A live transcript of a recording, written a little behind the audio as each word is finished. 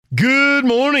Good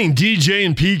morning, DJ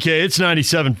and PK. It's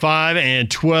 97.5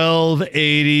 and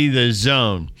 1280 The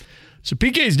Zone. So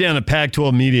PK's down at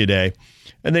Pac-12 Media Day,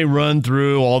 and they run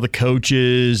through all the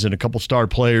coaches and a couple star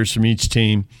players from each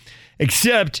team,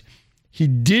 except he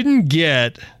didn't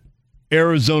get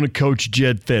Arizona coach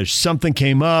Jedd Fisch. Something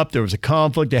came up. There was a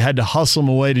conflict. They had to hustle him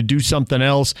away to do something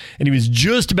else, and he was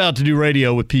just about to do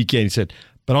radio with PK, and he said,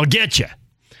 but I'll get you.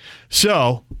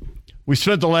 So we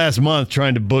spent the last month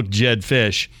trying to book Jedd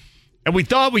Fisch, and we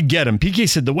thought we'd get him. PK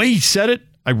said the way he said it,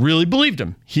 I really believed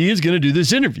him. He is going to do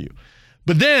this interview.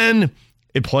 But then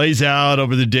it plays out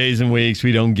over the days and weeks.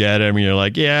 We don't get him. And you're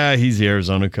like, yeah, he's the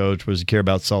Arizona coach. What does he care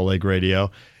about Salt Lake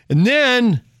radio? And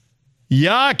then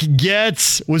Yak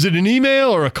gets, was it an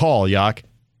email or a call, Yak?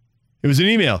 It was an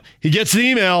email. He gets the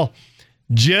email.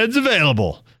 Jedd's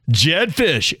available. Jedd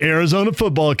Fisch, Arizona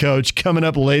football coach, coming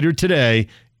up later today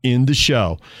in the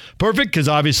show. Perfect, because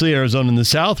obviously Arizona in the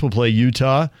South will play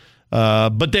Utah.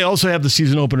 But they also have the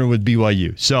season opener with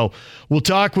BYU. So we'll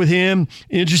talk with him.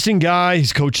 Interesting guy.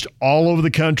 He's coached all over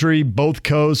the country, both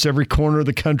coasts, every corner of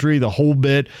the country, the whole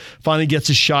bit. Finally gets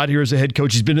a shot here as a head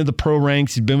coach. He's been in the pro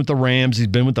ranks. He's been with the Rams. He's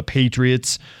been with the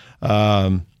Patriots.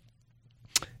 And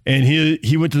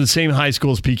he went to the same high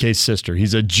school as PK's sister.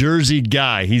 He's a Jersey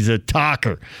guy. He's a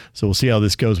talker. So we'll see how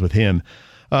this goes with him.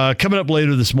 Coming up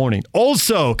later this morning.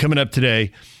 Also coming up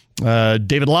today,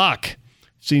 David Locke.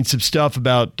 Seen some stuff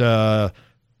about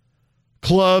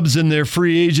clubs and their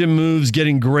free agent moves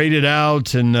getting graded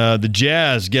out, and the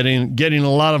Jazz getting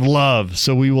a lot of love.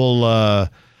 So we'll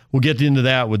get into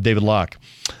that with David Locke.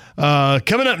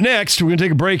 Coming up next, we're going to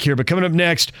take a break here, but coming up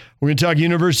next, we're going to talk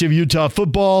University of Utah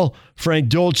football. Frank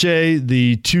Dolce,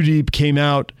 the two deep came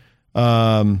out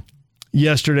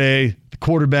yesterday. The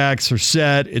quarterbacks are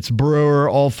set. It's Brewer.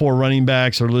 All four running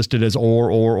backs are listed as or,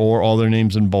 all their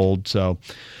names in bold. So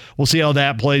we'll see how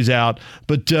that plays out.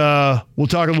 But we'll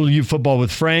talk a little U football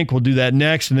with Frank. We'll do that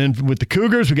next. And then with the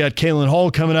Cougars, we got Kalen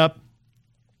Hall coming up.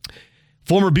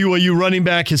 Former BYU running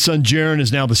back, his son Jaron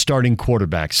is now the starting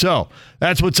quarterback. So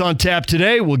that's what's on tap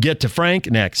today. We'll get to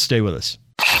Frank next. Stay with us.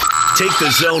 Take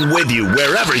the Zone with you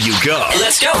wherever you go.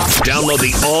 Let's go. Download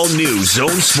the all-new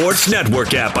Zone Sports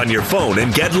Network app on your phone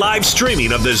and get live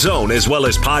streaming of the Zone as well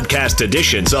as podcast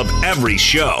editions of every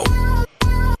show.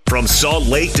 From Salt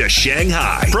Lake to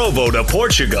Shanghai, Provo to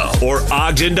Portugal, or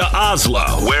Ogden to Oslo,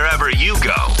 wherever you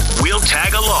go, we'll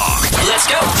tag along. Let's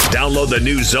go. Download the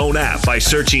new Zone app by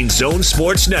searching Zone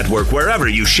Sports Network wherever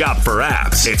you shop for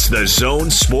apps. It's the Zone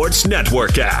Sports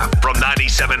Network app from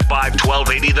 97.5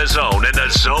 1280 The Zone and the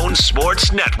Zone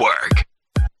Sports Network.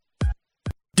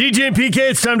 DJ and PK,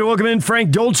 it's time to welcome in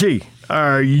Frank Dolce.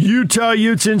 Our Utah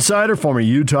Utes insider, former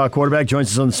Utah quarterback,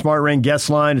 joins us on the Smart Rain guest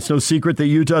line. It's no secret that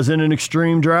Utah's in an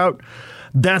extreme drought.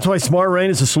 That's why Smart Rain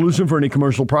is a solution for any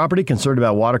commercial property concerned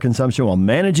about water consumption while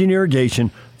managing irrigation.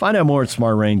 Find out more at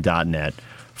smartrain.net.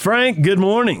 Frank, good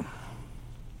morning.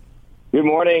 Good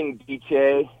morning,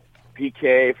 DJ,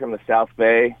 PK from the South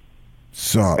Bay.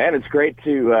 Sup? Man, it's great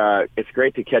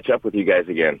to catch up with you guys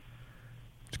again.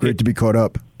 It's great to be caught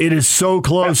up. It is so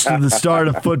close to the start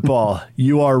of football.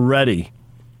 You are ready.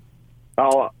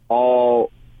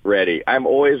 All ready. I'm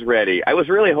always ready. I was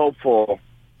really hopeful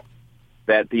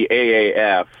that the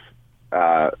AAF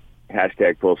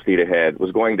hashtag full speed ahead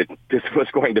was going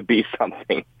to be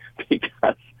something,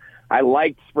 because I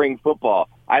liked spring football.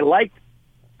 I liked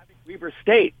having Weber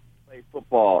State play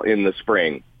football in the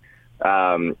spring.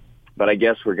 But I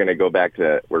guess we're going back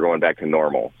to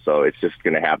normal. So it's just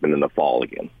going to happen in the fall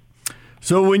again.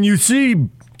 So when you see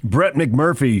Brett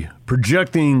McMurphy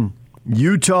projecting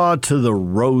Utah to the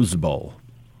Rose Bowl,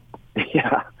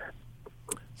 yeah,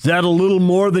 is that a little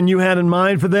more than you had in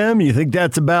mind for them? You think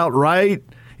that's about right?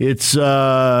 It's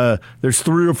there's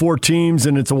 3 or 4 teams,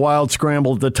 and it's a wild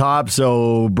scramble at the top.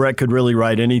 So Brett could really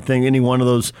write anything, any one of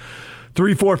those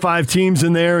 3, 4, 5 teams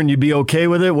in there, and you'd be okay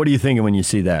with it. What are you thinking when you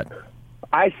see that?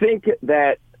 I think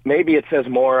that maybe it says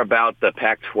more about the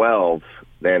Pac-12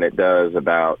 than it does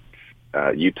about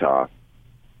Utah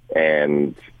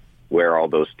and where all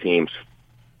those teams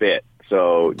fit.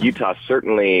 So Utah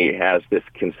certainly has this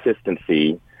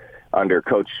consistency under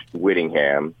Coach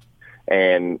Whittingham,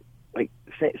 and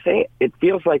say it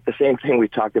feels like the same thing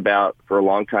we've talked about for a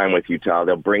long time with Utah.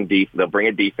 They'll bring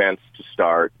a defense to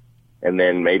start, and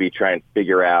then maybe try and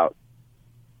figure out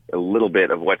a little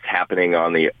bit of what's happening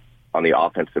on the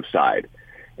offensive side.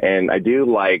 And I do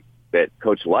like that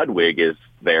Coach Ludwig is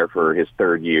there for his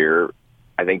third year.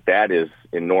 I think that is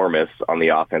enormous on the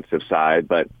offensive side,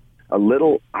 but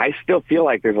I still feel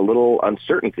like there's a little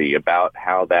uncertainty about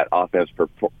how that offense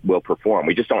will perform.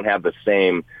 We just don't have the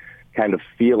same kind of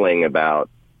feeling about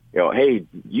hey,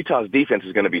 Utah's defense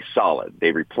is going to be solid.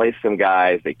 They replaced some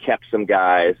guys. They kept some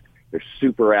guys. They're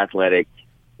super athletic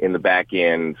in the back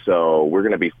end, so we're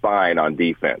going to be fine on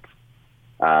defense.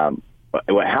 But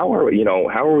how are we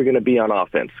going to be on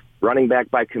offense? Running back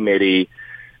by committee,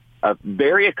 a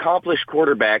very accomplished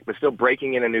quarterback, but still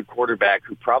breaking in a new quarterback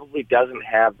who probably doesn't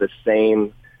have the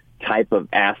same type of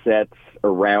assets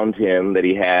around him that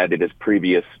he had at his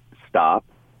previous stop.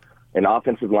 An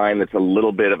offensive line that's a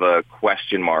little bit of a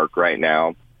question mark right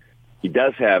now. He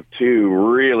does have two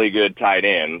really good tight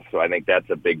ends, so I think that's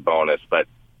a big bonus, but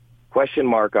question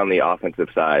mark on the offensive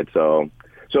side. So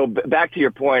back to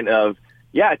your point of,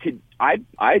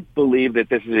 I believe that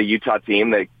this is a Utah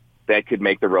team that could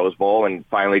make the Rose Bowl and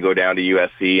finally go down to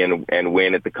USC and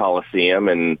win at the Coliseum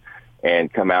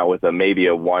and come out with maybe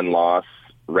a one-loss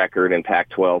record in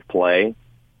Pac-12 play.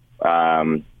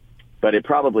 But it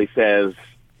probably says,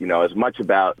 as much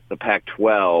about the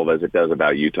Pac-12 as it does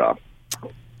about Utah.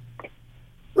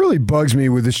 Really bugs me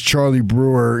with this Charlie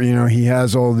Brewer. He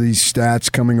has all these stats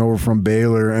coming over from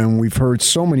Baylor, and we've heard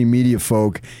so many media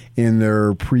folk in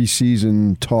their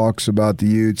preseason talks about the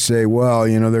Utes say, well,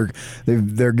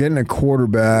 they're getting a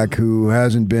quarterback who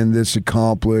hasn't been this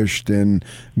accomplished and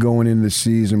going into the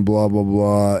season, blah, blah,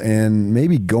 blah, and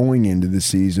maybe going into the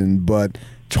season, but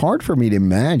it's hard for me to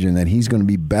imagine that he's going to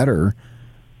be better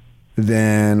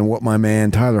than what my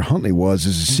man Tyler Huntley was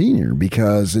as a senior,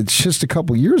 because it's just a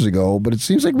couple years ago, but it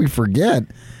seems like we forget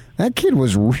that kid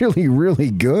was really,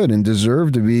 really good and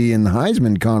deserved to be in the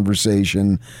Heisman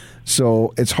conversation.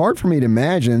 So it's hard for me to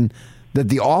imagine that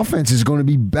the offense is going to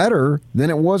be better than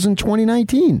it was in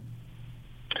 2019.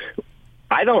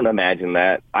 I don't imagine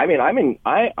that. I mean,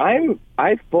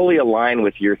 I fully align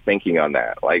with your thinking on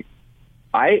that. Like,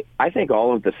 I think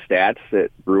all of the stats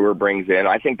that Brewer brings in,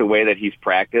 I think the way that he's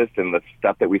practiced and the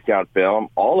stuff that we see on film,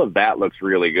 all of that looks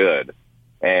really good.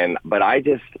 But I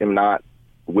just am not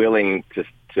willing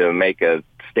to make a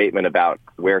statement about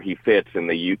where he fits in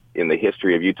the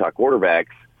history of Utah quarterbacks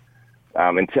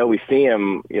until we see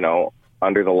him,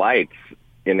 under the lights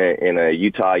in a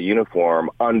Utah uniform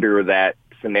under that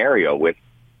scenario with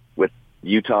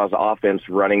Utah's offense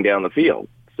running down the field.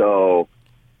 So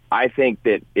I think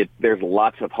that there's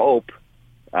lots of hope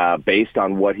based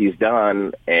on what he's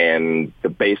done and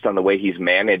based on the way he's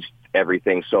managed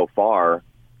everything so far.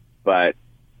 But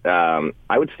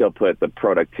I would still put the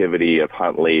productivity of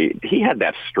Huntley. He had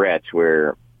that stretch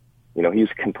where, he was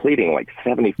completing like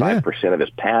 75% of his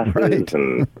passes, right.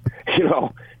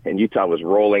 and Utah was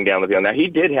rolling down the field. Now, he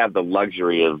did have the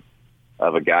luxury of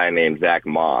a guy named Zach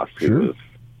Moss, who was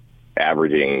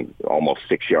averaging almost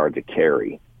 6 yards a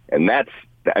carry. And that's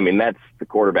the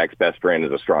quarterback's best friend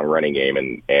is a strong running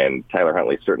game, and Tyler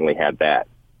Huntley certainly had that.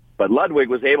 But Ludwig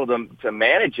was able to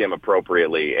manage him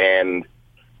appropriately, and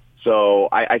so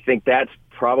I think that's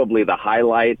probably the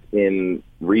highlight in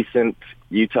recent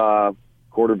Utah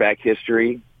quarterback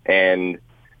history. And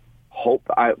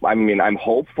I'm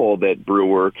hopeful that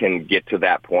Brewer can get to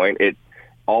that point.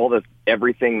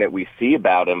 Everything that we see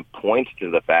about him points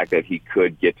to the fact that he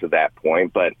could get to that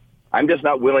point, but I'm just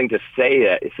not willing to say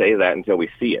that until we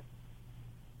see it.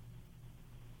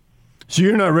 So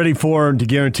you're not ready for him to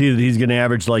guarantee that he's going to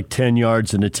average like 10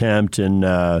 yards an attempt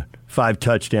and 5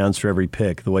 touchdowns for every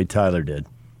pick, the way Tyler did?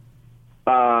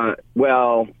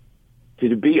 Well,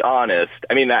 to be honest,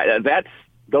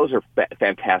 those are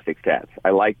fantastic stats.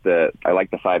 I like the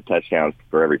 5 touchdowns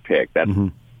for every pick. That's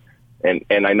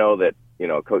and I know that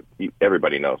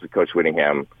everybody knows that Coach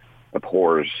Whittingham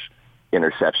abhors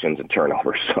interceptions and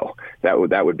turnovers, so that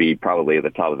would be probably at the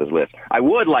top of his list. I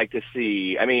would like to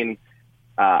see.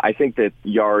 I think that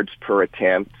yards per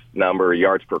attempt number,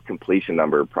 yards per completion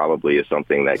number, probably is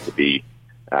something that could be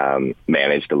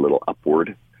managed a little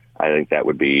upward. I think that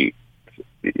would be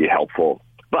helpful.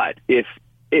 But if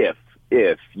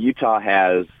Utah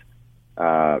has,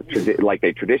 like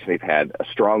they traditionally have had, a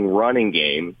strong running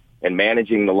game and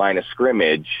managing the line of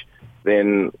scrimmage,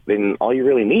 then all you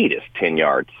really need is 10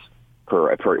 yards.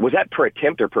 Was that per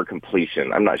attempt or per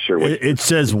completion? I'm not sure. It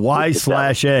says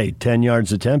Y/A, 10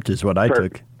 yards attempt is what I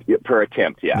took. Per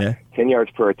attempt, yeah. 10 yards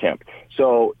per attempt.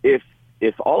 So if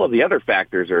all of the other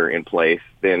factors are in place,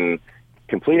 then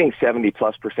completing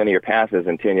 70+% of your passes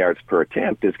and 10 yards per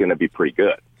attempt is going to be pretty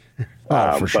good.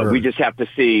 For sure. But we just have to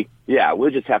see. Yeah,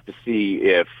 we'll just have to see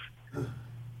if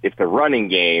the running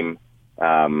game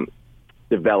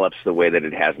develops the way that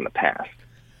it has in the past.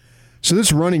 So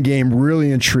this running game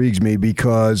really intrigues me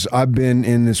because I've been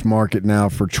in this market now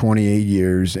for 28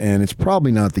 years, and it's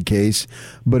probably not the case,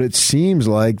 but it seems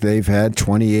like they've had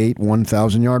 28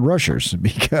 1,000-yard rushers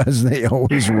because they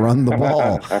always run the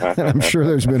ball. And I'm sure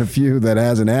there's been a few that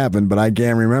hasn't happened, but I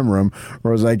can't remember them,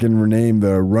 or as I can name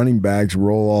the running backs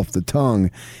roll off the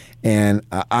tongue. And,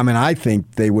 I mean, I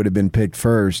think they would have been picked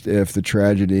first if the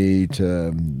tragedy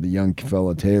to the young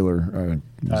fella Tyler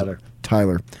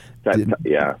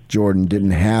Jordan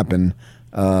didn't happen,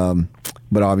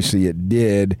 but obviously it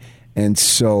did. And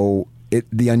so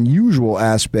the unusual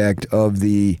aspect of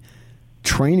the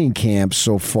training camp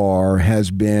so far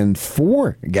has been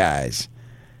 4 guys.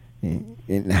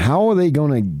 And how are they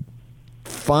going to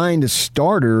find a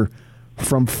starter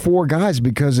from 4 guys?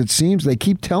 Because it seems they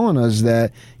keep telling us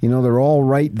that, they're all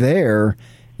right there.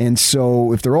 And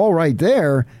so if they're all right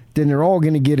there, then they're all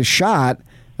going to get a shot.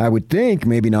 I would think,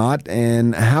 maybe not.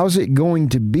 And how's it going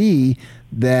to be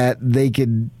that they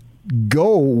could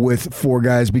go with 4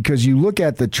 guys? Because you look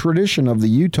at the tradition of the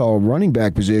Utah running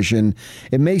back position,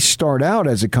 it may start out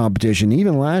as a competition.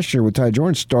 Even last year with Ty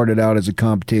Jordan started out as a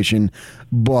competition,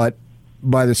 but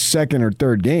by the second or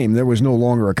third game, there was no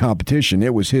longer a competition.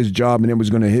 It was his job, and it was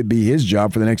going to be his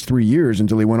job for the next 3 years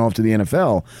until he went off to the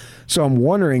NFL. So I'm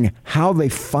wondering how they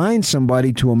find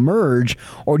somebody to emerge,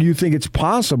 or do you think it's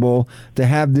possible to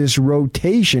have this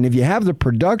rotation? If you have the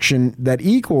production that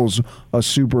equals a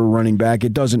super running back,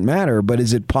 it doesn't matter. But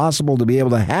is it possible to be able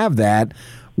to have that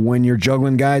when you're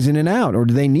juggling guys in and out? Or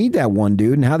do they need that one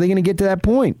dude, and how are they going to get to that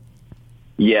point?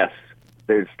 Yes,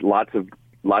 there's lots of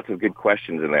good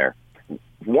questions in there.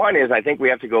 One is, I think we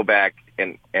have to go back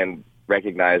and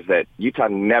recognize that Utah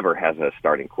never has a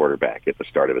starting quarterback at the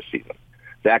start of a season.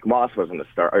 Zach Moss wasn't a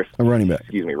running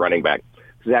back.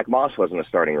 Zach Moss wasn't a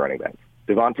starting running back.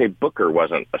 Devontae Booker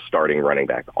wasn't a starting running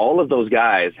back. All of those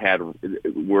guys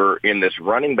were in this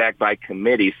running back by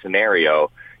committee scenario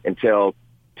until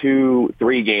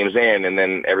 2-3 games in, and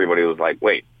then everybody was like,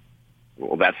 wait,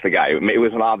 well, that's the guy. It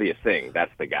was an obvious thing.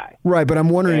 That's the guy. Right, but I'm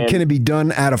wondering, can it be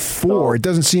done out of 4? It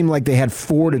doesn't seem like they had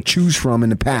 4 to choose from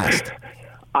in the past.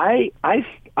 I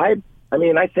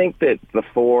mean, I think that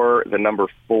the number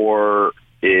 4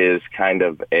 is kind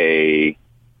of hey,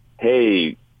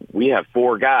 we have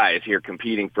 4 guys here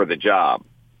competing for the job.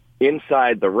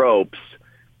 Inside the ropes,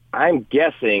 I'm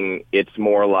guessing it's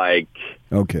more like,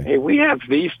 okay, hey, we have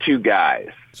these 2 guys.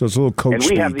 So it's a little coach and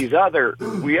we have these other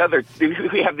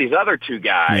 2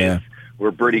 guys. Yeah.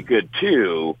 We're pretty good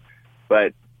too,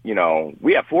 but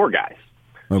we have 4 guys.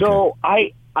 Okay. So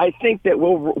I think that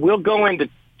we'll go into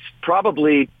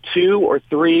probably 2 or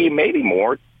 3, maybe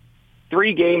more,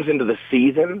 3 games into the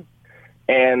season,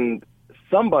 and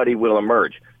somebody will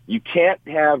emerge. You can't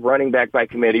have running back by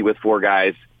committee with 4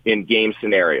 guys in game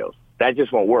scenarios. That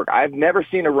just won't work. I've never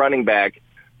seen a running back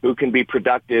who can be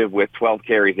productive with 12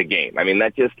 carries a game. I mean,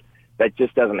 that just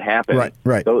doesn't happen.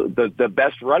 Right. So the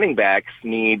best running backs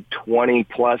need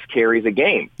 20-plus carries a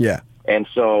game. Yeah. And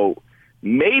so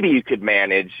maybe you could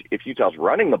manage, if Utah's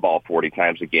running the ball 40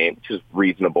 times a game, which is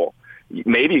reasonable,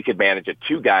 maybe you could manage a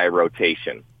 2-guy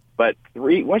rotation. But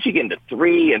once you get into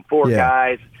 3 and 4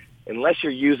 guys, unless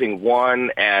you're using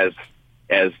one as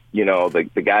the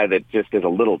guy that just is a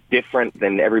little different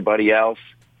than everybody else,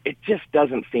 it just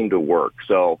doesn't seem to work.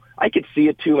 So I could see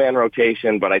a 2-man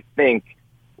rotation, but I think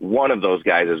one of those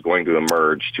guys is going to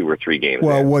emerge 2 or 3 games.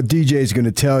 Well, what DJ's going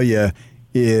to tell you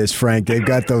is, Frank, they've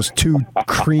got those 2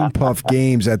 cream puff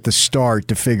games at the start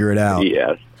to figure it out.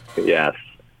 Yes.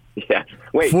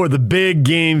 Wait, for the big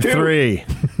game 3.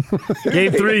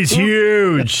 Game 3 is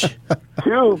huge.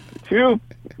 2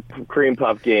 cream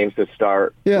puff games to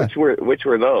start. Yeah. Which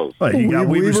were those? Well, you got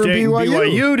Weber State and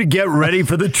BYU to get ready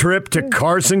for the trip to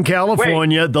Carson,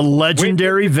 California, the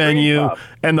legendary venue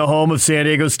and the home of San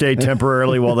Diego State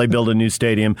temporarily while they build a new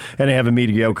stadium, and they have a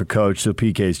mediocre coach, so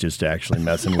PK's just actually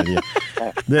messing with you.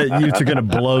 The Utes are going to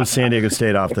blow San Diego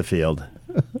State off the field.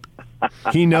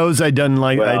 He knows I don't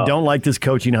like this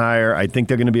coaching hire. I think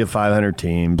they're going to be a 500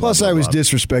 team. Plus, I was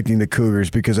disrespecting the Cougars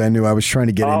because I knew I was trying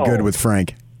to get in good with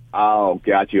Frank. Oh,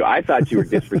 got you. I thought you were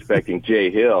disrespecting Jay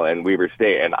Hill and Weber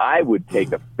State, and I would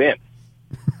take offense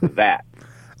to that.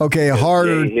 Okay, a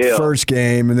harder first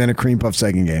game and then a cream puff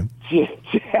second game.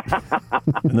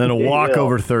 And then a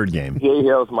walkover third game. Jay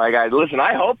Hill's my guy. Listen,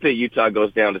 I hope that Utah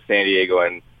goes down to San Diego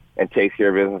and takes care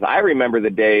of business. I remember the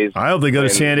days. I hope they go to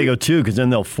San Diego, too, because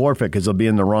then they'll forfeit because they'll be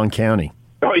in the wrong county.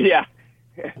 Oh, yeah.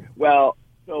 Well,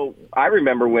 so I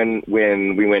remember when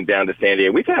we went down to San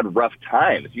Diego. We've had rough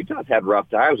times. Utah's had rough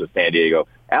times with San Diego.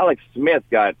 Alex Smith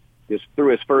threw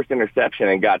his first interception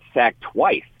and got sacked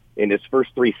twice in his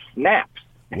first 3 snaps.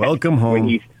 Welcome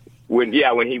home.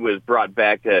 when he was brought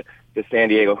back to San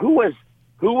Diego. Who was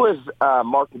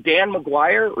Dan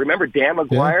McGuire? Remember Dan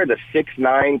McGuire, the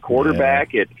 6'9"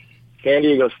 quarterback at San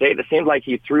Diego State? It seemed like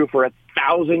he threw for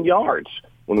 1,000 yards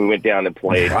when we went down and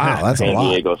played San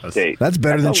Diego State. That's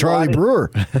better than Charlie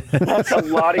Brewer. That's a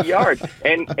lot of yards.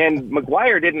 And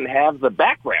McGuire didn't have the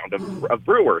background of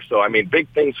Brewer, so I mean, big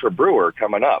things for Brewer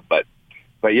coming up. But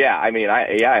yeah, I mean,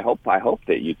 I hope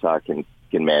that Utah can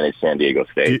manage San Diego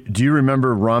State. Do you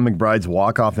remember Ron McBride's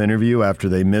walk-off interview after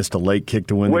they missed a late kick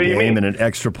to win the game and an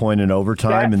extra point in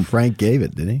overtime? And Frank gave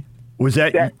it, didn't he? Was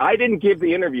that I didn't give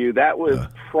the interview. That was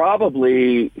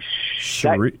probably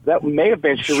that may have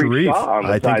been Sharif Shah on the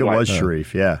I think sideline. it was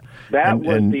Sharif, yeah. That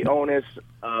was the onus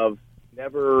of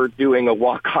never doing a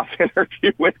walk-off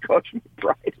interview with Coach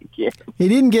McBride again. He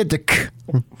didn't get the k.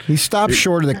 He stopped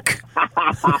short of the k.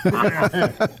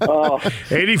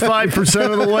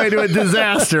 85% of the way to a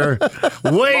disaster.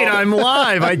 Wait, I'm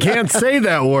live. I can't say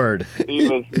that word. He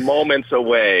was moments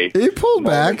away. He pulled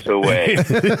back. Away.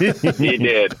 He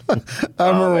did. I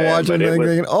remember watching him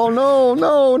thinking, oh,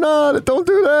 no, don't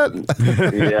do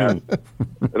that. Yeah.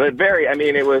 But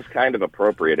it was kind of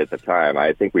appropriate at the time.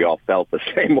 I think we all felt the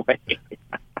same way.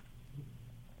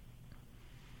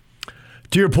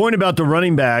 To your point about the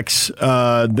running backs,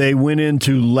 they went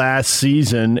into last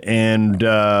season and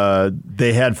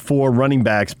they had 4 running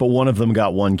backs, but one of them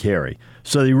got 1 carry.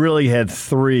 So they really had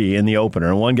 3 in the opener.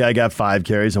 And one guy got 5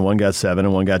 carries, and one got 7,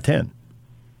 and one got 10.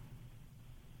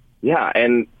 Yeah,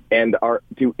 and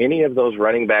do any of those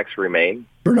running backs remain?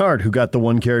 Bernard, who got the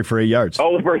 1 carry for 8 yards.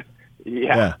 Oh,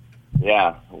 yeah.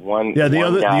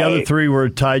 The other 3 were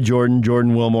Ty Jordan,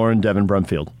 Jordan Wilmore, and Devin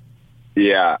Brumfield.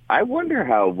 Yeah, I wonder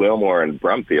how Wilmore and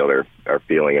Brumfield are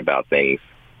feeling about things.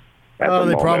 They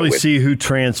probably see who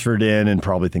transferred in and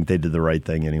probably think they did the right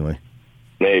thing anyway.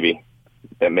 Maybe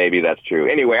that's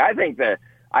true. Anyway, I think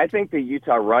the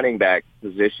Utah running back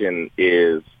position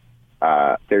is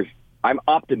I'm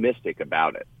optimistic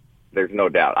about it. There's no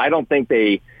doubt. I don't think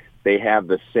they have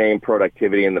the same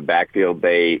productivity in the backfield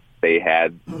they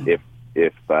had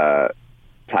if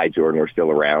Ty Jordan were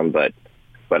still around, but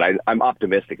I'm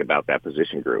optimistic about that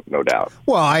position group, no doubt.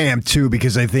 Well, I am too,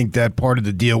 because I think that part of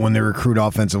the deal when they recruit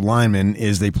offensive linemen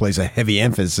is they place a heavy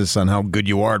emphasis on how good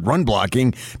you are at run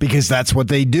blocking, because that's what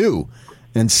they do.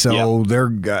 And so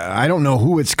I don't know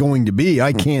who it's going to be.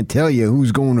 I can't tell you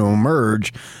who's going to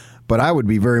emerge, but I would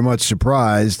be very much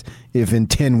surprised if in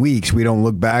 10 weeks we don't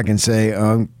look back and say,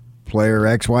 player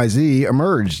XYZ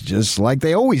emerged, just like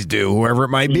they always do, whoever it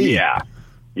might be.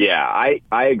 Yeah,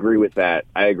 I agree with that.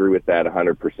 I agree with that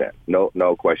 100%.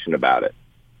 No question about it.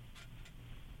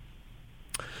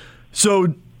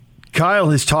 So Kyle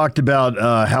has talked about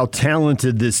how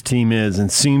talented this team is and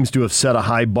seems to have set a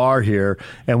high bar here.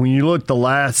 And when you look the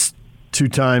last 2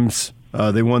 times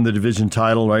they won the division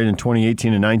title, right, in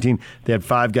 2018 and 19, they had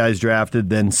 5 guys drafted,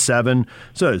 then 7.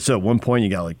 So at one point you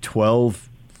got like 12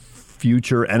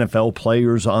 future NFL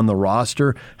players on the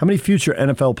roster. How many future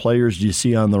NFL players do you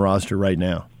see on the roster right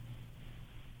now?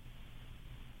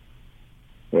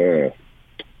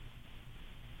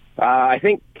 I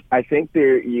think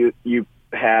there you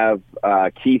have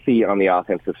Keithy on the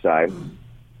offensive side.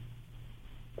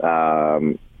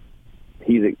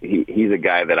 He's a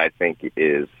guy that I think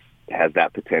has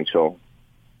that potential.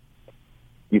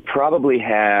 You probably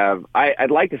have.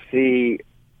 I'd like to see.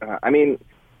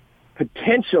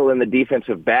 Potential in the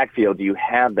defensive backfield, you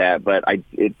have that, but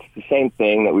it's the same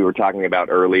thing that we were talking about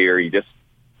earlier.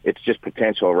 It's just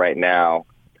potential right now.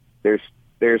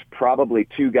 There's probably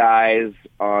 2 guys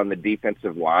on the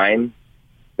defensive line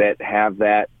that have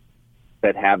that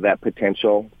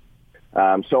potential.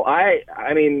 So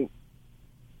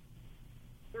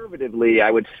conservatively, I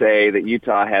would say that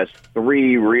Utah has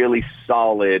 3 really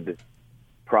solid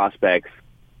prospects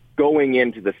going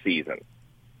into the season.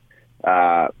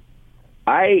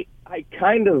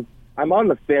 I'm on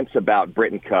the fence about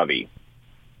Britton Covey,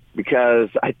 because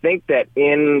I think that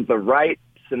in the right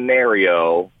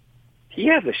scenario, he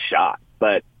has a shot,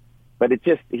 but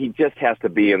he just has to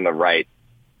be in the right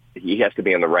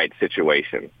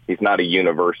situation. He's not a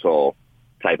universal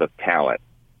type of talent.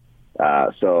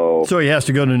 So he has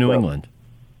to go to New England.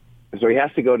 So he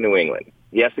has to go to New England.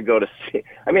 He has to go to.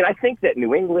 I think that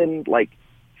New England, like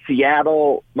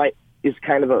Seattle, is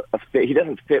kind of a fit. He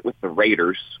doesn't fit with the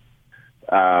Raiders.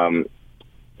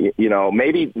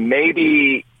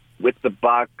 Maybe with the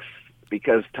Bucks,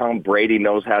 because Tom Brady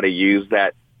knows how to use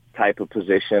that type of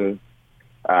position.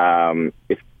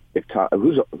 If Tom,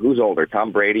 who's older,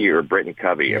 Tom Brady or Britton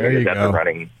Covey? Is that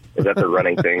the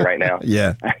running thing right now?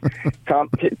 Yeah.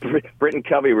 Britton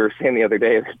Covey. We were saying the other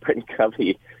day that Britton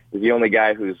Covey He's the only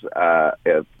guy who's a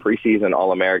preseason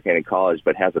All-American in college,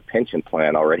 but has a pension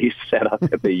plan already set up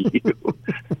at the U.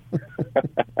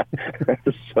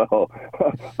 So,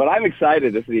 but I'm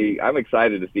excited to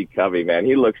see Covey, man.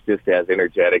 He looks just as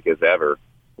energetic as ever,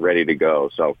 ready to go.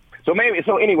 So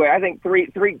anyway, I think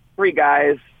three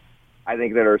guys, I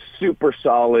think, that are super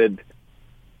solid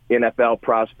NFL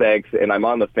prospects, and I'm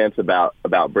on the fence about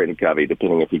Britton Covey,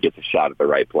 depending if he gets a shot at the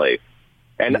right place.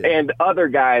 And other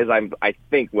guys I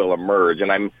think will emerge,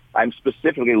 and I'm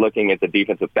specifically looking at the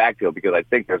defensive backfield because I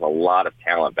think there's a lot of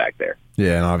talent back there.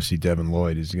 Yeah, and obviously Devin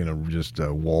Lloyd is going to just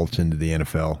waltz into the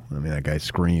NFL. I mean, that guy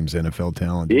screams NFL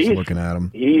talent just looking at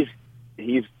him.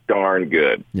 He's darn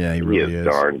good. Yeah, he really is.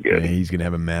 Darn good. Yeah, he's going to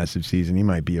have a massive season. He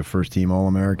might be a first-team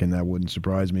All-American. That wouldn't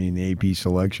surprise me in the AP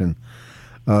selection.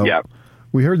 Yeah.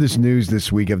 We heard this news this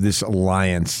week of this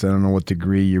alliance. I don't know what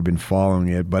degree you've been following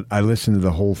it, but I listened to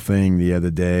the whole thing the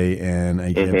other day, and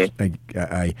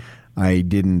I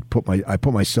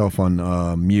put myself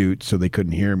on mute so they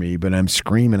couldn't hear me, but I'm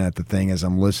screaming at the thing as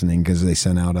I'm listening because they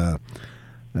sent out a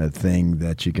thing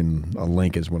that a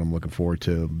link is what I'm looking for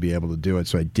to be able to do it.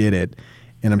 So I did it,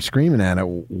 and I'm screaming at it.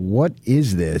 What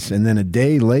is this? And then a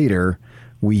day later,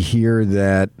 we hear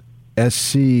that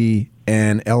SC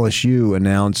and LSU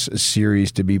announce a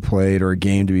series to be played or a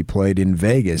game to be played in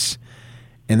Vegas.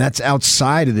 And that's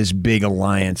outside of this big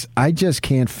alliance. I just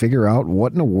can't figure out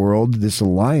what in the world this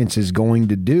alliance is going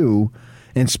to do.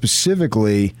 And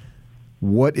specifically,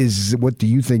 what do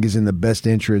you think is in the best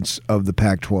interest of the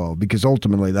Pac-12? Because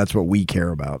ultimately, that's what we care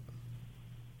about.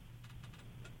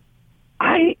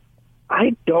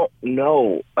 I don't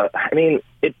know. I mean,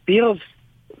 it feels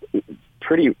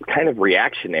pretty kind of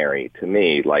reactionary to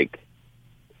me. Like,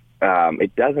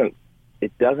 it doesn't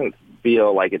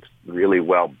feel like it's really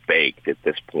well baked at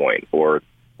this point, or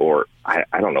I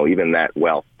don't know, even that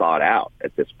well thought out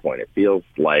at this point. It feels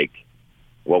like,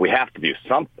 well, we have to do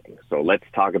something, so let's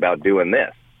talk about doing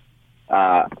this.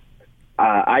 I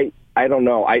don't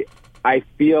know. I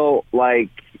feel like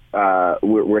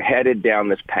we're headed down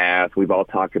this path. We've all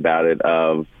talked about it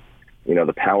of,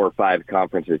 the Power 5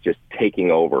 conferences just taking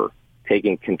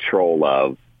control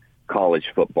of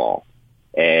college football.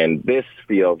 And this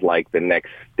feels like the next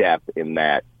step in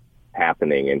that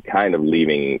happening and kind of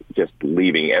leaving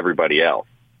everybody else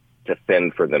to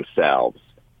fend for themselves.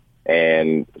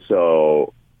 And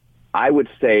so I would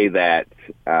say that,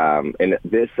 and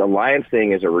this alliance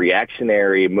thing is a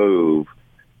reactionary move.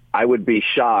 I would be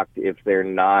shocked if they're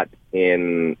not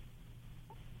in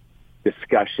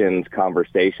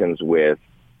conversations with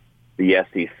the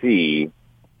SEC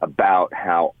about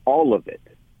how all of it,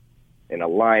 an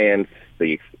alliance,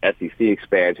 the SEC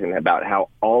expansion, about how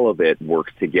all of it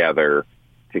works together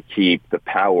to keep the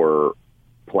power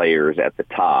players at the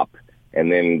top,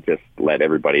 and then just let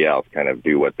everybody else kind of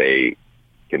do what they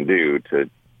can do to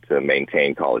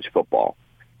maintain college football.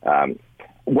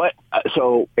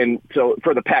 So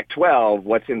for the Pac-12,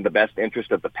 what's in the best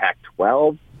interest of the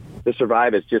Pac-12 to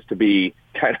survive is just to be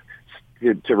kind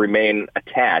of to remain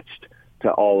attached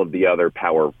to all the other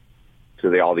Power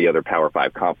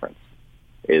 5 conference.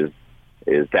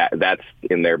 That's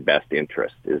in their best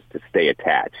interest, is to stay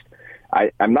attached.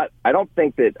 I don't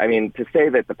think that, to say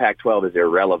that the Pac-12 is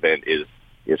irrelevant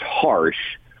is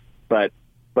harsh, but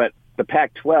the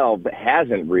Pac-12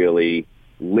 hasn't really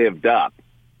lived up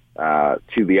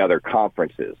to the other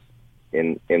conferences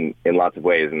in lots of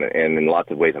ways, and in lots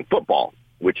of ways in football,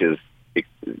 which is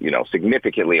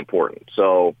significantly important.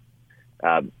 So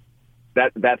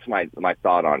that's my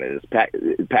thought on it. Is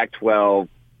Pac-12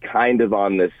 kind of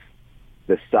on the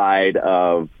side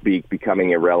of becoming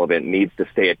irrelevant, needs to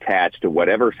stay attached to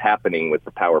whatever's happening with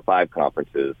the Power 5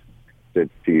 conferences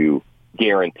to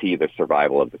guarantee the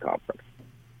survival of the conference.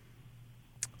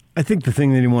 I think the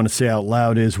thing that you want to say out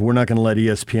loud is we're not going to let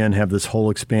ESPN have this whole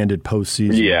expanded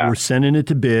postseason. Yeah. We're sending it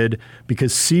to bid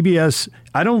because CBS,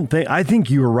 I think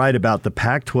you were right about the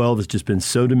Pac-12 has just been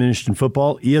so diminished in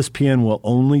football. ESPN will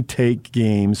only take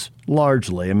games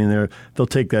largely. They'll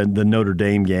take the Notre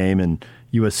Dame game and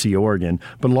USC Oregon,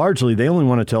 but largely they only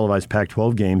want to televise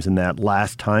Pac-12 games in that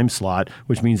last time slot,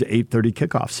 which means 8:30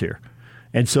 kickoffs here.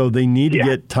 And so they need to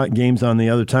get games on the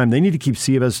other time. They need to keep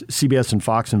CBS and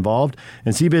Fox involved.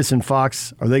 And CBS and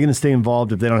Fox, are they going to stay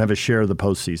involved if they don't have a share of the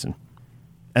postseason?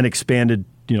 An expanded,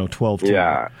 12 team.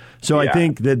 Yeah. So I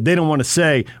think that they don't want to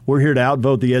say, we're here to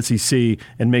outvote the SEC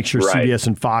and make sure CBS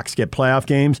and Fox get playoff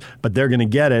games, but they're going to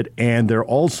get it, and they're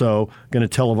also going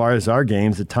to televise our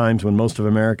games at times when most of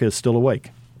America is still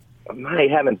awake. My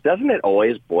heavens, doesn't it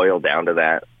always boil down to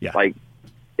that? Yeah.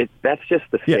 That's just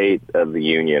the state of the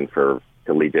union for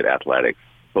collegiate athletics.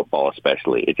 football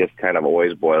especially. It just kind of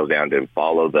always boils down to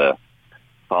follow the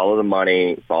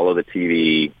money, follow the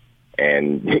TV,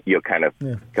 and you'll kind of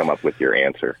come up with your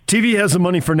answer. TV has the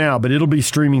money for now, but it'll be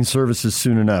streaming services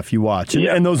soon enough. You watch.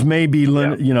 And those may be,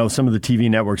 some of the TV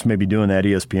networks may be doing that.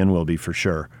 ESPN will be for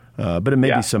sure. But it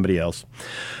may be somebody else.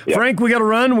 Yeah. Frank, we got to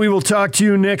run. We will talk to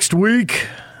you next week.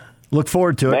 Look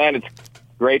forward to it. Man, it's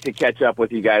great to catch up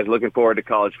with you guys. Looking forward to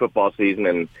college football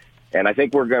season. And I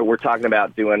think we're talking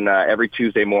about doing every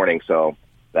Tuesday morning, so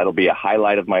that'll be a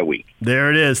highlight of my week.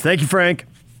 There it is. Thank you, Frank.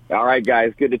 All right,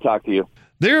 guys. Good to talk to you.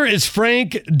 There is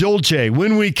Frank Dolce.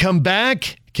 When we come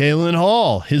back, Kalen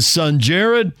Hall, his son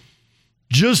Jared,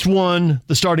 just won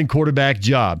the starting quarterback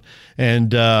job.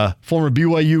 And former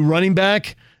BYU running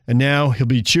back, and now he'll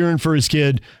be cheering for his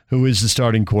kid, who is the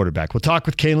starting quarterback. We'll talk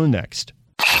with Kalen next.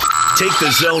 Take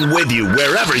the Zone with you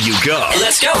wherever you go.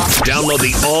 Let's go. Download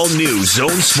the all-new Zone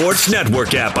Sports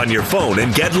Network app on your phone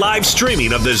and get live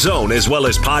streaming of the Zone as well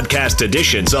as podcast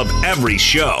editions of every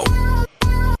show.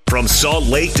 From Salt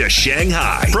Lake to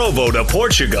Shanghai, Provo to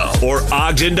Portugal, or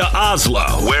Ogden to Oslo,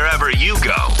 wherever you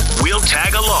go, we'll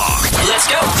tag along. Let's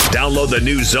go. Download the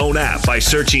new Zone app by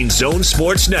searching Zone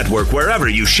Sports Network wherever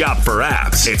you shop for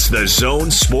apps. It's the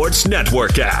Zone Sports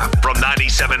Network app from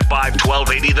 97.5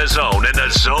 1280 The Zone and the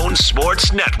Zone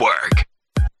Sports Network.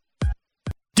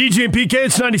 DJ and PK,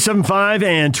 it's 97.5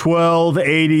 and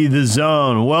 1280 The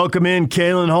Zone. Welcome in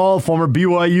Kalen Hall, former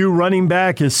BYU running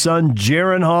back. His son,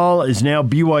 Jaren Hall, is now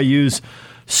BYU's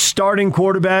starting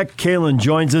quarterback. Kalen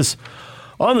joins us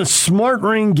on the Smart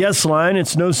Rain guest line.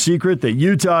 It's no secret that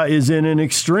Utah is in an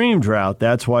extreme drought.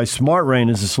 That's why Smart Rain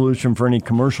is a solution for any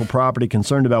commercial property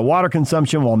concerned about water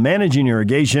consumption while managing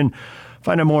irrigation.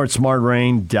 Find out more at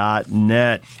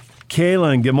smartrain.net.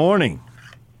 Kalen, good morning.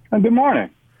 Good morning.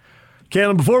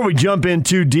 Kalen, before we jump in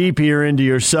too deep here into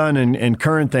your son and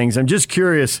current things, I'm just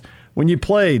curious, when you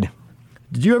played,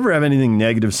 did you ever have anything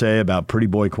negative to say about pretty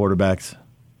boy quarterbacks?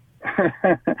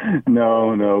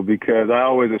 No, because I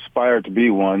always aspired to be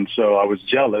one, so I was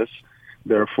jealous.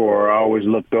 Therefore, I always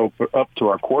looked up to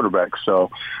our quarterback. So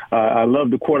I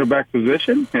love the quarterback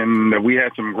position, and we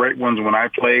had some great ones when I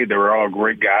played. They were all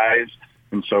great guys,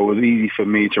 and so it was easy for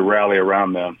me to rally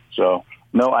around them. So,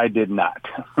 no, I did not.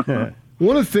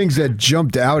 One of the things that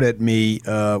jumped out at me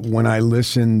when I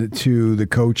listened to the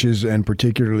coaches and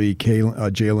particularly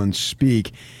Jalen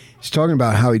speak, he's talking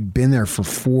about how he'd been there for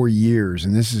 4 years,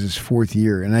 and this is his fourth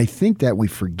year. And I think that we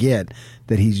forget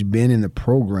that he's been in the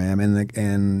program, and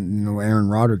Aaron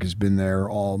Roderick has been there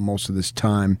most of this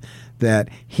time, that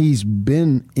he's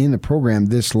been in the program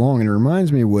this long. And it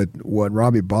reminds me what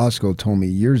Robbie Bosco told me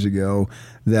years ago,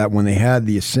 that when they had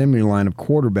the assembly line of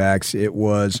quarterbacks, it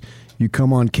was – you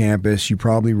come on campus, you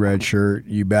probably redshirt,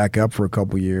 you back up for a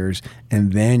couple years,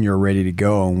 and then you're ready to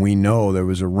go. And we know there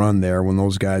was a run there when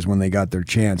those guys, when they got their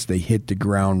chance, they hit the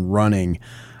ground running.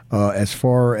 As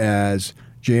far as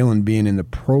Jalen being in the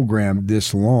program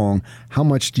this long, how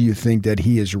much do you think that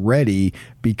he is ready?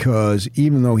 Because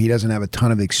even though he doesn't have a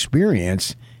ton of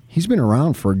experience, he's been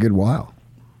around for a good while.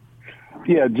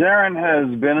 Yeah, Jaren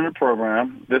has been in the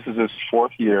program. This is his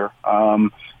fourth year.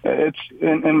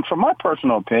 And from my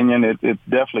personal opinion, it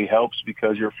definitely helps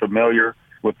because you're familiar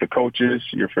with the coaches,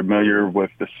 you're familiar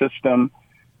with the system,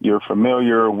 you're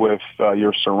familiar with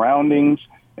your surroundings,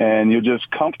 and you're just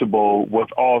comfortable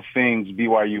with all things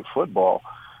BYU football.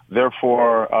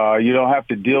 Therefore, you don't have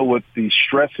to deal with the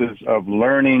stresses of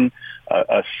learning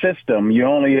a system. You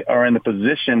only are in the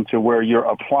position to where you're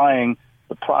applying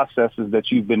the processes that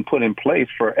you've been put in place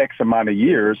for X amount of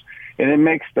years, and it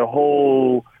makes the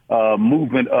whole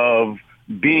movement of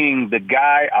being the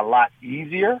guy a lot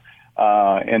easier.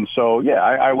 And so, yeah,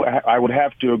 I would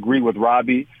have to agree with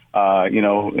Robbie.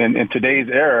 In today's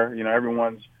era,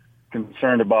 everyone's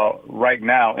concerned about right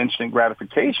now instant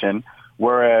gratification,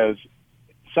 whereas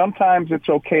sometimes it's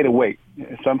okay to wait.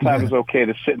 Sometimes it's okay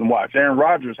to sit and watch. Aaron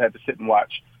Rodgers had to sit and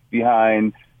watch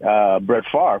behind Brett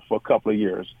Favre for a couple of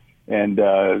years. And,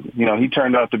 he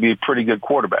turned out to be a pretty good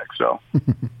quarterback. So,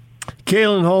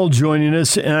 Kalen Hall joining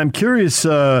us. And I'm curious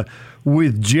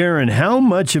with Jaren, how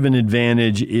much of an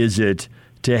advantage is it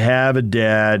to have a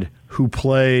dad who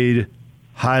played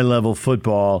high-level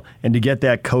football and to get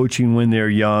that coaching when they're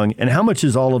young? And how much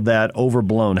is all of that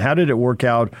overblown? How did it work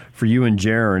out for you and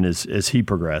Jaren as he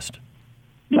progressed?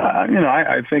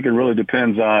 I think it really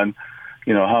depends on,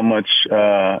 how much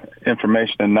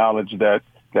information and knowledge that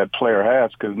player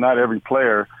has, because not every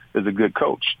player is a good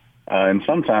coach. And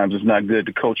sometimes it's not good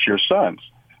to coach your sons.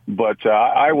 But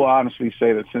I will honestly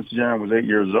say that since Jaren was 8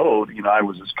 years old, I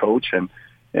was his coach. And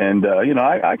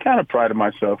I kind of prided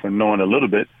myself in knowing a little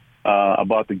bit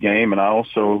about the game. And I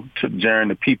also took Jaren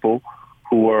to people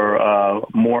who were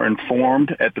more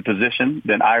informed at the position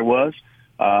than I was.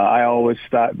 I always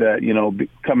thought that,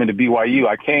 coming to BYU,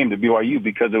 I came to BYU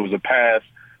because it was a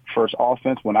pass-first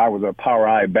offense when I was a power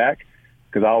I back,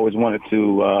 because I always wanted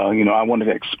to, I wanted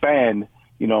to expand,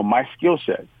 my skill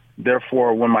set.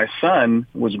 Therefore, when my son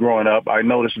was growing up, I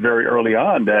noticed very early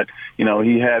on that,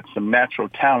 he had some natural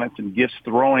talents and gifts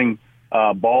throwing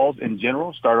balls in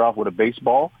general. Started off with a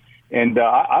baseball. And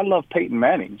I love Peyton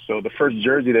Manning. So the first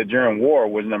jersey that Jaron wore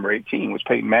was number 18, was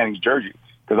Peyton Manning's jersey,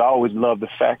 because I always loved the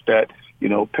fact that,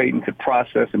 Peyton could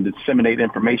process and disseminate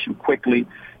information quickly.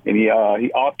 And he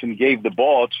often gave the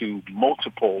ball to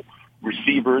multiple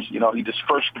receivers. He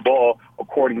dispersed the ball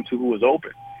according to who was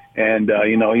open. And,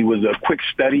 he was a quick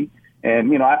study.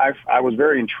 And, I was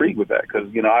very intrigued with that because,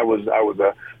 I was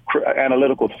a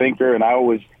analytical thinker, and I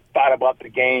always thought about the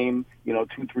game,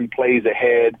 2-3 plays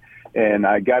ahead. And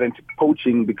I got into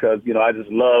coaching because, I just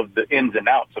love the ins and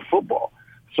outs of football.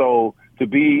 So to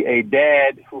be a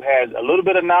dad who has a little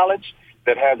bit of knowledge,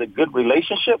 that has a good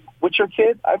relationship with your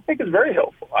kid, I think is very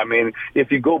helpful. I mean,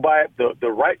 if you go by it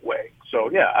the right way. So,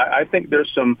 yeah, I think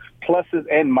there's some pluses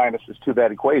and minuses to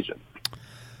that equation.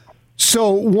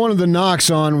 So one of the knocks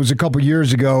on was a couple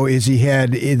years ago is he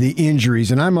had the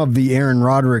injuries, and I'm of the Aaron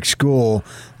Roderick school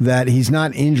that he's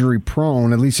not injury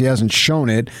prone. At least he hasn't shown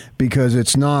it, because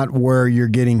it's not where you're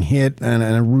getting hit and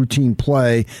a routine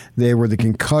play. They were the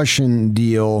concussion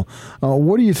deal.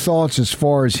 What are your thoughts as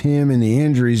far as him and the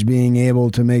injuries being able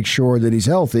to make sure that he's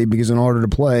healthy? Because in order to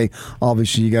play,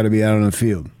 obviously you got to be out on the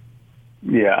field.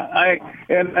 Yeah,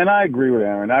 I agree with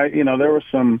Aaron. There were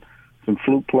some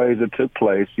fluke plays that took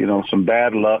place, some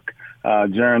bad luck.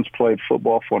 Jaron's played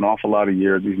football for an awful lot of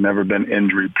years. He's never been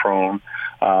injury prone.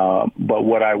 But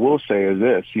what I will say is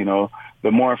this,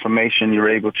 the more information you're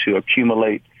able to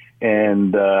accumulate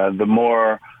and the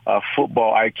more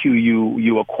football IQ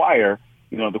you acquire,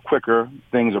 the quicker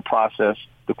things are processed,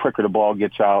 the quicker the ball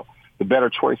gets out, the better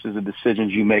choices and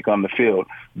decisions you make on the field.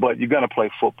 But you're going to play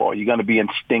football. You're going to be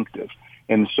instinctive.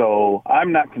 And so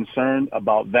I'm not concerned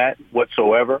about that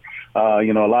whatsoever. A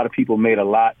lot of people made a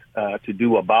lot to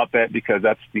do about that because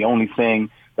that's the only thing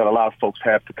that a lot of folks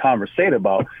have to conversate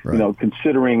about, right.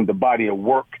 Considering the body of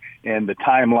work and the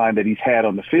timeline that he's had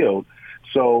on the field.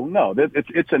 So, no,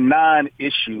 it's a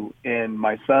non-issue in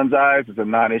my son's eyes. It's a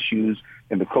non-issue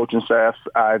in the coaching staff's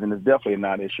eyes, and it's definitely a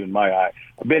non-issue in my eye.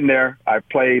 I've been there. I've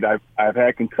played. I've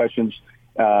had concussions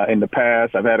in the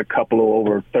past. I've had a couple of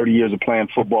over 30 years of playing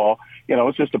football.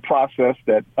 It's just a process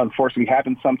that unfortunately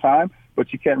happens sometime,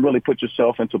 but you can't really put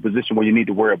yourself into a position where you need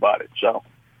to worry about it. So,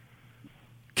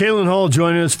 Kalen Hall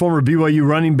joining us, former BYU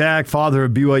running back, father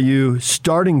of BYU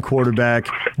starting quarterback,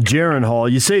 Jaron Hall.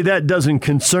 You say that doesn't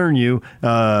concern you.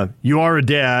 You are a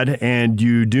dad, and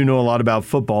you do know a lot about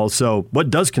football. So what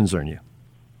does concern you?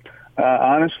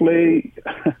 Honestly,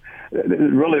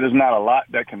 really there's not a lot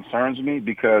that concerns me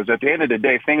because at the end of the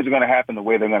day, things are going to happen the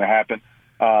way they're going to happen.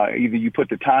 Either you put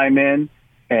the time in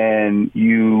and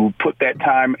you put that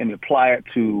time and apply it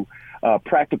to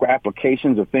practical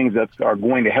applications of things that are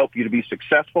going to help you to be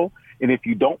successful. And if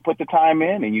you don't put the time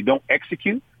in and you don't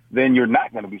execute, then you're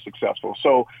not going to be successful.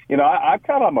 So,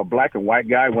 I'm a black and white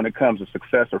guy when it comes to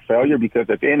success or failure because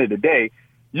at the end of the day,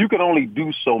 you can only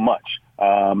do so much.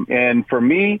 And for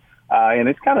me, and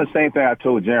it's kind of the same thing I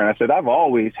told Jaron. I said, I've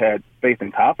always had faith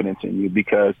and confidence in you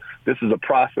because this is a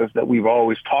process that we've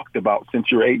always talked about since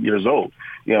you're 8 years old.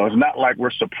 It's not like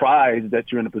we're surprised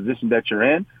that you're in the position that you're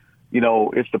in.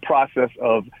 It's the process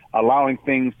of allowing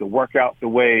things to work out the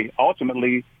way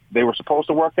ultimately they were supposed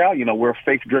to work out. We're a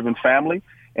faith-driven family.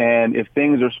 And if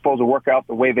things are supposed to work out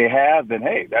the way they have, then,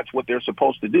 hey, that's what they're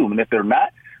supposed to do. And if they're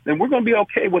not, then we're going to be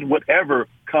okay with whatever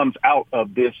comes out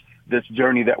of this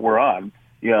journey that we're on.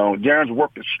 Jaron's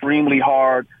worked extremely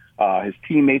hard. His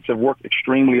teammates have worked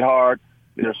extremely hard.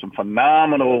 There's some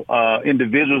phenomenal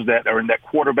individuals that are in that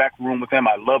quarterback room with him.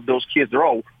 I love those kids. They're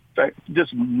all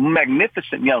just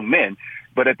magnificent young men.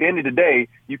 But at the end of the day,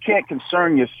 you can't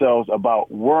concern yourselves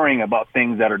about worrying about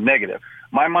things that are negative.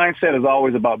 My mindset is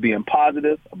always about being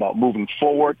positive, about moving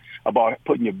forward, about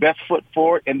putting your best foot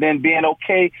forward, and then being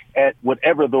okay at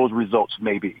whatever those results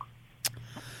may be.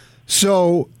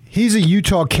 So he's a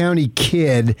Utah County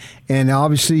kid, and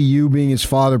obviously you being his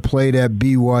father played at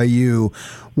BYU.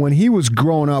 When he was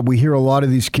growing up, we hear a lot of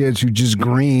these kids who just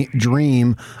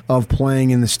dream of playing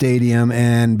in the stadium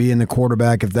and being the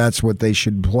quarterback if that's what they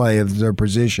should play, if their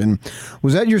position.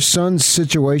 Was that your son's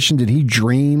situation? Did he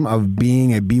dream of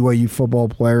being a BYU football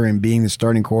player and being the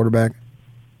starting quarterback?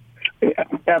 Yeah,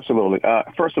 absolutely.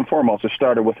 First and foremost, it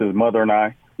started with his mother and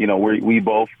I. We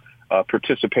both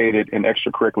participated in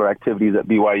extracurricular activities at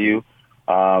BYU.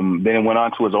 Then it went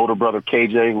on to his older brother,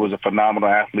 KJ, who was a phenomenal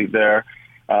athlete there.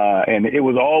 And it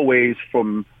was always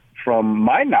from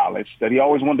my knowledge that he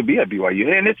always wanted to be at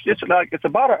BYU. And it's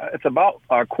about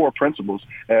our core principles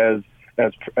as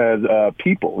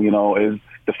people, is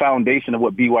the foundation of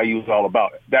what BYU is all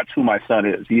about. That's who my son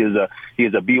is. He is a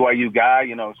BYU guy.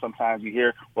 Sometimes you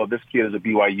hear, well, this kid is a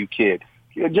BYU kid.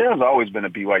 Jaren's always been a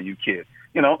BYU kid.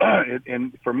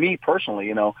 And for me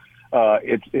personally,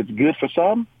 it's good for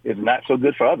some, it's not so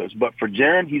good for others. But for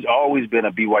Jaren, he's always been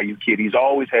a BYU kid. He's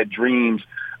always had dreams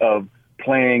of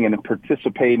playing and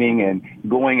participating and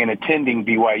going and attending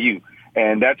BYU.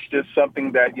 And that's just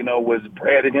something that, was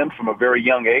bred in him from a very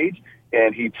young age.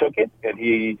 And he took it and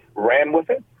he ran with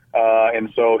it.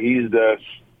 And so he's the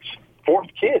fourth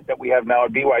kid that we have now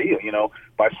at BYU.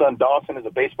 My son Dawson is a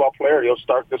baseball player. He'll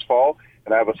start this fall.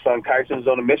 And I have a son, Kyson, who's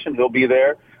on a mission. He'll be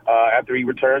there after he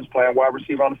returns playing wide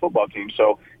receiver on the football team.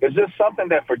 So it's just something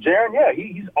that for Jaren,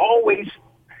 he's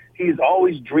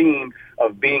always dreamed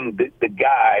of being the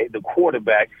guy, the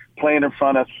quarterback, playing in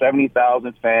front of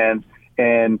 70,000 fans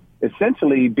and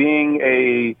essentially being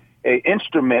a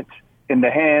instrument in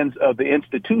the hands of the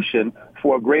institution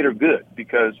for a greater good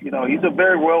because, he's a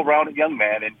very well-rounded young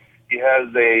man and he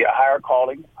has a higher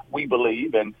calling, we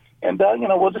believe, and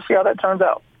we'll just see how that turns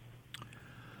out.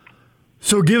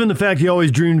 So given the fact he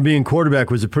always dreamed of being quarterback,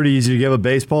 was it pretty easy to give up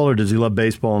baseball, or does he love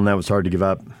baseball and that was hard to give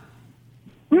up?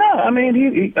 No,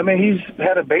 he's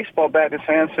had a baseball bat in his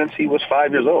hand since he was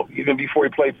 5 years old, even before he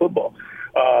played football.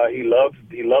 He loved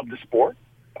the sport,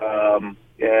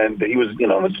 and he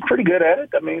was pretty good at it.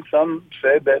 Some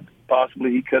said that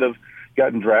possibly he could have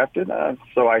gotten drafted,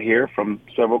 so I hear from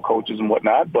several coaches and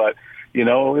whatnot. But it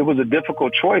was a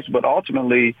difficult choice. But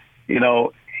ultimately,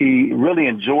 he really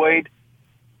enjoyed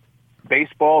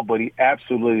baseball, but he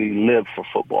absolutely lived for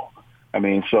football.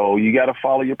 So you got to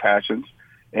follow your passions.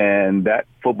 And that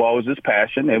football was his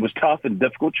passion. It was tough and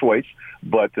difficult choice,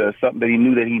 but something that he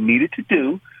knew that he needed to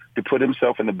do to put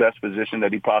himself in the best position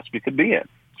that he possibly could be in.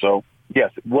 So,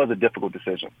 yes, it was a difficult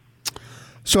decision.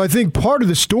 So I think part of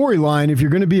the storyline, if you're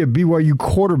going to be a BYU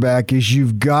quarterback, is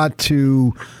you've got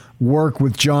to work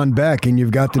with John Beck, and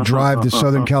you've got to drive to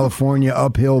Southern California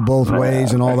uphill both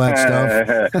ways and all that stuff.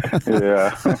 Yeah.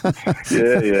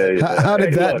 How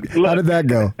did that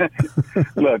go?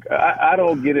 Look, I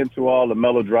don't get into all the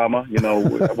melodrama.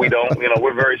 We don't.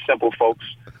 We're very simple folks.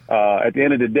 At the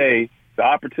end of the day, the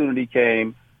opportunity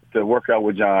came to work out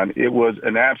with John. It was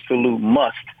an absolute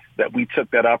must that we took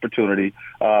that opportunity.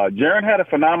 Jaren had a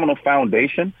phenomenal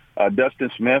foundation. Dustin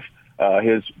Smith,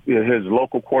 his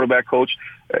local quarterback coach,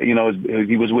 he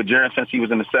was with Jaren since he was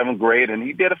in the 7th grade, and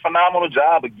he did a phenomenal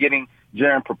job of getting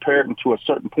Jaren prepared into a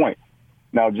certain point.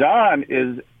 Now, John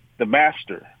is the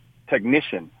master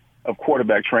technician of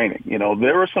quarterback training.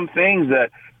 There were some things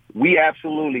that we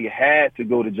absolutely had to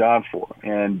go to John for,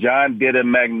 and John did a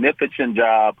magnificent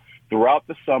job throughout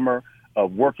the summer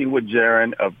of working with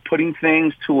Jaren, of putting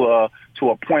things to a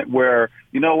point where,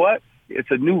 it's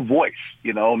a new voice.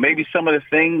 Maybe some of the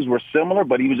things were similar,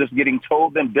 but he was just getting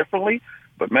told them differently.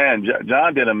 But, man,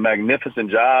 John did a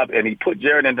magnificent job, and he put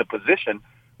Jaren into a position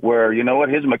where,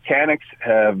 his mechanics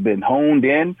have been honed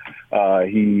in.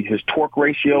 His torque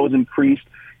ratio has increased.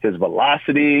 His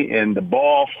velocity and the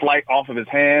ball flight off of his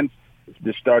hands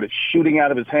just started shooting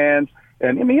out of his hands.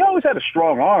 And, he always had a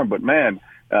strong arm, but, man,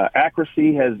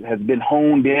 accuracy has been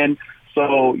honed in.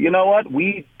 So, you know what?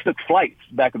 We took flights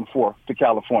back and forth to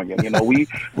California. We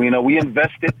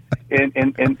invested in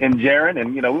Jaren,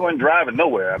 and, we weren't driving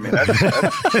nowhere.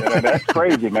 That's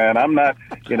crazy, man. I'm not,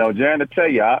 Jaren, to tell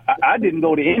you, I didn't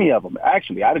go to any of them.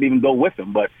 Actually, I didn't even go with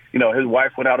him. But, his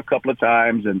wife went out a couple of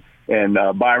times, and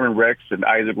Byron Rex and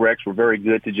Isaac Rex were very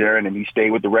good to Jaren, and he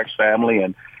stayed with the Rex family.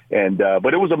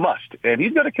 But it was a must, and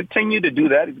he's going to continue to do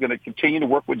that. He's going to continue to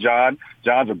work with John.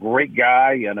 John's a great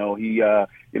guy.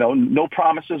 No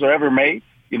promises are ever made.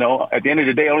 At the end of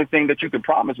the day, the only thing that you can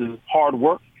promise is hard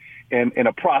work and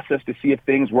a process to see if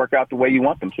things work out the way you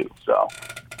want them to.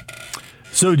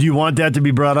 So do you want that to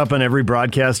be brought up on every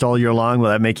broadcast all year long? Will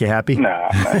that make you happy?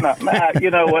 Nah.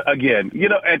 You know what? Again,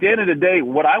 at the end of the day,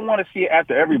 what I want to see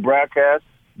after every broadcast,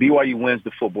 BYU wins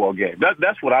the football game.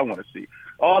 That's what I want to see.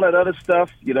 All that other stuff,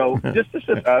 just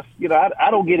us. I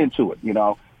don't get into it,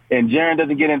 and Jaren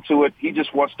doesn't get into it. He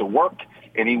just wants to work,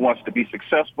 and he wants to be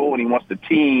successful, and he wants the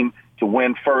team to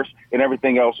win first, and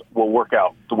everything else will work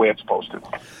out the way it's supposed to.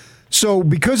 So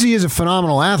because he is a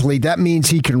phenomenal athlete, that means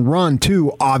he can run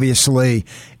too, obviously,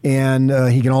 and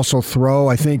he can also throw.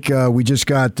 I think we just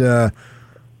got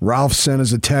Ralph sent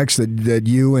us a text that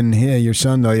you and your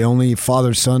son, the only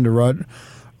father-son to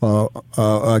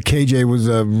KJ was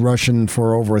rushing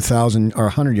for over 1,000 or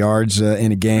 100 yards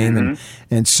in a game,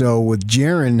 and so with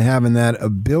Jaren having that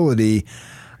ability,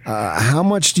 how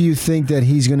much do you think that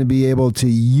he's going to be able to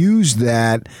use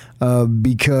that?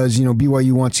 Because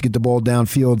BYU wants to get the ball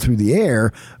downfield through the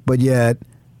air, but yet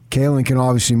Kalen can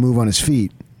obviously move on his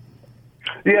feet.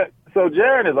 Yeah. So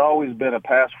Jaren has always been a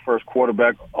pass-first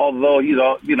quarterback, although he's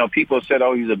people have said,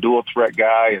 he's a dual-threat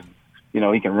guy, and,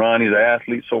 he can run, he's an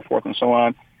athlete, so forth and so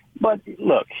on. But,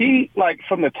 look,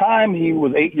 from the time he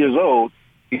was 8 years old,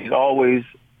 he's always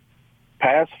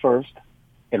passed first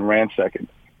and ran second.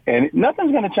 And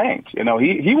nothing's going to change.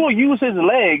 He will use his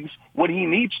legs when he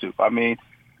needs to. I mean,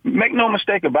 make no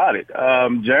mistake about it.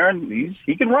 Jaren,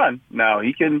 he can run. Now,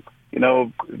 he can,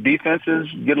 defenses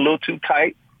get a little too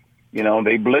tight.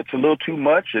 They blitz a little too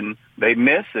much and they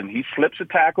miss and he slips a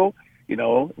tackle.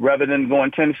 Rather than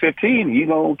going 10-15, he's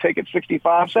going to take it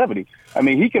 65-70. I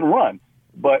mean, he can run.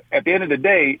 But at the end of the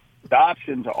day, the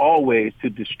options are always to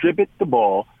distribute the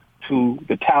ball to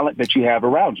the talent that you have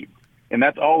around you. And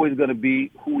that's always going to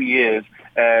be who he is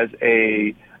as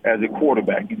a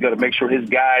quarterback. He's got to make sure his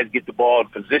guys get the ball in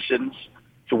positions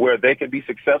to where they can be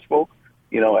successful,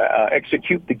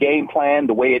 execute the game plan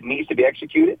the way it needs to be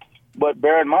executed. But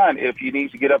bear in mind, if he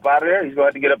needs to get up out of there, he's going to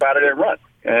have to get up out of there and run.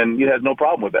 And he has no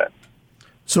problem with that.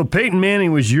 So Peyton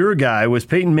Manning was your guy. Was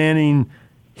Peyton Manning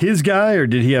his guy, or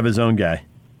did he have his own guy?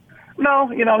 No,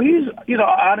 he's,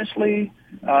 honestly,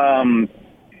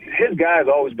 his guy has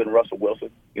always been Russell Wilson,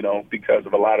 because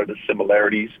of a lot of the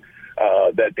similarities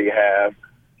that they have.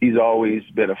 He's always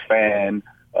been a fan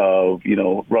of,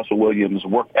 Russell Williams'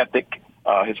 work ethic,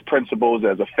 his principles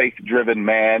as a faith-driven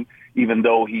man, even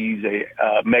though he's a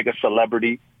mega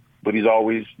celebrity, but he's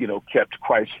always, kept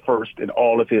Christ first in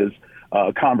all of his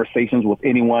conversations with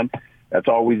anyone. That's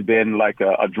always been like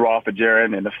a draw for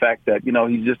Jaren, and the fact that,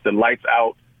 he's just a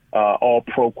lights-out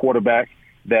all-pro quarterback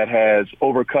that has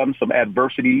overcome some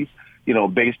adversities,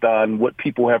 based on what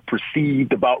people have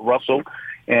perceived about Russell.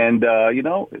 And,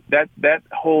 that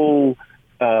whole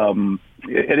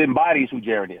it embodies who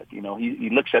Jaren is. He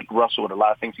looks at Russell and a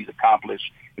lot of things he's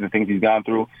accomplished and the things he's gone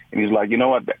through, and he's like, you know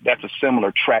what, that's a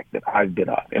similar track that I've been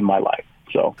on in my life.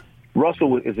 So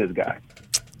Russell is his guy.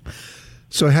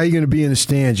 So how are you going to be in the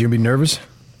stands? You going to be nervous?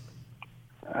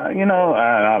 I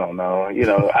don't know.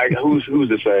 Who's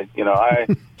to say?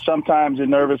 Sometimes you're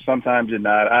nervous, sometimes you're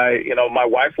not. My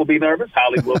wife will be nervous,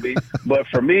 Holly will be, but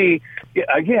for me,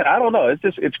 again, I don't know.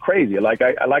 It's crazy. Like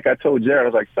I told Jared, I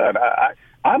was like, son,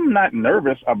 I'm not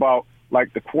nervous about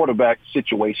like the quarterback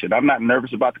situation. I'm not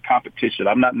nervous about the competition.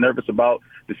 I'm not nervous about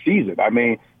the season. I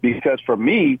mean, because for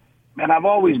me, man, I've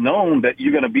always known that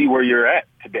you're going to be where you're at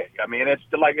today. I mean,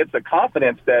 it's a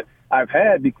confidence that I've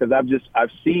had because I've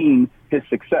seen his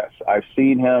success. I've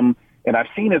seen him, and I've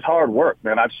seen his hard work,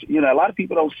 man. A lot of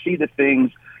people don't see the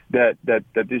things that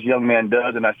this young man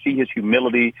does, and I see his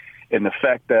humility and the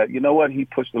fact that, he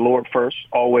puts the Lord first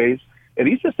always. And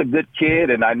he's just a good kid,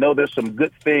 and I know there's some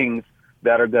good things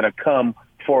that are going to come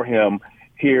for him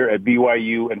here at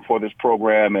BYU and for this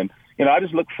program. And, I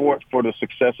just look forward for the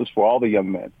successes for all the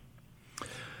young men.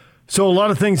 So a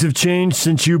lot of things have changed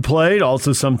since you played.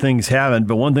 Also, some things haven't.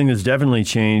 But one thing that's definitely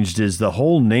changed is the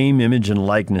whole name, image, and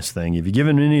likeness thing. Have you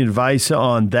given any advice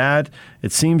on that?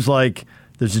 It seems like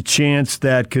there's a chance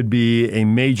that could be a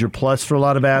major plus for a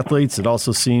lot of athletes. It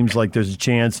also seems like there's a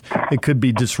chance it could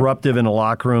be disruptive in a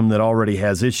locker room that already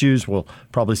has issues. We'll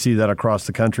probably see that across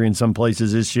the country in some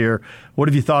places this year. What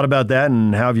have you thought about that,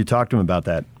 and how have you talked to him about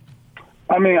that?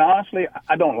 I mean, honestly,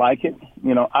 I don't like it.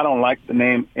 I don't like the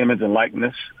name, image, and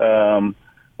likeness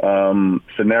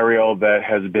scenario that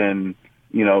has been,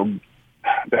 that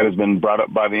has been brought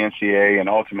up by the NCAA, and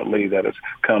ultimately that has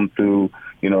come through,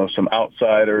 some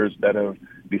outsiders that have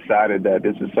decided that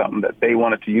this is something that they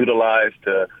wanted to utilize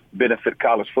to benefit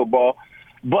college football.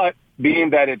 But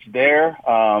being that it's there,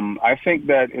 I think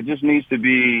that it just needs to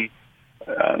be,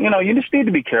 you just need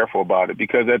to be careful about it,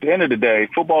 because at the end of the day,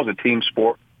 football is a team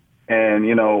sport. And,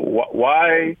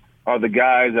 why are the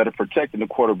guys that are protecting the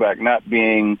quarterback not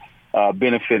being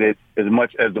benefited as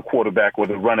much as the quarterback or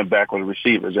the running back or the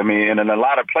receivers? I mean, and in a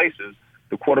lot of places,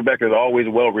 the quarterback is always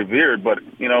well revered, but,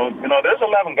 there's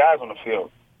 11 guys on the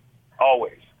field,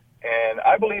 always. And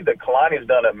I believe that Kalani's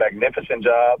done a magnificent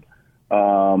job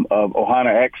of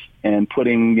Ohana X and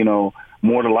putting,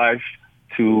 more to life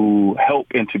to help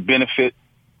and to benefit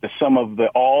the sum of the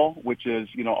all, which is,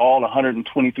 all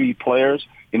 123 players,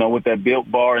 with that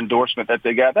Built Bar endorsement that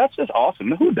they got. That's just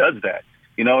awesome. Who does that?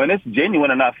 And it's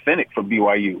genuine and authentic for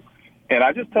BYU. And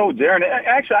I just told Jaren,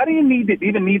 actually, I didn't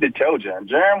even need to tell Jaren.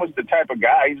 Jaren was the type of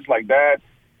guy, he's just like, Dad,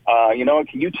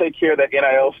 Can you take care of that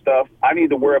NIL stuff? I need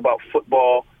to worry about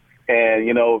football, and,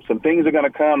 some things are going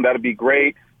to come. That'll be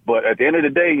great. But at the end of the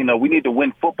day, we need to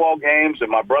win football games,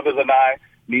 and my brothers and I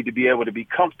need to be able to be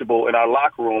comfortable in our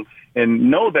locker room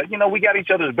and know that, we got each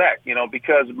other's back,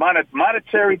 because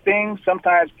monetary things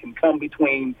sometimes can come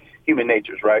between human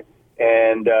natures, right?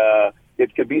 And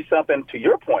it could be something, to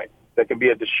your point, that can be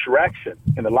a distraction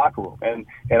in the locker room. And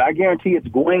I guarantee it's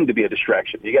going to be a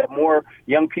distraction. You got more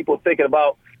young people thinking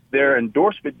about their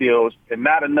endorsement deals and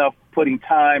not enough putting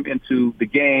time into the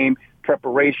game,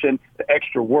 preparation, the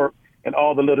extra work, and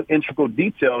all the little integral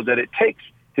details that it takes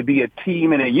to be a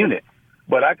team and a unit.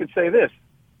 But I could say this,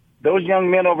 those young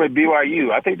men over at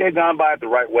BYU, I think they've gone by it the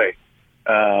right way.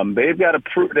 They've got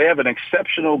they have an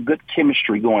exceptional good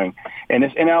chemistry going. And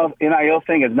this NIL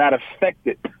thing has not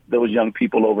affected those young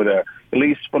people over there, at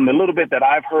least from the little bit that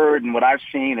I've heard and what I've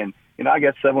seen. And, I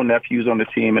got several nephews on the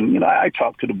team, and, I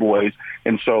talk to the boys.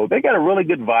 And so they got a really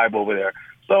good vibe over there.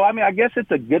 So, I guess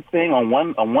it's a good thing on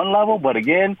one level. But,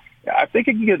 again, I think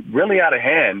it can get really out of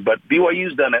hand. But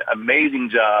BYU's done an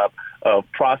amazing job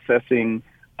of processing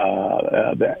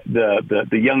the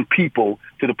young people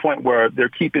to the point where they're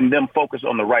keeping them focused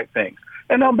on the right things.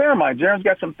 And now bear in mind, Jaren's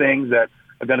got some things that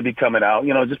are going to be coming out,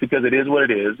 just because it is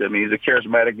what it is. I mean, he's a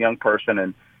charismatic young person,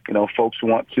 and, folks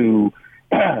want to,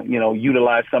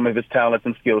 utilize some of his talents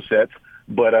and skill sets.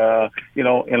 But,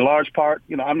 in large part,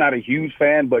 I'm not a huge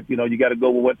fan, but, you got to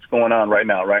go with what's going on right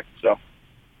now, right? So.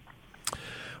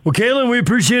 Well, Kalen, we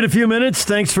appreciate a few minutes.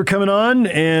 Thanks for coming on,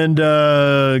 and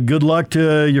good luck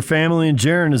to your family and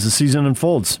Jaren as the season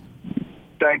unfolds.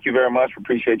 Thank you very much.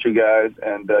 Appreciate you guys,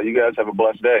 and you guys have a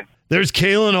blessed day. There's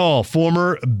Kalen Hall,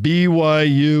 former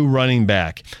BYU running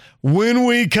back. When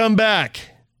we come back,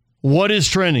 what is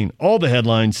trending? All the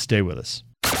headlines. Stay with us.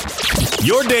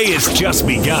 Your day has just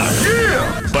begun.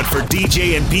 Yeah! But for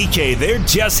DJ and PK, they're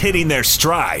just hitting their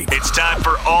stride. It's time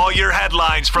for all your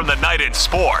headlines from the night in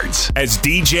sports as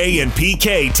DJ and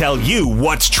PK tell you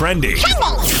what's trending.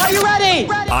 Are you ready?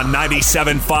 On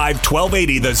 97.5,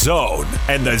 1280 The Zone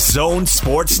and The Zone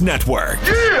Sports Network.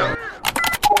 Yeah!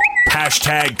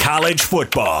 Hashtag college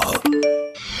football.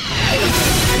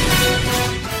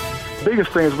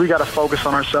 Biggest thing is we got to focus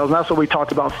on ourselves, and that's what we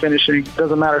talked about finishing.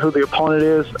 Doesn't matter who the opponent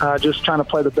is, just trying to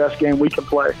play the best game we can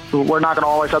play. We're not going to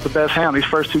always have the best hand. These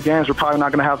first two games, we're probably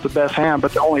not going to have the best hand,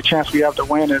 but the only chance we have to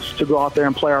win is to go out there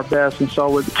and play our best. And so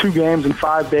with 2 games in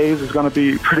 5 days is going to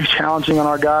be pretty challenging on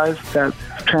our guys. That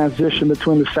transition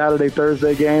between the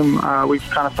Saturday-Thursday game, we've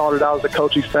kind of thought it out as a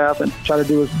coaching staff and try to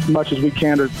do as much as we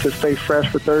can to stay fresh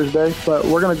for Thursday. But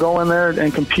we're going to go in there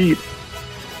and compete.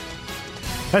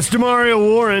 That's Demario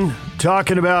Warren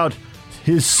talking about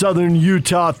his Southern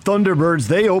Utah Thunderbirds.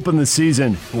 They open the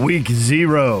season week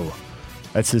 0.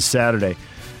 That's this Saturday.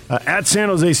 At San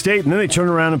Jose State, and then they turn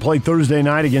around and play Thursday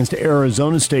night against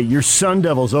Arizona State. Your Sun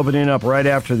Devils opening up right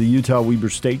after the Utah-Weber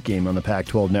State game on the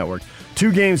Pac-12 Network.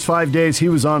 2 games, 5 days. He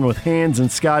was on with Hans and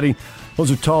Scotty.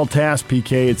 Those are tall tasks,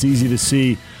 PK. It's easy to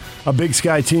see a Big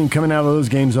Sky team coming out of those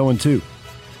games 0-2.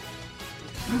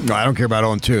 No, I don't care about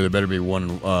 0-2. There better be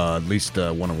at least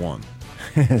 1-1.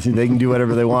 They can do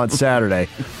whatever they want Saturday.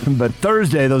 But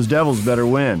Thursday, those Devils better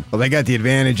win. Well, they got the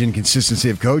advantage in consistency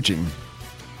of coaching.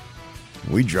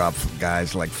 We drop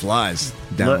guys like flies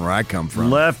down where I come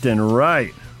from. Left and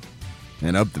right.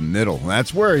 And up the middle.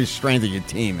 That's where the strength of your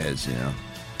team is,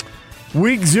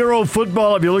 Week 0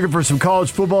 football. If you're looking for some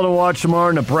college football to watch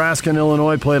tomorrow, Nebraska and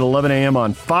Illinois play at 11 a.m.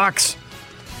 on Fox.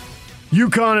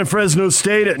 UConn and Fresno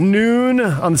State at noon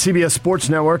on the CBS Sports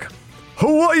Network.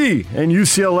 Hawaii and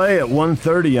UCLA at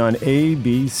 1:30 on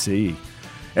ABC.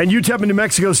 And UTEP and New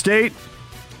Mexico State,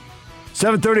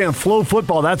 7:30 on Flow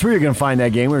Football. That's where you're going to find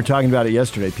that game. We were talking about it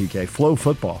yesterday, PK. Flow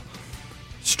Football.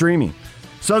 Streaming.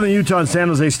 Southern Utah and San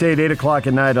Jose State, 8 o'clock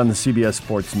at night on the CBS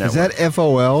Sports Network. Is that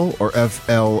FOL or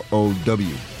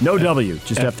FLOW? No W,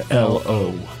 just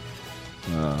FLO.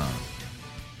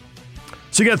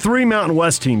 So you got 3 Mountain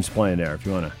West teams playing there if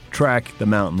you want to track the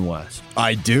Mountain West.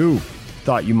 I do.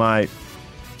 Thought you might.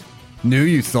 Knew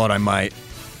you thought I might.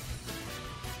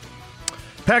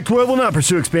 Pac-12 will not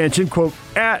pursue expansion, quote,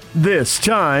 at this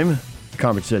time, the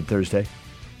conference said Thursday.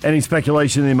 Any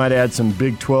speculation they might add some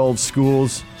Big 12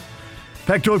 schools.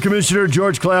 Pac-12 Commissioner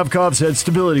George Klavkov said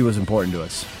stability was important to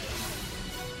us.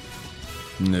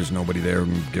 And there's nobody there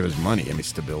who can give us money. I mean,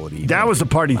 stability. That was the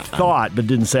part he thought, but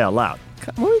didn't say out loud.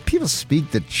 Why do people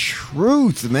speak the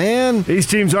truth, man? These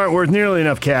teams aren't worth nearly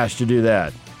enough cash to do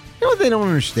that. You know what they don't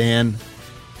understand?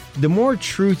 The more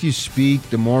truth you speak,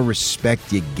 the more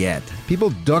respect you get.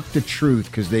 People duck the truth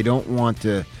because they don't want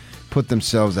to put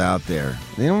themselves out there.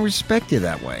 They don't respect you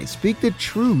that way. Speak the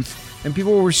truth, And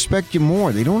people will respect you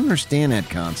more. They don't understand that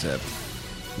concept.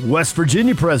 West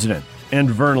Virginia president and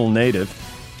Vernal native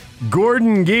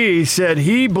Gordon Gee said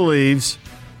he believes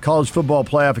college football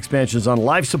playoff expansion is on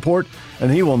life support,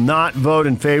 and he will not vote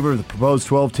in favor of the proposed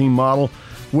 12-team model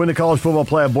when the College Football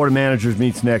Playoff Board of Managers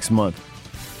meets next month.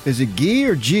 Is it Gee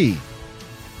or G?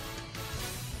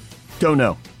 Don't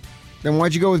know. Then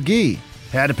why'd you go with Gee?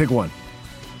 Had to pick one.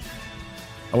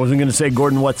 I wasn't going to say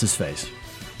Gordon What's-His-Face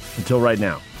until right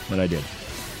now, but I did.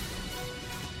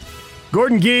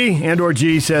 Gordon Gee and/or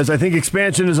G says, I think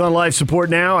expansion is on life support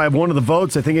now. I have one of the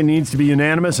votes. I think it needs to be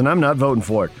unanimous, and I'm not voting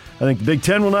for it. I think the Big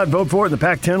Ten will not vote for it, and the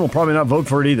Pac-10 will probably not vote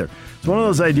for it either. It's one of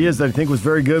those ideas that I think was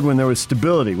very good when there was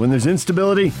stability. When there's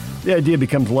instability, the idea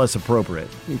becomes less appropriate.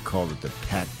 You called it the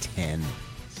Pac-10.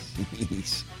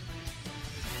 Jeez.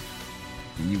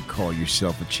 You call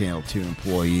yourself a Channel 2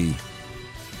 employee.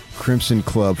 Crimson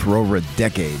Club for over a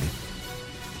decade.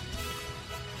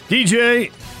 DJ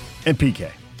and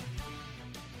PK.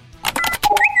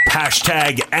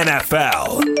 Hashtag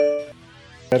NFL.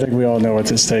 I think we all know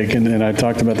what's at stake, and I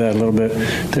talked about that a little bit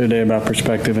today about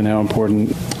perspective and how important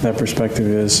that perspective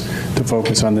is to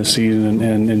focus on this season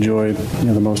and enjoy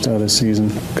the most out of this season,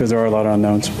 because there are a lot of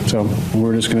unknowns. So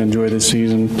we're just going to enjoy this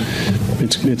season.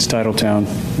 It's title town.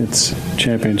 It's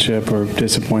championship or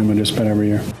disappointment just about every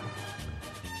year.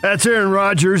 That's Aaron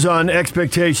Rodgers on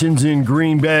expectations in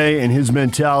Green Bay, and his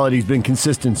mentality's been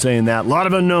consistent saying that. A lot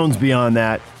of unknowns beyond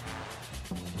that.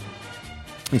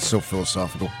 He's so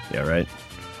philosophical. Yeah, right.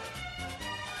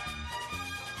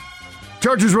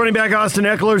 Chargers running back Austin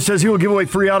Eckler says he will give away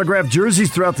free autographed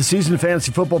jerseys throughout the season to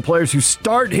fantasy football players who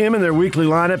start him in their weekly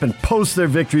lineup and post their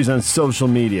victories on social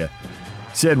media.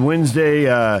 He said Wednesday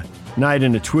night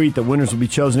in a tweet that winners will be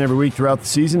chosen every week throughout the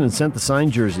season and sent the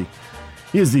signed jersey.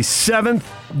 He is the 7th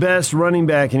best running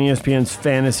back in ESPN's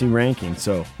fantasy ranking,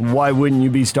 so why wouldn't you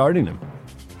be starting him?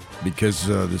 Because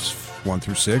this 1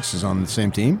 through 6 is on the same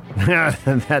team?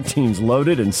 That team's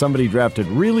loaded, and somebody drafted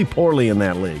really poorly in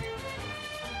that league.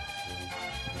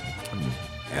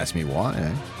 Ask me why.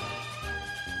 Eh?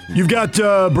 You've got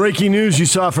breaking news you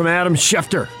saw from Adam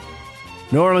Schefter.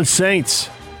 New Orleans Saints.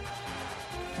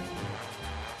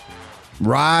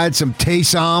 Ride some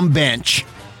Taysom bench.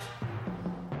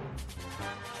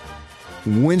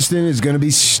 Winston is going to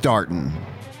be starting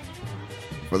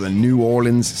for the New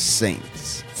Orleans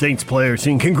Saints. Saints players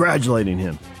seen congratulating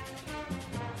him.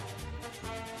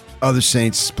 Other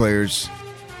Saints players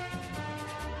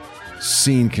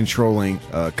seen consoling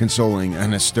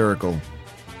an hysterical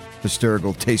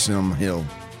Taysom Hill,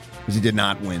 because he did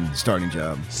not win the starting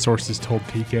job. Sources told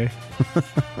PK.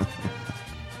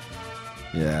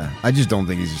 Yeah, I just don't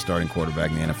think he's a starting quarterback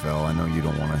in the NFL. I know you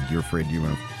don't want to. You're afraid you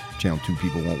and Channel 2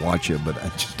 people won't watch it, but I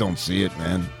just don't see it,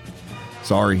 man.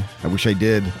 Sorry, I wish I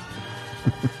did.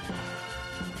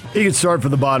 He could start for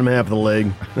the bottom half of the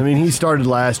league. I mean, he started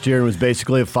last year and was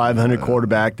basically a 500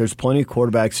 quarterback. There's plenty of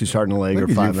quarterbacks who start in the league or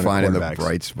 500 finding quarterbacks. the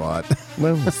bright spot.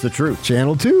 Well, that's the truth.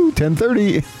 Channel 2,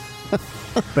 10:30.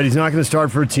 But he's not going to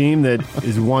start for a team that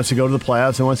wants to go to the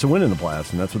playoffs and wants to win in the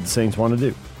playoffs, and that's what the Saints want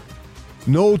to do.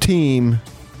 No team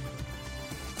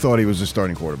thought he was a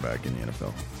starting quarterback in the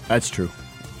NFL. That's true.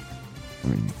 I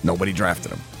mean, nobody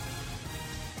drafted him.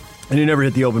 And he never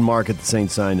hit the open market. The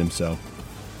Saints signed him, so.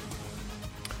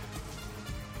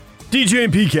 DJ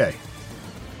and PK.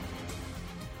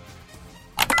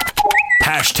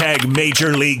 Hashtag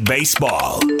Major League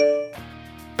Baseball.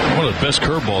 One of the best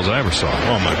curveballs I ever saw.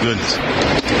 Oh, my goodness.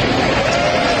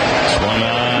 Swung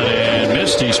on and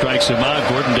missed. He strikes him out.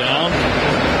 Gordon down.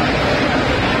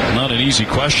 Not an easy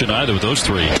question either with those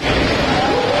three.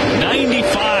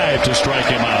 95 to strike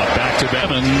him out. Back to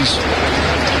Evans.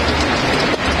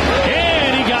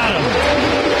 And he got him.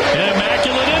 An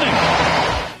immaculate inning.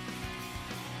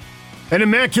 An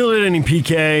immaculate inning,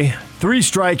 PK. 3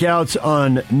 strikeouts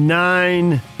on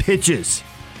 9 pitches.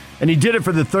 And he did it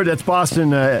for the third. That's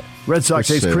Boston Red Sox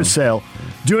ace Chris Sale.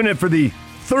 Doing it for the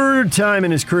 3rd time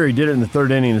in his career. He did it in the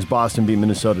 3rd inning as Boston beat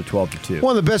Minnesota 12-2.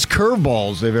 One of the best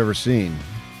curveballs they've ever seen.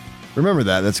 Remember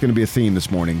that. That's going to be a theme this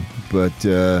morning. But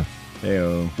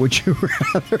would you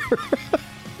rather...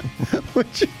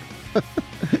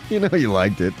 you know you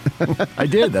liked it. I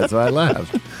did. That's why I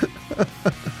laughed.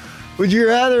 Would you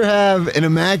rather have an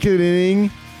immaculate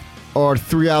inning or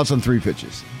 3 outs on 3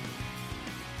 pitches?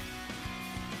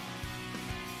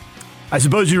 I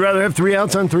suppose you'd rather have 3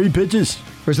 outs on 3 pitches?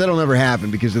 Of course, that'll never happen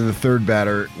because then the third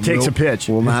batter takes a pitch.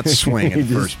 Will not swing at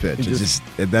the first pitch.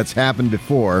 That's happened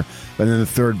before, but then the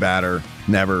third batter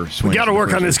never swings. We got to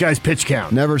work on this guy's pitch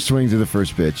count. Never swings to the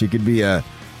first pitch. It could be a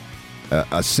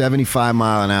a 75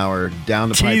 mile an hour down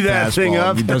the pipe Tee that fastball, thing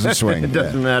up. He doesn't swing. It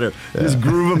doesn't matter. Just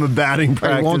groove him a batting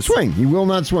practice. He won't swing. He will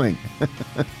not swing.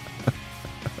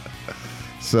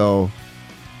 So,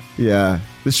 yeah.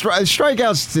 The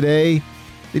strikeouts today,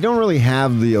 they don't really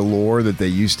have the allure that they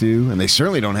used to, and they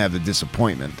certainly don't have the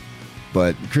disappointment.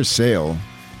 But Chris Sale,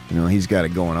 he's got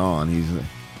it going on. He's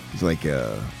like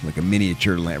a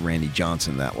miniature Randy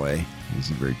Johnson that way. He's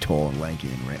very tall and lanky,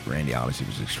 and Randy obviously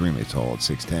was extremely tall at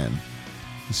 6'10".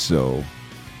 So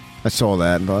I saw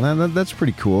that and thought, that's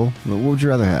pretty cool. What would you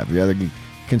rather have? You rather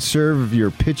conserve your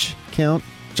pitch count,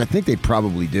 which I think they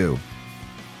probably do.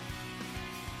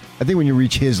 I think when you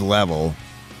reach his level,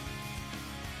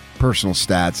 personal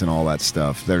stats and all that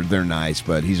stuff, they're nice,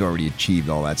 but he's already achieved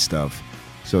all that stuff.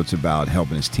 So it's about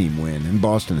helping his team win. And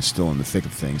Boston is still in the thick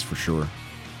of things for sure.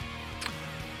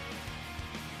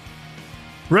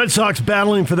 Red Sox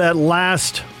battling for that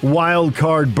last wild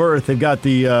card berth. They've got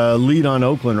the lead on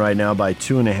Oakland right now by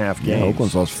 2.5 games. Yeah,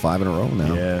 Oakland's lost 5 in a row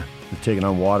now. Yeah, they're taking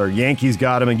on water. Yankees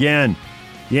got him again.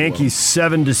 Yankees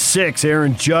 7-6.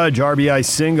 Aaron Judge, RBI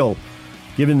single,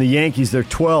 giving the Yankees their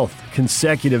 12th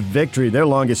consecutive victory, their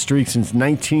longest streak since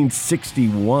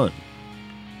 1961.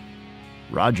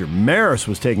 Roger Maris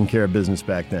was taking care of business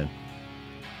back then.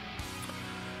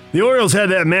 The Orioles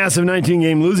had that massive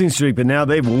 19-game losing streak, but now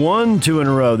they've won 2 in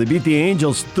a row. They beat the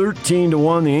Angels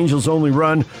 13-1. The Angels' only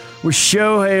run was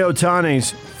Shohei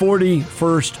Ohtani's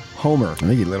 41st homer. I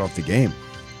think he lit off the game.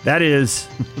 That is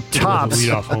tops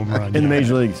leadoff home run, in the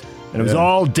major leagues. And it was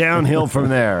all downhill from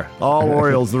there. All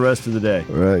Orioles the rest of the day.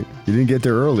 Right. You didn't get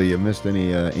there early. You missed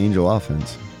any Angel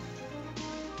offense.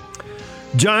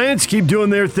 Giants keep doing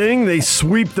their thing. They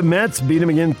sweep the Mets, beat them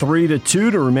again 3-2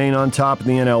 to remain on top of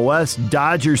the NL West.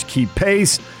 Dodgers keep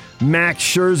pace. Max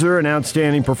Scherzer, an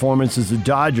outstanding performance as the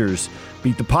Dodgers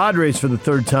beat the Padres for the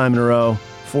 3rd time in a row.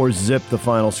 4-zip the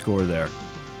final score there.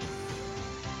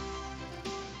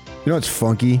 You know what's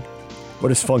funky?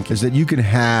 What is funky? Is that you can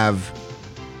have...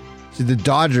 See, the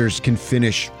Dodgers can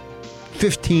finish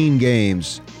 15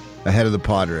 games ahead of the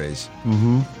Padres.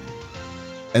 Mm-hmm.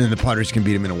 And then the Padres can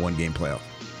beat them in a 1-game playoff.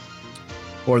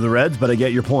 Or the Reds, but I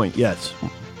get your point, yes.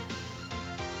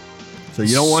 So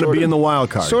you don't want to be in the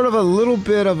wild card. Sort of a little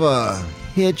bit of a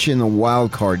hitch in the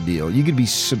wild card deal. You could be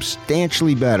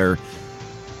substantially better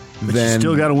but you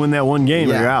still got to win that 1 game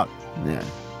or you're out. Yeah.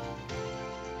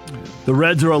 The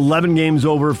Reds are 11 games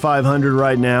over 500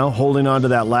 right now, holding on to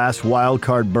that last wild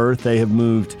card berth. They have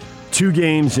moved 2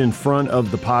 games in front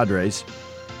of the Padres.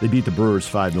 They beat the Brewers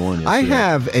 5-1 yesterday. I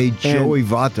have a Joey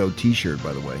Votto T-shirt,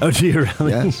 by the way. Oh, do you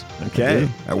really? Yes. Okay.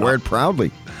 I wear it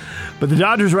proudly. But the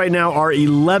Dodgers right now are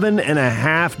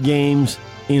 11.5 games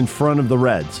in front of the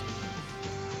Reds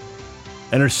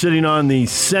and are sitting on the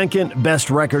 2nd best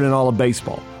record in all of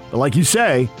baseball. But like you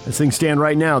say, as things stand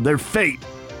right now, their fate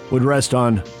would rest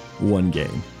on 1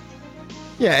 game.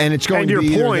 Yeah, and it's going to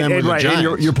be either them or the Giants.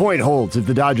 And your point holds. If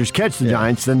the Dodgers catch the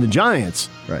Giants, then the Giants'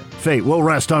 fate will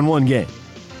rest on 1 game.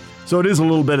 So it is a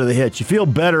little bit of the hitch. You feel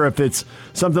better if it's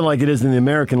something like it is in the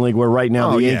American League, where right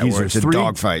now the Yankees are 3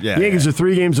 dogfight. The Yankees are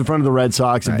 3 games in front of the Red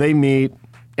Sox. If they meet,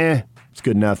 it's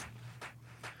good enough.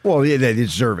 Well, yeah, they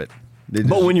deserve it.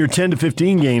 But when you're 10 to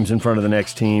 15 games in front of the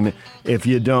next team, if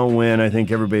you don't win, I think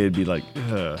everybody would be like,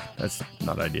 that's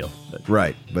not ideal.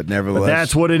 Right, but nevertheless. But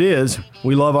that's what it is.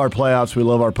 We love our playoffs. We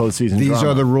love our postseason These drama.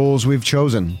 are the rules we've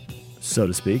chosen. So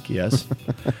to speak, yes.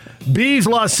 Bees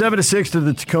lost 7-6 to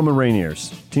the Tacoma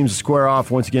Rainiers. Teams will square off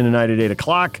once again tonight at 8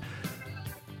 o'clock.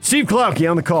 Steve Klauke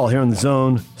on the call here on the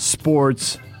Zone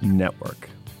Sports Network.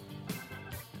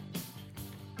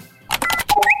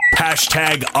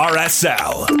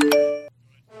 #RSL.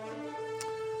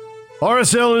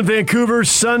 RSL in Vancouver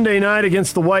Sunday night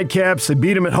against the Whitecaps. They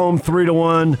beat them at home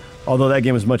 3-1. Although that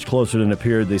game was much closer than it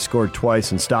appeared. They scored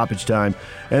twice in stoppage time.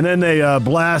 And then they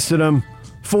blasted them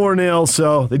 4-0.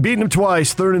 So they beat them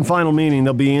twice. 3rd and final meeting.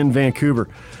 They'll be in Vancouver.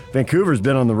 Vancouver's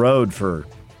been on the road for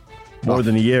more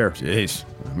than a year. Jeez.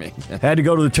 I mean, had to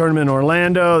go to the tournament in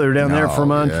Orlando. They were down there for a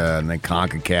month. Yeah, and then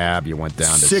CONCACAF. You went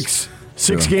down to six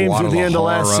games at the end of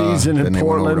last season in then Portland. They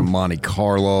went over to Monte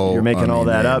Carlo. You're making all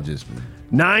that up.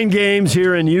 9 games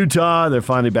here in Utah. They're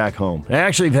finally back home. They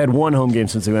actually have had 1 home game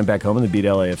since they went back home, and they beat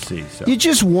LAFC. So. You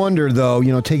just wonder, though,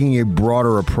 taking a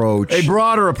broader approach. If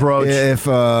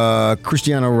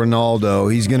Cristiano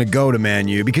Ronaldo, he's going to go to Man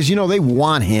U, because, they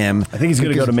want him. I think he's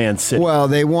going to go to Man City. Well,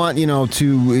 they want,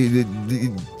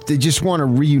 they just want to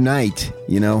reunite,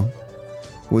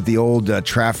 with the old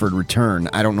Trafford return.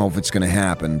 I don't know if it's going to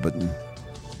happen, but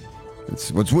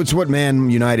it's what Man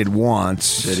United wants.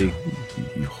 City.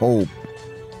 You hope.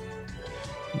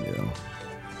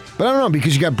 But I don't know,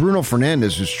 because you got Bruno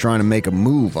Fernandes who's trying to make a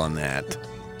move on that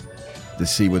to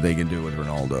see what they can do with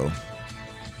Ronaldo.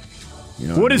 You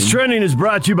know What is trending is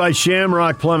brought to you by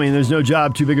Shamrock Plumbing. There's no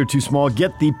job too big or too small.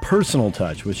 Get the personal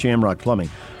touch with Shamrock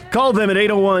Plumbing. Call them at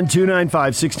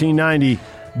 801-295-1690.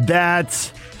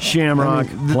 That's Shamrock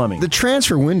Plumbing. The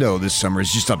transfer window this summer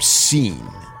is just obscene.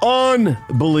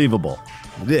 Unbelievable.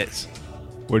 It is.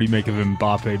 What do you make of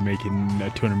Mbappe making a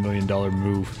 $200 million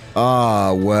move?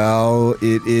 Well,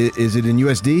 is it in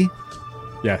USD?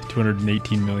 Yeah,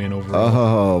 $218 million overall.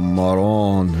 Oh,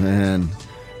 Maron, man.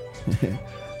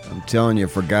 I'm telling you,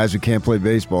 for guys who can't play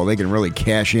baseball, they can really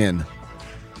cash in.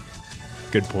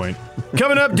 Good point.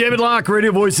 Coming up, David Locke,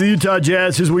 radio voice of the Utah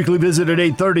Jazz, his weekly visit at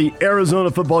 8:30. Arizona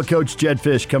football coach Jedd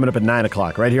Fisch coming up at 9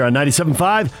 o'clock right here on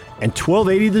 97.5 and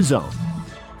 1280 The Zone.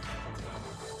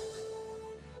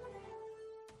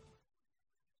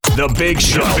 The Big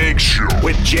Show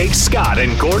with Jake Scott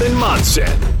and Gordon Monson.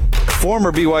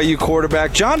 Former BYU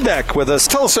quarterback John Beck with us.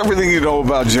 Tell us everything you know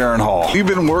about Jaren Hall. You've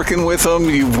been working with him.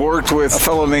 You've worked with a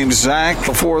fellow named Zach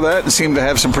before that and seemed to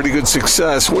have some pretty good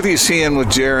success. What are you seeing with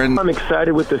Jaren? I'm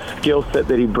excited with the skill set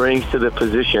that he brings to the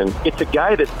position. It's a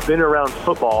guy that's been around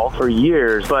football for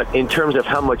years, but in terms of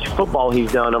how much football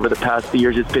he's done over the past few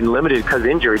years, it's been limited because of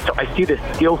injuries. So I see the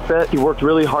skill set. He worked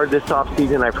really hard this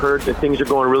offseason. I've heard that things are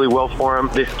going really well for him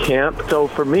this camp. So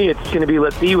for me, it's going to be,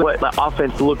 let's see what the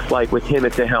offense looks like with him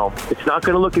at the helm. It's not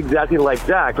going to look exactly like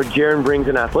Zach, but Jaren brings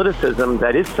an athleticism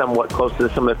that is somewhat close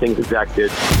to some of the things that Zach did.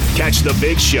 Catch the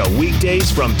Big Show weekdays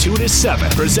from 2 to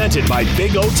 7, presented by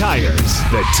Big O Tires,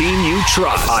 the team you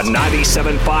trust, on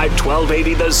 97.5,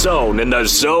 1280 The Zone and The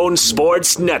Zone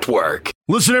Sports Network.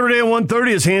 Listen every day at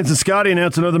 1:30 as Hans and Scotty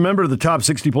announce another member of the top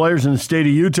 60 players in the state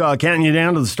of Utah, counting you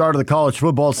down to the start of the college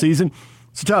football season.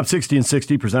 It's the Top 60 and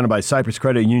 60 presented by Cypress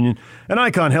Credit Union and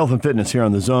Icon Health and Fitness here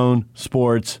on the Zone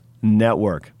Sports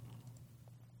Network.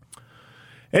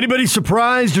 Anybody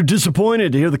surprised or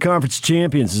disappointed to hear the conference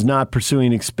champions is not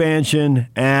pursuing expansion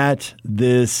at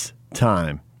this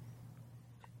time?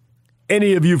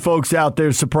 Any of you folks out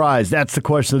there surprised? That's the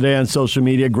question of the day on social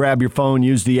media. Grab your phone,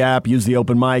 use the app, use the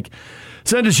open mic.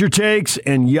 Send us your takes,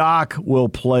 and Yak will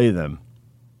play them.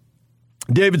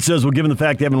 David says, well, given the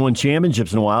fact they haven't won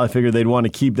championships in a while, I figured they'd want to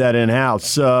keep that in-house.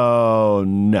 So,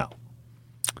 no.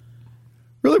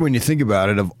 Really, when you think about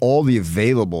it, of all the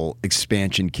available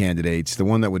expansion candidates, the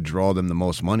one that would draw them the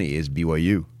most money is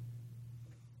BYU.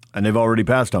 And they've already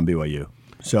passed on BYU.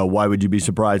 So why would you be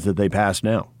surprised that they passed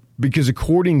now? Because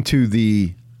according to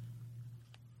the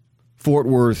Fort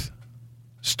Worth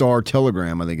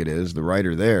Star-Telegram, I think it is, the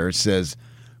writer there says,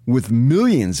 with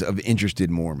millions of interested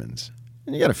Mormons,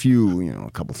 and you got a few, a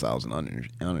couple thousand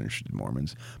uninterested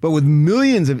Mormons, but with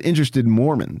millions of interested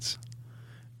Mormons,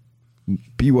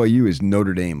 BYU is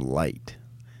Notre Dame Light.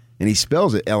 And he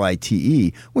spells it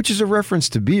L-I-T-E, which is a reference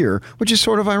to beer, which is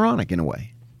sort of ironic in a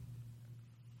way.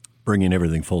 Bringing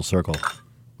everything full circle.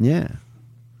 Yeah.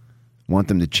 Want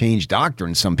them to change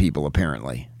doctrine, some people,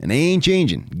 apparently. And they ain't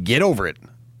changing. Get over it.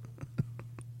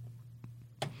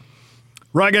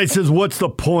 Right Guy says, what's the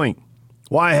point?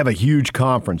 Why have a huge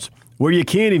conference where you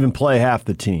can't even play half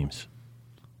the teams?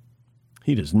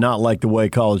 He does not like the way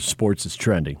college sports is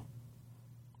trending.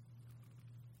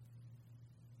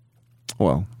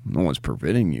 Well, no one's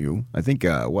preventing you. I think,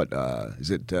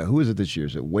 is it? Who is it this year?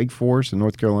 Is it Wake Forest in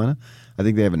North Carolina? I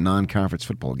think they have a non-conference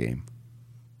football game.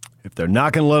 If they're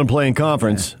not going to let them play in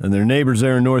conference and their neighbors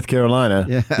there in North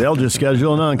Carolina, they'll just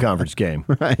schedule a non-conference game.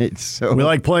 Right. So we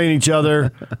like playing each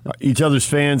other. Each other's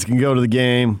fans can go to the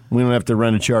game. We don't have to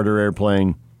rent a charter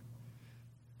airplane.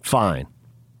 Fine.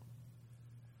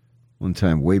 One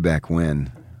time, way back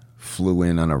when, flew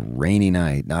in on a rainy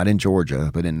night, not in Georgia,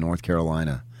 but in North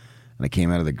Carolina. And I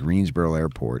came out of the Greensboro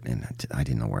airport, and I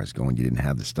didn't know where I was going. You didn't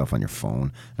have the stuff on your phone.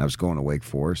 And I was going to Wake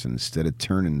Forest, and instead of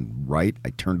turning right, I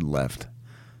turned left.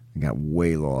 I got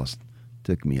way lost.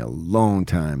 Took me a long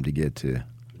time to get to...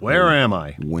 Where am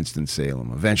I?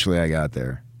 Winston-Salem. Eventually, I got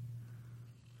there,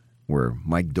 where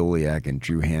Mike Doliak and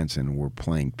Drew Hansen were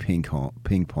playing ping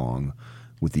pong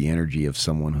with the energy of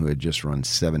someone who had just run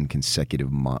 7 consecutive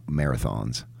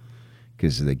marathons.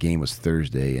 Because the game was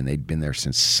Thursday, and they'd been there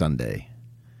since Sunday.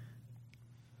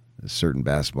 A certain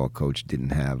basketball coach didn't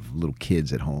have little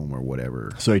kids at home or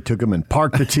whatever. So he took them and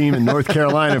parked the team in North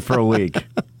Carolina for a week.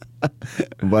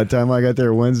 By the time I got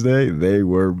there Wednesday, they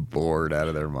were bored out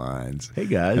of their minds. Hey,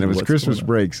 guys. And it was Christmas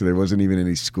break, so there wasn't even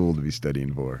any school to be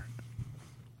studying for.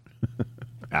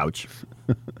 Ouch.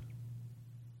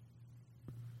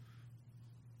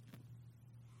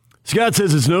 Scott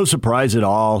says it's no surprise at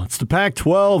all. It's the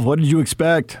Pac-12. What did you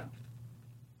expect?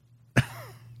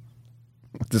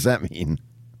 What does that mean?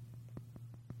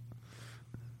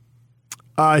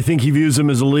 I think he views them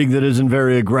as a league that isn't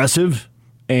very aggressive,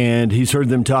 and he's heard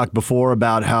them talk before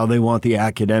about how they want the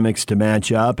academics to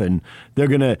match up, and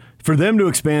for them to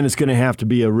expand, it's going to have to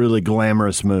be a really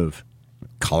glamorous move.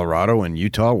 Colorado and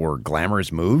Utah were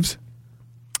glamorous moves?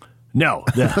 No,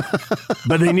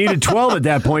 but they needed 12 at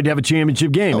that point to have a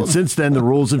championship game. And since then, the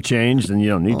rules have changed, and you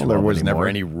don't need 12 There was anymore. never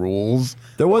any rules.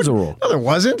 There was a rule. No, there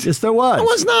wasn't. Yes, there was. There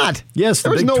was not. Yes, the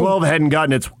Big 12 hadn't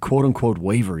gotten its quote-unquote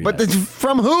waiver yet. But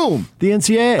from whom? The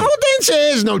NCAA. Oh, the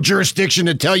NCAA has no jurisdiction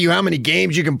to tell you how many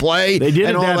games you can play. They did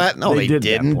and all that. No, they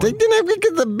didn't. They didn't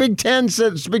have the Big 10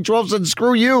 said, Big 12 said,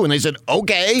 screw you, and they said,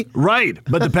 okay. Right,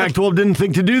 but the Pac-12 didn't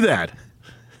think to do that.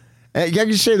 I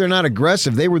can say they're not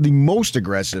aggressive. They were the most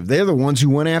aggressive. They're the ones who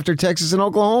went after Texas and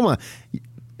Oklahoma.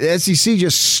 The SEC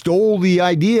just stole the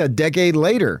idea a decade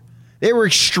later. They were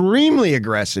extremely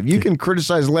aggressive. You can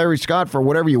criticize Larry Scott for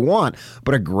whatever you want,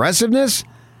 but aggressiveness?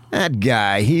 That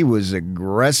guy, he was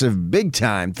aggressive big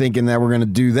time, thinking that we're going to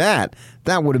do that.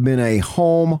 That would have been a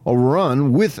home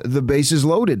run with the bases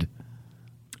loaded.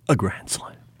 A grand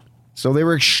slam. So they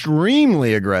were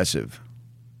extremely aggressive.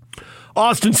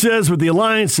 Austin says with the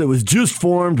alliance that was just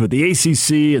formed with the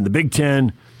ACC and the Big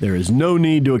Ten, there is no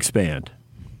need to expand.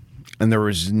 And there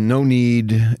was no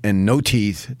need and no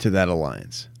teeth to that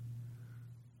alliance.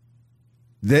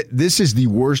 This is the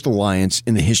worst alliance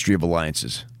in the history of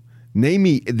alliances. Name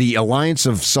me the alliance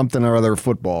of something or other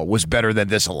football was better than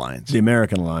this alliance. The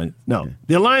American Alliance. No,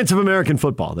 the Alliance of American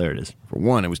Football. There it is. For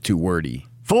one, it was too wordy.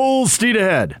 Full steam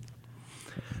ahead.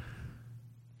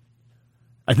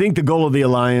 I think the goal of the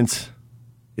alliance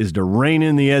is to rein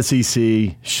in the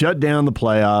SEC, shut down the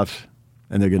playoffs,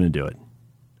 and they're going to do it.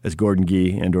 As Gordon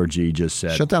Gee and or G just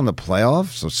said. Shut down the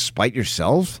playoffs? So spite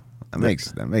yourself? That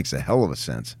makes a hell of a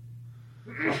sense.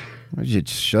 Why don't you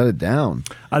just shut it down?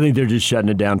 I think they're just shutting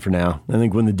it down for now. I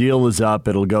think when the deal is up,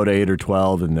 it'll go to 8 or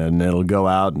 12, and then it'll go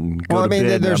out and go to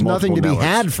bid. There's nothing to be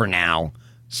had for now.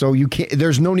 So you can't.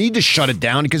 There's no need to shut it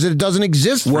down because it doesn't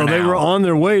exist for now. Well, they were on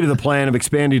their way to the plan of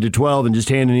expanding to 12 and just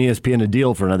handing ESPN a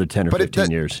deal for another 10 or 15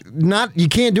 years. You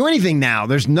can't do anything now.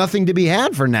 There's nothing to be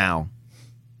had for now.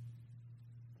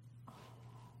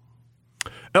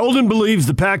 Eldon believes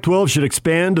the Pac-12 should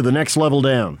expand to the next level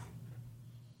down.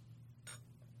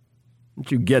 Why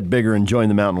don't you get bigger and join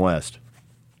the Mountain West?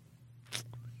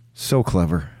 So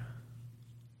clever.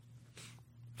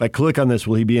 If I click on this,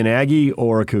 will he be an Aggie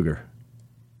or a Cougar?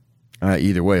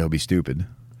 Either way, he'll be stupid.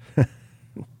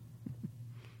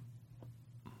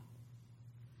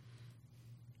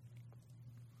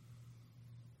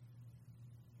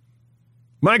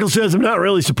 Michael says, I'm not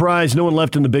really surprised no one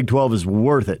left in the Big 12 is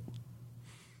worth it.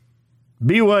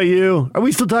 BYU, are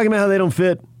we still talking about how they don't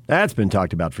fit? That's been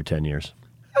talked about for 10 years.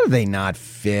 How do they not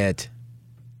fit?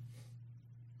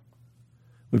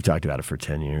 We've talked about it for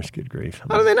 10 years. Good grief.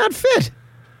 How do they not fit?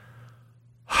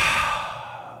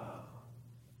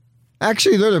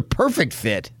 Actually, they're the perfect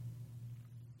fit.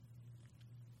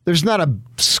 There's not a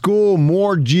school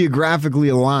more geographically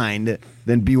aligned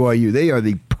than BYU. They are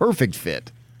the perfect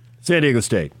fit. San Diego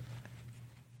State.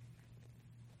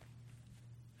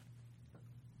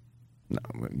 No,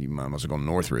 you might as well go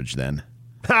Northridge then.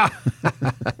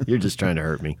 You're just trying to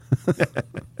hurt me.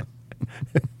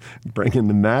 Bringing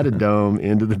the Matadome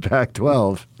into the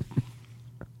Pac-12.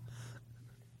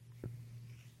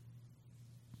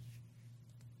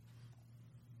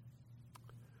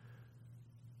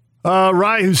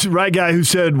 Right guy who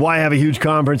said, why have a huge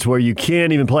conference where you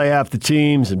can't even play half the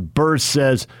teams? And Burst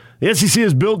says, the SEC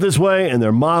is built this way and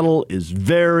their model is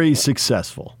very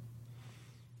successful.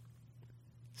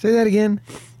 Say that again.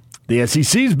 The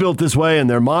SEC is built this way and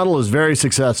their model is very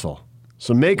successful.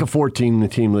 So make a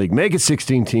 14-team league. Make a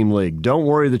 16-team league. Don't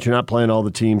worry that you're not playing all the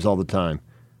teams all the time.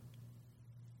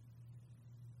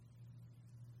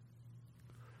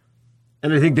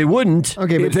 And I think they wouldn't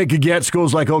if they could get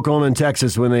schools like Oklahoma and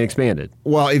Texas when they expanded.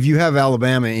 Well, if you have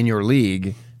Alabama in your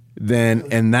league, then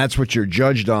and that's what you're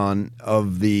judged on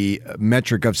of the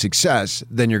metric of success,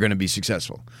 then you're going to be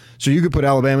successful. So you could put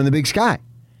Alabama in the Big Sky.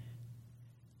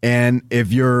 And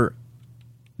if you're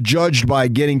judged by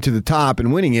getting to the top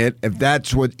and winning it, if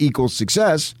that's what equals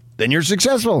success, then you're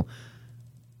successful.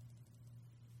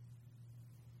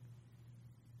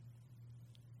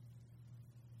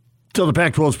 So the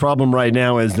Pac-12's problem right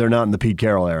now is they're not in the Pete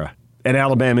Carroll era, and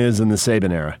Alabama is in the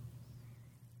Saban era.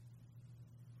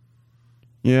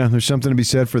 Yeah, there's something to be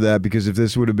said for that, because if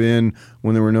this would have been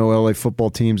when there were no LA football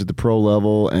teams at the pro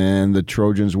level and the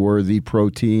Trojans were the pro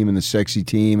team and the sexy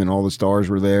team and all the stars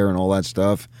were there and all that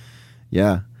stuff,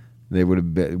 yeah, we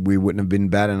wouldn't have been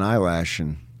bat an eyelash.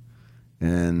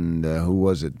 And who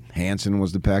was it? Hansen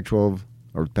was the Pac-12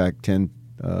 or Pac-10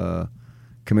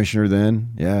 commissioner then,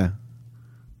 yeah.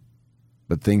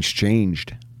 But things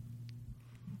changed.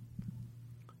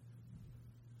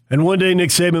 And one day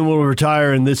Nick Saban will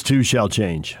retire, and this too shall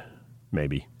change.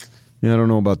 Maybe. Yeah, I don't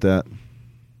know about that.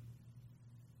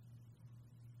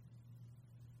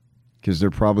 Because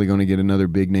they're probably going to get another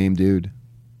big-name dude.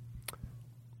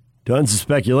 Tons of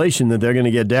speculation that they're going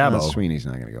to get Dabo. Sweeney's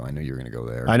not going to go. I knew you were going to go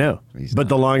there. I know. But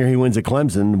the longer he wins at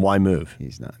Clemson, why move?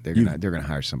 He's not. They're going to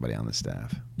hire somebody on the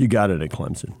staff. You got it at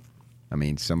Clemson. I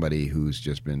mean, somebody who's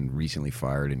just been recently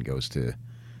fired and goes to.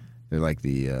 They're like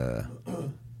the.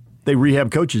 They rehab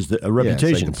coaches' reputations. Yeah,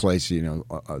 it's like the place,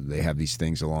 they have these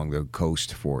things along the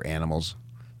coast for animals,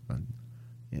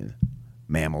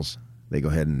 mammals. They go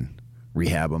ahead and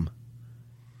rehab them.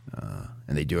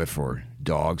 And they do it for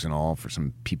dogs and all, for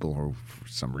some people who, for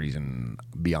some reason,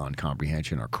 beyond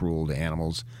comprehension, are cruel to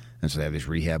animals. And so they have these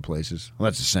rehab places. Well,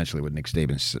 that's essentially what Nick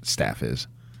Saban's staff is.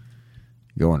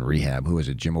 Go and rehab. Who is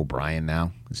it, Jim O'Brien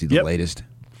now? Is he the latest?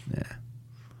 Yeah.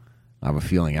 I have a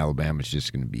feeling Alabama's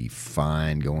just going to be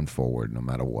fine going forward no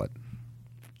matter what.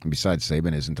 And besides,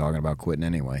 Saban isn't talking about quitting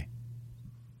anyway.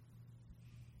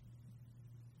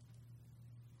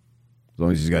 As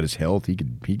long as he's got his health, he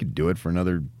could do it for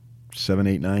another 7,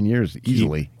 8, 9 years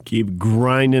easily. Keep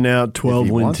grinding out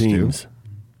 12-win teams.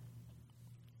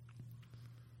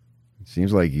 It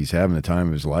seems like he's having the time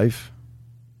of his life.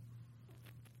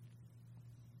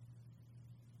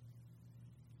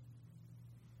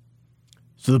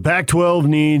 So the Pac-12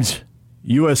 needs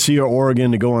USC or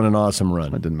Oregon to go on an awesome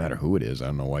run. It doesn't matter who it is. I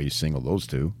don't know why you single those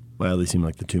two. Well, they seem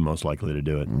like the two most likely to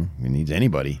do it. He needs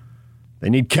anybody. They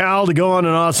need Cal to go on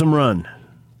an awesome run.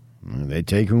 They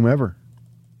take whomever.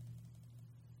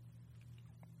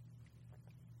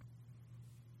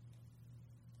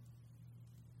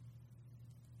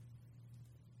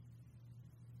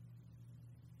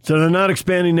 So they're not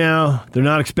expanding now. They're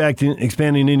not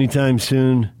expanding anytime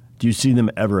soon. Do you see them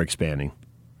ever expanding?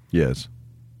 Yes.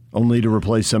 Only to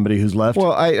replace somebody who's left?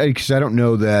 Well, because I don't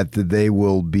know that they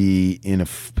will be in a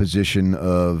position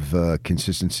of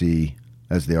consistency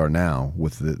as they are now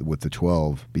with the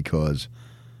 12, because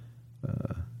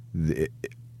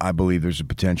I believe there's a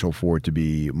potential for it to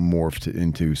be morphed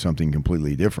into something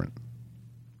completely different.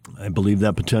 I believe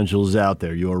that potential is out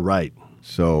there. You're right.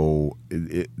 So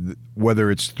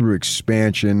whether it's through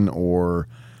expansion or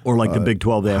like the Big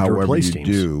 12, they have to replace teams.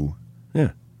 Do,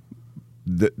 yeah.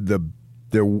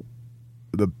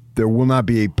 There will not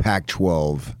be a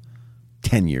Pac-12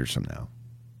 10 years from now.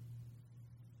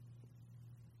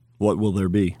 What will there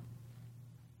be?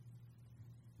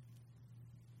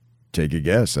 Take a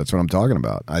guess. That's what I'm talking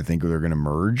about. I think they're going to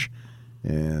merge,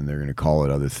 and they're going to call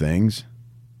it other things.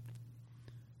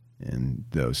 And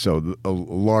so a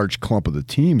large clump of the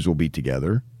teams will be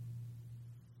together.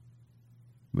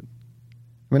 But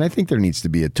I mean, I think there needs to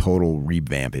be a total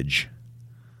revampage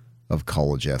of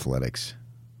college athletics.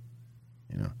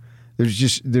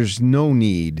 There's no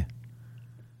need.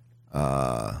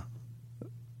 The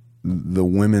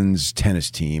women's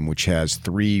tennis team, which has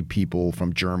 3 people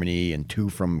from Germany and 2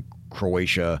 from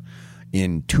Croatia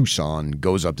in Tucson,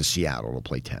 goes up to Seattle to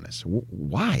play tennis.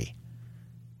 Why?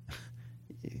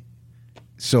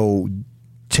 So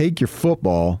take your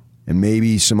football and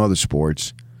maybe some other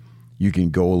sports. You can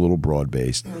go a little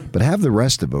broad-based, but have the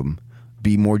rest of them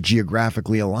be more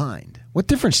geographically aligned. What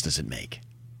difference does it make?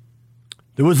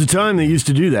 There was a time they used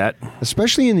to do that.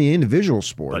 Especially in the individual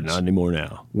sports. But not anymore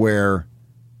now. Where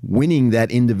winning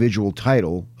that individual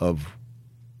title of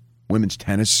women's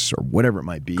tennis or whatever it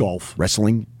might be. Golf.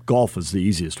 Wrestling. Golf is the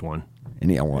easiest one. I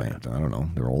don't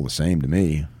know. They're all the same to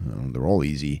me. They're all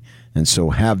easy. And so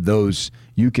have those.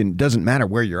 Doesn't matter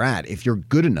where you're at. If you're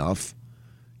good enough,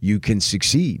 you can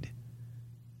succeed.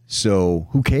 So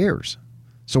who cares?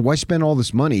 So why spend all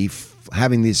this money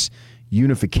having this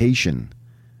unification?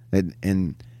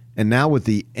 And now with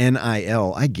the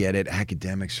NIL, I get it.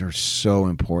 Academics are so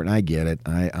important. I get it.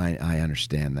 I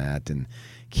understand that. And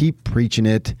keep preaching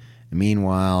it.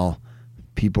 Meanwhile,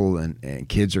 people and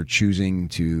kids are choosing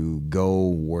to go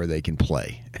where they can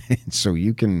play. So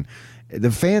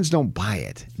the fans don't buy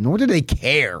it, nor do they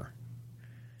care.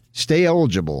 Stay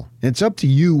eligible. It's up to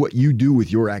you what you do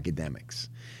with your academics.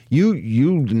 You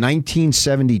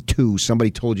 1972,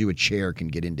 somebody told you a chair can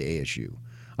get into ASU.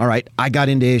 All right, I got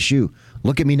into ASU.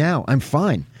 Look at me now. I'm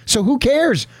fine. So who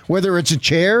cares whether it's a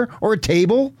chair or a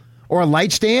table or a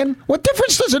light stand? What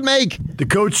difference does it make? The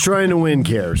coach trying to win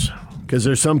cares, because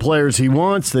there's some players he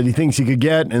wants that he thinks he could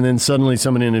get, and then suddenly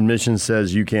someone in admissions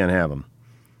says you can't have them.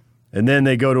 And then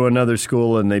they go to another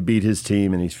school and they beat his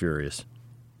team, and he's furious.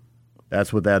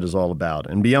 That's what that is all about.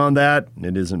 And beyond that,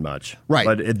 it isn't much. Right.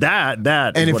 But that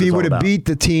and is if what he it's all would have about. beat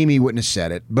the team, he wouldn't have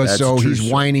said it. But That's so true, he's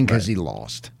sure. whining because Right. he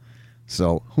lost.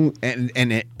 So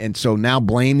and so now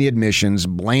blame the admissions,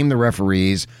 blame the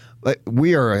referees.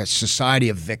 We are a society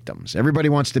of victims. Everybody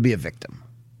wants to be a victim.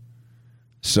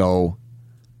 So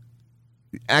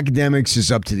academics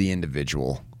is up to the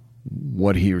individual,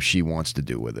 what he or she wants to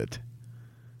do with it.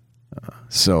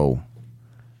 So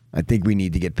I think we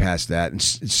need to get past that and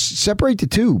separate the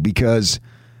two, because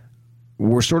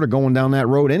we're sort of going down that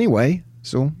road anyway.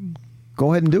 So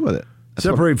go ahead and do with it.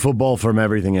 Separate football from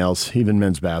everything else, even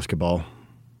men's basketball.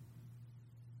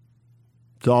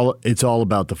 It's all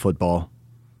about the football.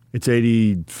 It's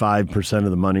 85%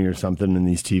 of the money or something in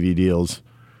these TV deals.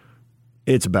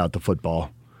 It's about the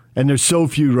football. And there's so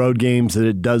few road games that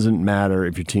it doesn't matter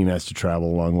if your team has to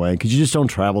travel a long way, because you just don't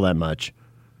travel that much.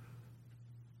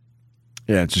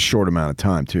 Yeah, it's a short amount of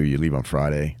time, too. You leave on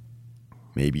Friday.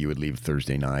 Maybe you would leave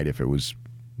Thursday night if it was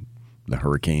the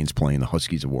Hurricanes playing the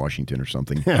Huskies of Washington or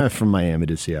something. From Miami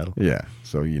to Seattle. Yeah,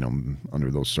 so,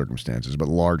 under those circumstances, but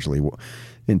largely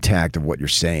intact of what you're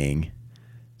saying.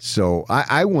 So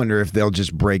I wonder if they'll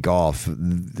just break off.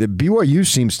 The BYU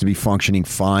seems to be functioning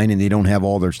fine, and they don't have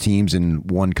all their teams in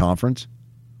one conference.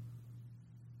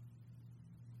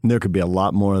 There could be a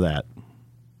lot more of that.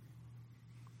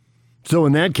 So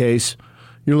in that case,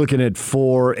 you're looking at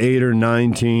 4, 8, or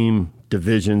 9 team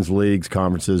divisions, leagues,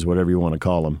 conferences, whatever you want to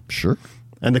call them. Sure.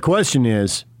 And the question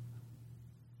is,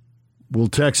 will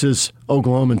Texas,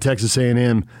 Oklahoma, and Texas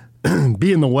A&M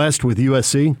be in the West with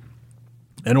USC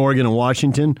and Oregon and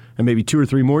Washington and maybe 2 or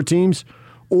 3 more teams?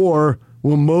 Or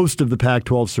will most of the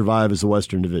Pac-12 survive as the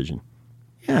Western Division?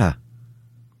 Yeah.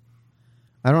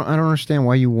 I don't understand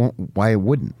why it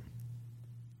wouldn't.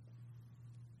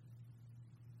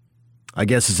 I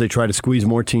guess as they try to squeeze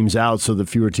more teams out so that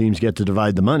fewer teams get to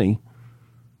divide the money.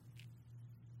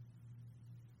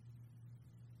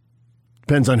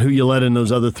 Depends on who you let in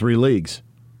those other 3 leagues.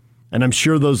 And I'm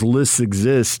sure those lists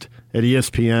exist at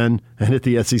ESPN and at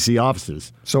the SEC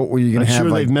offices. So are you going to have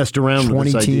they've messed around 20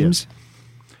 with this teams?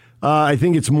 I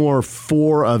think it's more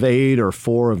 4 of 8 or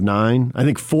 4 of 9. I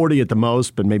think 40 at the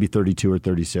most, but maybe 32 or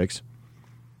 36.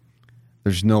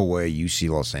 There's no way UC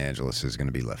Los Angeles is going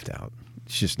to be left out.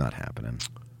 It's just not happening.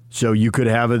 So you could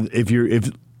have if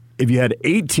you had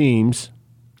 8 teams.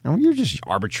 Oh, you're just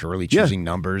arbitrarily choosing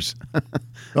numbers.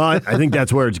 Well, I think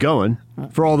that's where it's going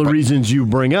for all the reasons you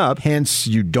bring up. Hence,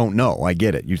 you don't know. I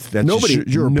get it.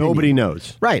 Nobody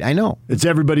knows. Right, I know. It's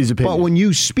everybody's opinion. But when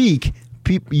you speak,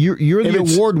 you're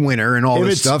the award winner and all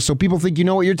this stuff, so people think you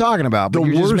know what you're talking about, but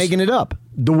you're just making it up.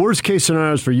 The worst case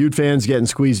scenarios for Ute fans getting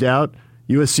squeezed out: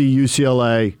 USC,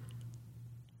 UCLA,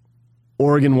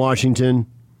 Oregon, Washington,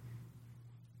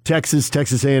 Texas,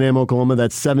 Texas A&M, Oklahoma.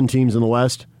 That's 7 teams in the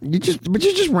West. You're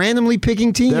just randomly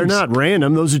picking teams. They're not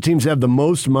random. Those are teams that have the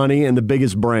most money and the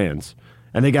biggest brands,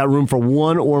 and they got room for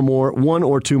 1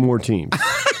 or 2 more teams.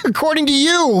 According to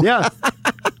you. Yeah.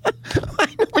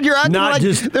 But you're acting like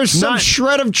there's some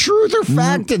shred of truth or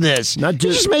fact to this. You're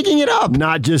just making it up.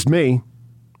 Not just me.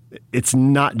 It's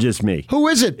not just me. Who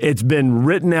is it? It's been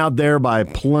written out there by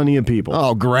plenty of people.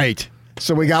 Oh, great.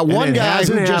 So we got one guy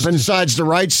who just decides to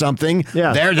write something.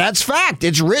 Yeah. That's fact.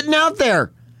 It's written out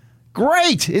there.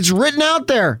 Great. It's written out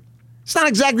there. It's not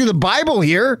exactly the Bible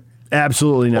here.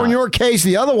 Absolutely not. Or in your case,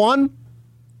 the other one.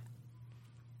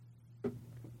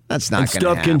 That's not going to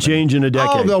happen. Stuff can change in a decade.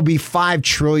 Oh, there'll be 5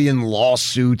 trillion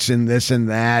lawsuits and this and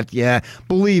that. Yeah,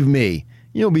 believe me.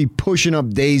 You'll be pushing up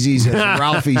daisies, as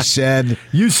Ralphie said.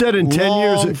 You said in 10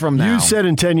 years from now. You said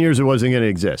in 10 years it wasn't going to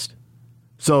exist.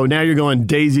 So now you're going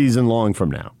daisies and long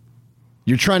from now.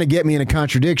 You're trying to get me in a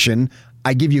contradiction.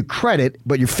 I give you credit,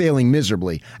 but you're failing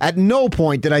miserably. At no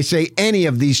point did I say any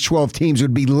of these 12 teams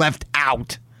would be left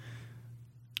out.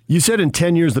 You said in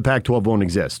 10 years the Pac-12 won't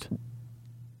exist.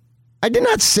 I did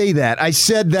not say that. I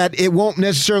said that it won't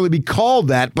necessarily be called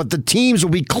that, but the teams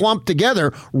will be clumped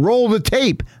together. Roll the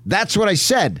tape. That's what I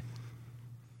said.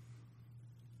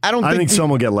 I think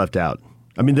some will get left out.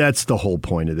 I mean, that's the whole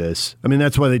point of this. I mean,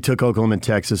 that's why they took Oklahoma and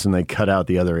Texas and they cut out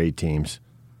the other 8 teams.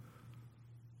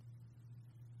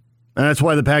 And that's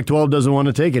why the Pac-12 doesn't want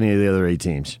to take any of the other 8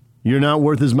 teams. You're not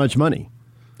worth as much money.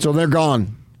 So they're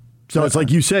gone. So it's like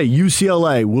you say,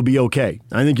 UCLA will be okay.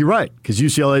 I think you're right, because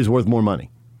UCLA is worth more money.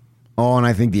 Oh, and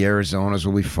I think the Arizonas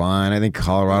will be fine. I think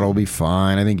Colorado will be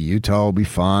fine. I think Utah will be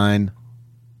fine.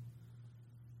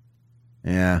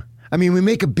 Yeah. I mean, we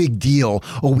make a big deal.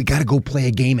 Oh, we got to go play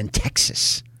a game in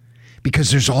Texas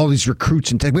because there's all these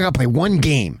recruits in Texas. We got to play one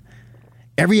game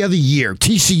every other year.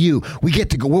 TCU, we get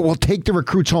to go. We'll take the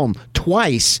recruits home.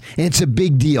 twice, and it's a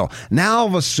big deal. Now, all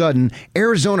of a sudden,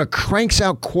 Arizona cranks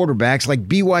out quarterbacks like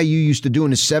BYU used to do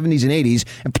in the 70s and 80s,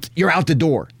 and you're out the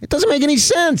door. It doesn't make any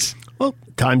sense. Well,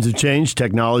 times have changed.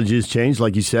 Technology has changed.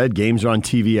 Like you said, games are on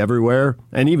TV everywhere.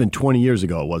 And even 20 years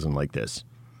ago, it wasn't like this.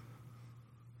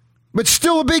 But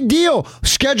still a big deal.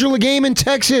 Schedule a game in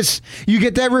Texas. You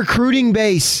get that recruiting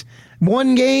base.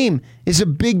 One game is a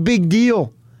big, big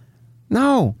deal.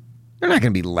 No, they're not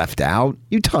going to be left out.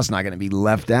 Utah's not going to be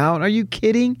left out. Are you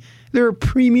kidding? They're a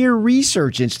premier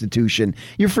research institution.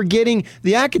 You're forgetting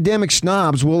the academic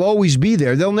snobs will always be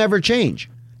there. They'll never change.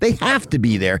 They have to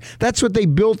be there. That's what they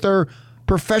built their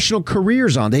professional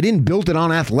careers on. They didn't build it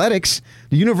on athletics.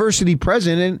 The university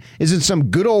president isn't some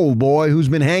good old boy who's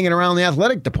been hanging around the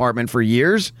athletic department for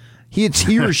years. He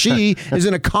or she is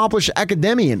an accomplished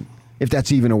academician, if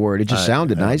that's even a word. It just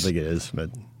sounded nice. I don't think it is, but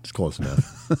it's close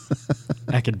enough.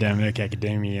 Academian,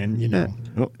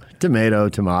 Oh, tomato.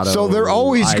 So they're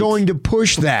always going to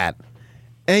push that.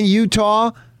 And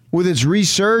Utah, with its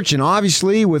research and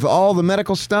obviously with all the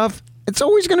medical stuff, it's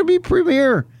always going to be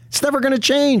premier. It's never going to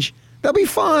change. They'll be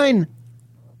fine.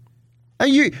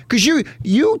 Because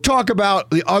you talk about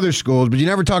the other schools, but you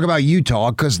never talk about Utah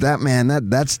because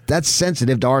that's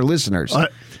sensitive to our listeners.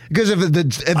 Because if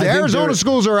the Arizona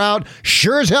schools are out,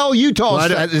 sure as hell Utah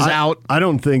is out. I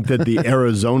don't think that the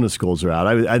Arizona schools are out.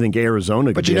 I think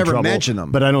Arizona could be in trouble. But you never mention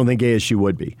them. But I don't think ASU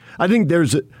would be. I think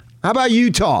there's How about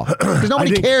Utah? Because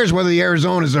nobody cares whether the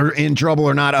Arizonas are in trouble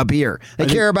or not up here. They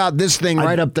care about this thing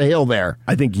right up the hill there.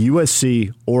 I think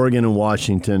USC, Oregon, and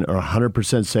Washington are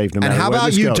 100% safe no matter where this goes. And how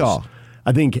about Utah?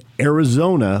 I think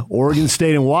Arizona, Oregon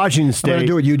State, and Washington State. I'm going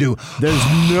to do what you do. There's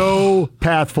no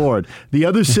path forward. The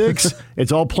other six,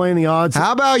 it's all playing the odds.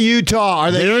 How about Utah?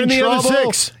 Are they in the trouble? Other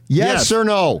six. Yes or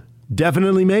no?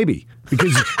 Definitely maybe.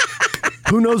 Because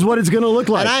who knows what it's going to look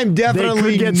like? And I'm definitely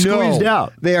they could get squeezed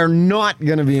out. They are not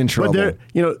going to be in trouble. But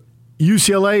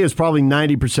UCLA is probably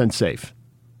 90% safe.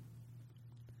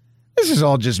 This is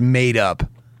all just made up.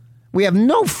 We have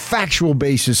no factual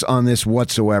basis on this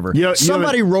whatsoever.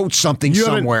 Somebody wrote something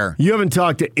somewhere. You haven't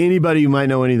talked to anybody who might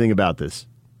know anything about this.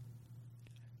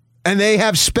 And they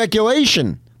have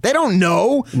speculation. They don't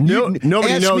know.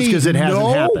 Nobody knows because it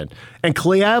hasn't happened. And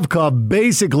Klyavkov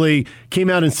basically came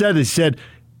out and said this. He said,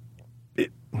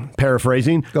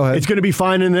 paraphrasing, go ahead. It's going to be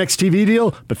fine in the next TV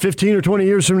deal, but 15 or 20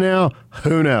 years from now,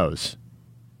 who knows?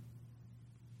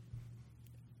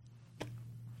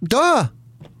 Duh.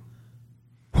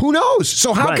 Who knows?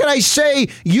 So how can I say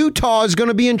Utah is going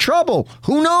to be in trouble?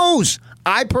 Who knows?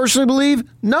 I personally believe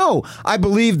no. I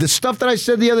believe the stuff that I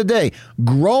said the other day,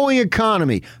 growing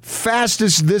economy,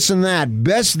 fastest this and that,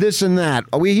 best this and that.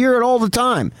 We hear it all the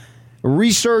time.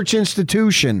 Research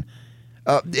institution.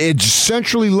 It's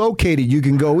centrally located. You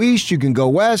can go east, you can go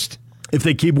west. If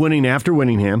they keep winning after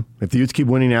Winningham, if the Utes keep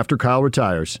winning after Kyle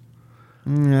retires. I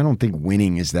don't think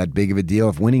winning is that big of a deal.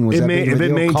 If winning was big of a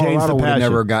deal, Colorado would have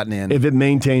never gotten in. If it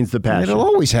maintains the passion. It'll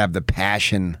always have the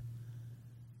passion.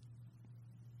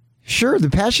 Sure, the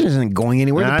passion isn't going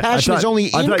anywhere. The passion is only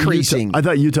increasing. I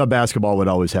thought Utah basketball would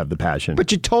always have the passion.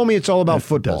 But you told me it's all about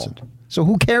football. Doesn't. So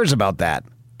who cares about that?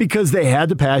 Because they had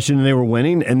the passion and they were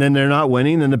winning, and then they're not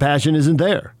winning, and the passion isn't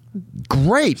there.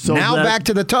 Great. So now back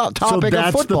to the topic of football.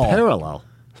 So that's the parallel.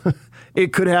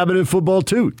 It could happen in football,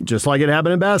 too, just like it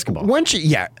happened in basketball.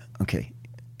 Okay.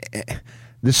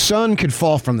 The sun could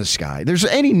fall from the sky. There's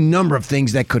any number of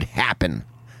things that could happen.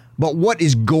 But what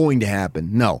is going to happen?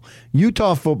 No.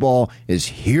 Utah football is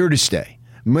here to stay.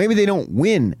 Maybe they don't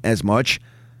win as much.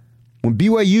 When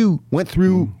BYU went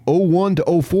through 01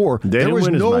 to 04, there was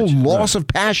no loss of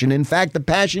passion. In fact, the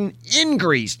passion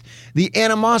increased. The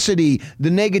animosity, the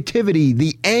negativity,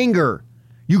 the anger.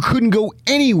 You couldn't go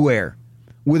anywhere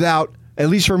without, at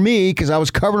least for me, because I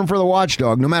was covering for the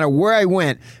Watchdog, no matter where I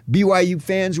went, BYU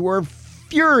fans were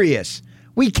furious.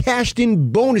 We cashed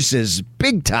in bonuses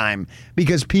big time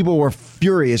because people were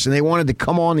furious and they wanted to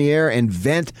come on the air and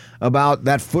vent about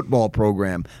that football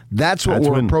program. That's we're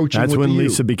approaching with the U. That's when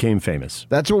Lisa became famous.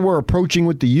 That's what we're approaching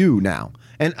with the U now.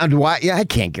 And I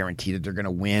can't guarantee that they're going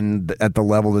to win at the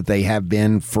level that they have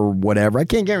been for whatever. I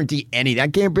can't guarantee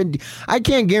anything. I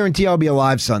can't guarantee I'll be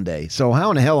alive Sunday. So how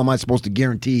in the hell am I supposed to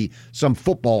guarantee some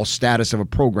football status of a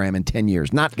program in 10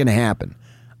 years? Not going to happen.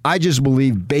 I just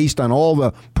believe, based on all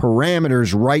the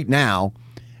parameters right now,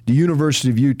 the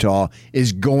University of Utah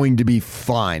is going to be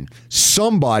fine.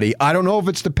 Somebody, I don't know if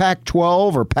it's the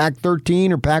Pac-12 or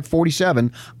Pac-13 or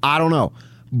Pac-47, I don't know.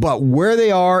 But where they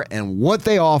are and what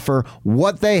they offer,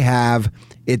 what they have,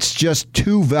 it's just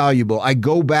too valuable. I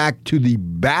go back to the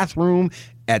bathroom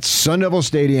at Sun Devil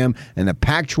Stadium and the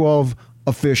Pac-12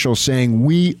 officials saying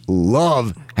we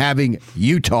love having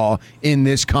Utah in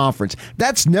this conference.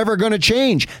 That's never going to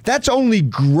change. That's only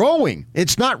growing.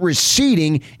 It's not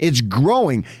receding, it's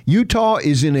growing. Utah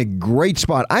is in a great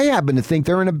spot. I happen to think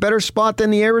they're in a better spot than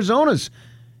the Arizonas.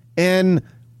 And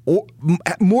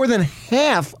more than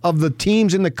half of the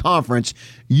teams in the conference,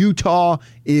 Utah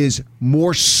is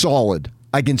more solid.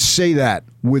 I can say that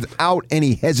without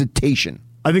any hesitation.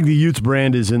 I think the Utes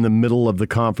brand is in the middle of the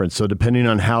conference, so depending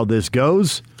on how this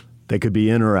goes, they could be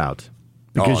in or out.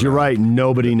 Because you're right,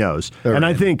 nobody knows. And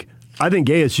I think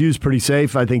ASU is pretty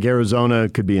safe. I think Arizona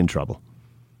could be in trouble.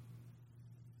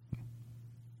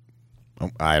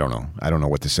 I don't know. I don't know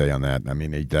what to say on that. I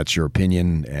mean, that's your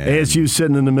opinion. And ASU's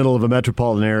sitting in the middle of a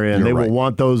metropolitan area, and they will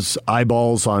want those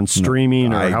eyeballs on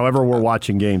streaming or however we're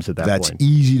watching games at that point. That's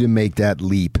easy to make that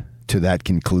leap to that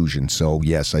conclusion. So,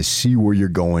 yes, I see where you're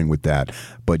going with that.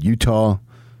 But Utah's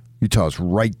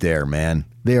right there, man.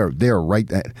 They are right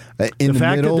in the middle. The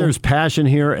fact that there's passion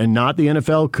here and not the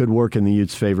NFL could work in the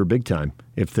Utes' favor big time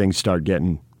if things start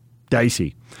getting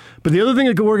dicey. But the other thing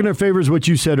that could work in their favor is what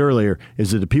you said earlier,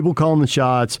 is that the people calling the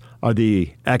shots are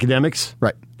the academics.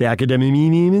 Right. The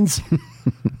academians.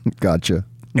 Gotcha.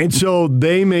 And so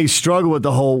they may struggle with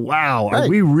the whole, wow, are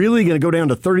we really going to go down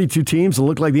to 32 teams and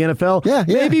look like the NFL? Yeah,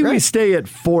 Maybe we stay at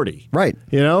 40. Right.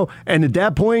 You know? And at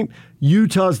that point,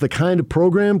 Utah's the kind of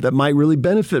program that might really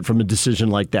benefit from a decision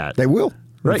like that. They will.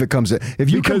 Right. If it comes to, if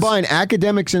you combine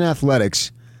academics and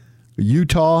athletics,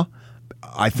 Utah,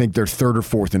 I think they're third or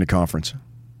fourth in the conference.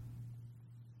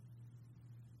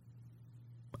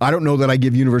 I don't know that I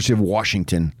give University of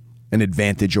Washington an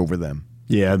advantage over them.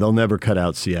 Yeah, they'll never cut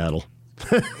out Seattle.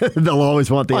 They'll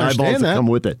always want the eyeballs that come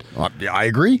with it. I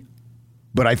agree.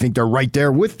 But I think they're right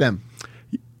there with them.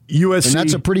 USC, and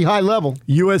that's a pretty high level.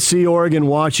 USC, Oregon,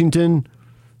 Washington,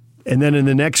 and then in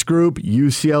the next group,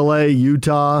 UCLA,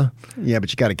 Utah. Yeah,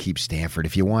 but you got to keep Stanford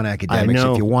if you want academics.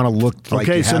 If you want to look like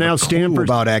you have Stanford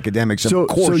about academics, of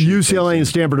course. So UCLA and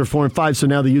Stanford are 4 and 5. So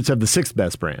now the Utes have the 6th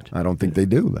best brand. I don't think they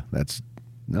do.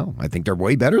 I think they're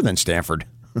way better than Stanford.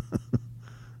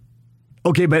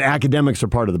 Okay, but academics are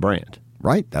part of the brand.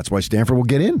 Right. That's why Stanford will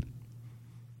get in.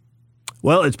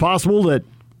 Well, it's possible that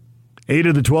 8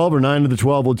 of the 12 or 9 of the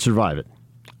 12 would survive it.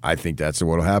 I think that's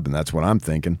what will happen. That's what I'm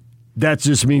thinking. That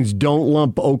just means don't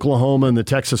lump Oklahoma and the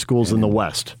Texas schools in the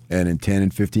West. And in 10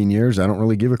 and 15 years, I don't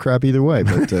really give a crap either way.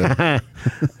 But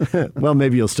well,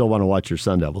 maybe you'll still want to watch your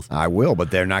Sun Devils. I will, but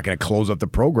they're not going to close up the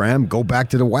program, go back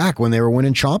to the WAC when they were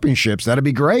winning championships. That'd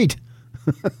be great.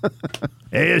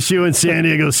 ASU and San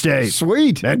Diego State.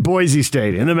 Sweet. And Boise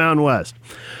State in the Mountain West.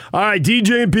 All right,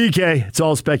 DJ and PK, it's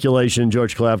all speculation.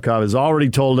 George Klavkov has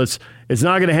already told us it's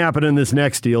not going to happen in this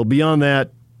next deal. Beyond that,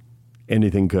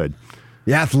 anything could.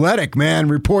 The Athletic, man,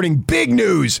 reporting big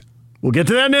news. We'll get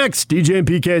to that next. DJ and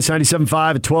PK, 97.5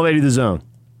 at 1280 The Zone.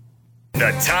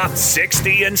 The Top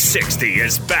 60 and 60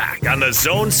 is back on the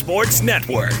Zone Sports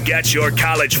Network. Get your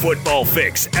college football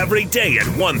fix every day at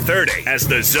 1:30 as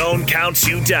the Zone counts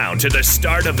you down to the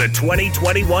start of the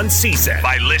 2021 season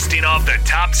by listing off the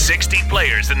top 60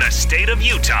 players in the state of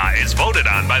Utah as voted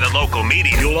on by the local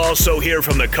media. You'll also hear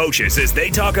from the coaches as they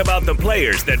talk about the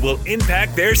players that will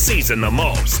impact their season the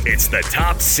most. It's the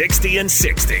Top 60 and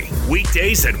 60.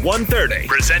 Weekdays at 1:30.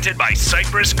 Presented by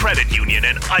Cypress Credit Union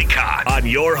and Icon on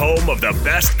your home of the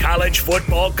best college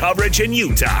football coverage in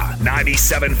Utah.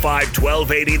 97.5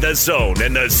 1280 The Zone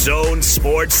and the Zone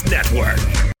Sports Network.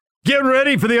 Getting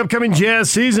ready for the upcoming Jazz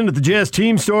season at the Jazz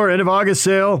Team Store. End of August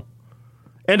sale.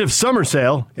 End of summer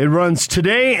sale. It runs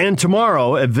today and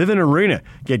tomorrow at Vivint Arena.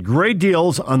 Get great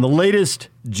deals on the latest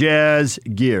Jazz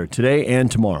gear today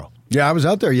and tomorrow. Yeah, I was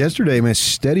out there yesterday. Man,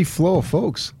 steady flow of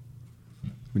folks.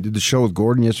 We did the show with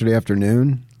Gordon yesterday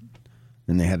afternoon.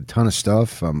 And they had a ton of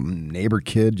stuff. Neighbor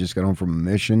kid just got home from a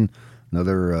mission.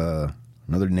 Another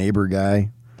neighbor guy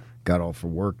got off for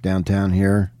work downtown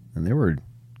here. And there were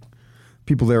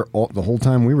people there the whole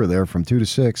time we were there from 2 to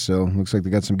 6. So looks like they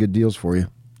got some good deals for you.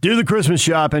 Do the Christmas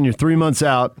shopping. You're 3 months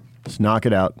out. Just knock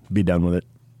it out. Be done with it.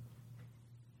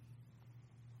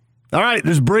 All right,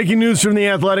 there's breaking news from The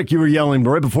Athletic. You were yelling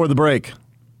right before the break.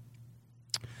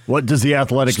 What does The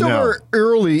Athletic know? Still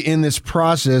early in this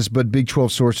process, but Big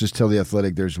 12 sources tell The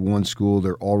Athletic there's one school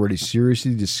they're already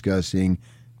seriously discussing,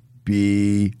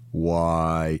 BYU.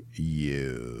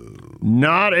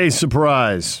 Not a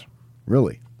surprise.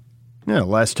 Really? Yeah,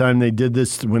 last time they did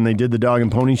this, when they did the Dog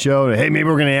and Pony Show, hey, maybe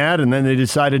we're going to add, and then they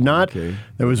decided not. Okay.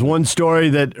 There was one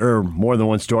story or more than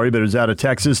one story, but it was out of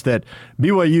Texas, that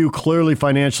BYU clearly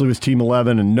financially was Team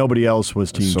 11 and nobody else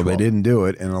was Team 12. So they didn't do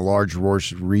it, and a large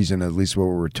reason, at least what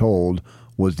we were told,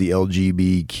 was the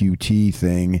LGBTQT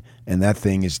thing, and that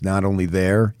thing is not only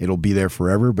there, it'll be there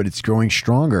forever, but it's growing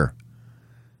stronger.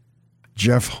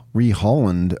 Jeffrey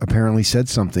Holland apparently said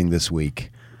something this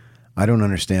week. I don't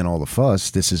understand all the fuss.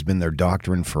 This has been their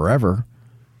doctrine forever.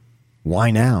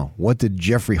 Why now? What did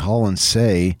Jeffrey Holland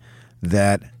say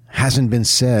that hasn't been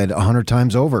said 100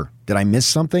 times over? Did I miss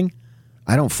something?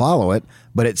 I don't follow it,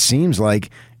 but it seems like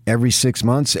every 6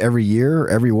 months, every year,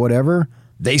 every whatever,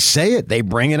 they say it. They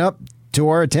bring it up to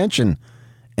our attention,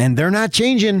 and they're not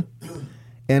changing.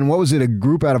 And what was it? A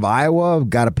group out of Iowa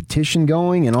got a petition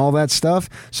going and all that stuff.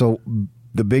 So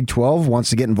the Big 12 wants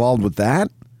to get involved with that.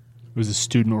 It was a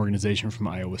student organization from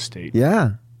Iowa State.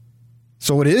 Yeah.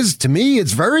 So it is, to me,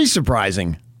 it's very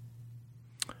surprising.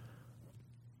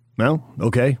 Well,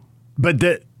 okay. But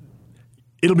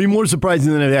it'll be more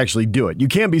surprising than they actually do it. You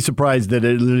can't be surprised that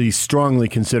he's strongly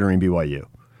considering BYU.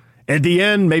 At the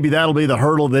end, maybe that'll be the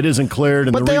hurdle that isn't cleared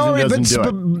and the reason doesn't do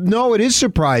it. No, it is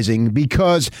surprising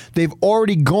because they've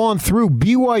already gone through.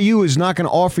 BYU is not going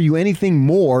to offer you anything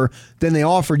more than they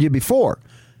offered you before.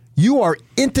 You are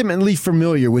intimately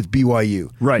familiar with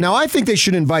BYU. Right. Now, I think they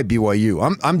should invite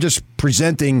BYU. I'm just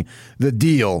presenting the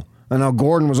deal. I know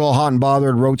Gordon was all hot and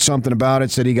bothered, wrote something about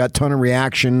it, said he got a ton of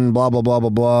reaction, blah, blah, blah, blah,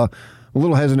 blah. A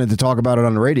little hesitant to talk about it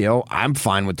on the radio. I'm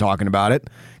fine with talking about it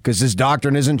because this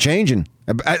doctrine isn't changing.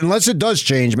 Unless it does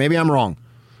change. Maybe I'm wrong.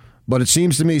 But it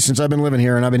seems to me, since I've been living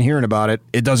here and I've been hearing about it,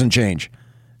 it doesn't change.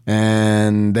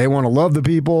 And they want to love the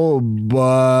people,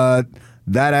 but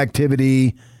that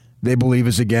activity they believe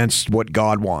is against what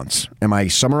God wants. Am I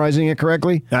summarizing it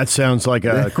correctly? That sounds like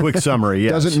a quick summary,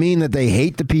 yes. Doesn't mean that they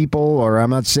hate the people, or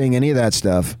I'm not saying any of that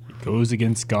stuff. It goes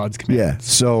against God's commandments.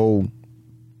 Yeah, so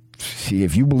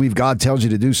if you believe God tells you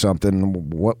to do something,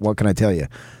 what can I tell you?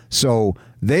 So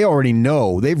they already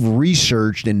know. They've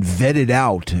researched and vetted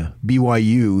out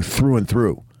BYU through and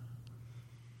through.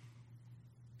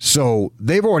 So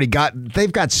they've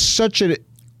got such a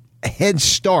head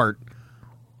start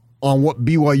on what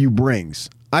BYU brings.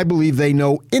 I believe they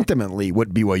know intimately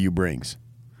what BYU brings.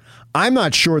 I'm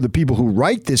not sure the people who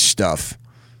write this stuff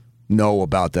know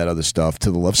about that other stuff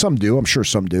to the left. Some do. I'm sure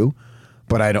some do.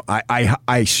 But I don't.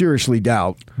 I seriously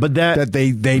doubt that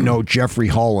they know Jeffrey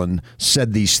Holland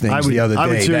said these things the other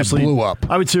day that blew up.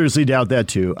 I would seriously doubt that,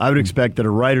 too. I would expect that a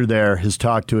writer there has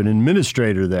talked to an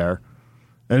administrator there.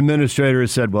 An administrator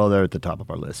has said, well, they're at the top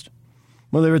of our list.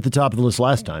 Well, they were at the top of the list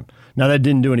last time. Now, that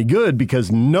didn't do any good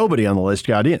because nobody on the list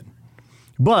got in.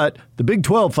 But the Big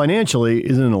 12 financially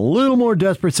is in a little more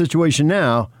desperate situation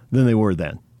now than they were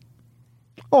then.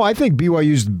 Oh, I think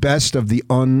BYU's best of the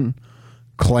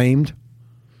unclaimed.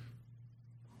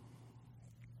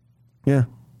 Yeah.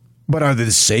 But are they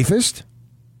the safest?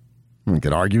 I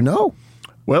could argue no.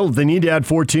 Well, if they need to add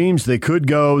 4 teams, they could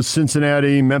go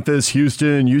Cincinnati, Memphis,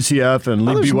 Houston, UCF, and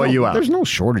leave BYU out. There's no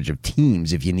shortage of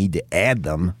teams if you need to add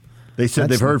them. They said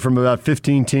they've heard from about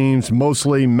 15 teams,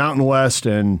 mostly Mountain West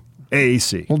and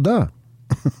AAC. Well, duh.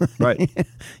 Right.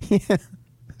 Yeah.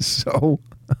 So.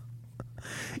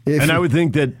 I would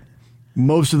think that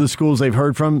most of the schools they've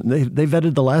heard from, they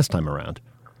vetted the last time around.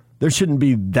 There shouldn't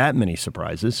be that many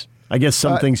surprises. I guess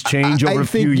some things change over a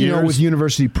few years. You know, with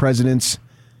university presidents,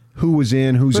 who was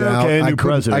in, who's out.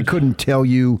 I couldn't tell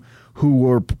you who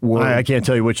were. I can't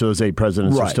tell you which of those 8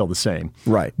 presidents are still the same.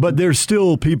 Right. But there's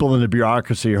still people in the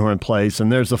bureaucracy who are in place,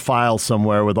 and there's a file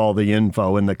somewhere with all the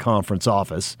info in the conference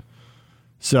office.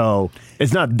 So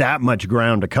it's not that much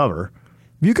ground to cover.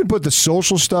 You can put the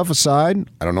social stuff aside.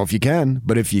 I don't know if you can,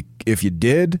 but if you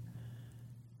did,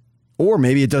 or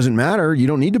maybe it doesn't matter, you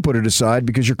don't need to put it aside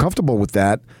because you're comfortable with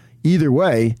that. Either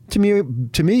way, to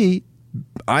me,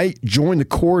 I join the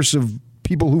chorus of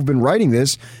people who've been writing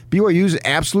this. BYU is an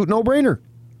absolute no-brainer.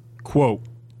 Quote,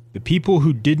 the people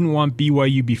who didn't want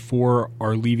BYU before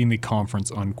are leaving the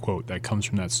conference, unquote. That comes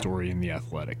from that story in The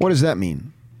Athletic. What does that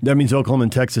mean? That means Oklahoma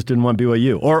and Texas didn't want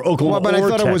BYU. Or Oklahoma but I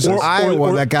thought Texas. It was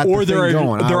Iowa that got the thing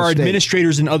going. There are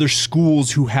administrators in other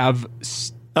schools who have...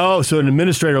 Oh, so an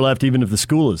administrator left even if the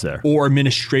school is there. Or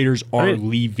administrators are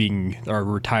leaving, are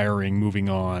retiring, moving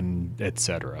on,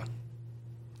 etc.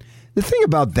 The thing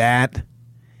about that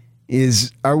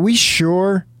is, are we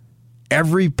sure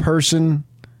every person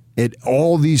at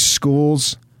all these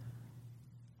schools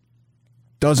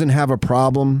doesn't have a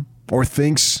problem or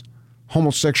thinks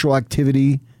homosexual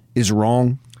activity is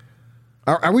wrong?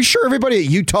 Are we sure everybody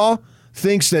at Utah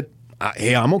thinks that,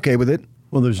 hey, I'm okay with it?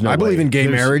 Well, there's no way. I believe in gay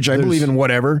marriage. I believe in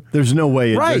whatever. There's no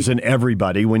way it does in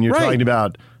everybody when you're talking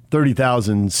about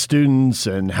 30,000 students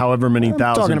and however many thousand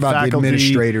faculty. I'm talking about the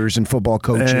administrators and football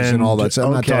coaches and all that stuff.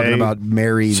 I'm not talking about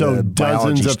married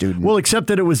biology students. Well, except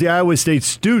that it was the Iowa State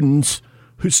students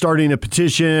who's starting a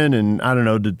petition, and I don't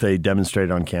know, did they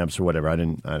demonstrate on campus or whatever? I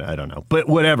don't know. But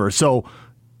whatever. So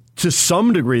to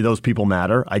some degree, those people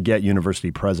matter. I get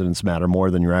university presidents matter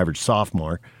more than your average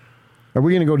sophomore. Are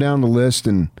we going to go down the list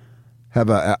and have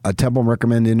a Temple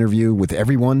Recommend interview with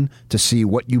everyone to see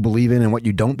what you believe in and what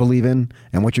you don't believe in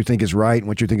and what you think is right and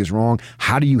what you think is wrong?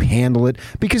 How do you handle it?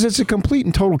 Because it's a complete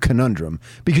and total conundrum.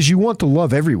 Because you want to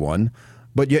love everyone,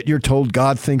 but yet you're told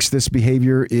God thinks this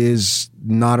behavior is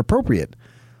not appropriate.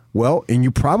 Well, and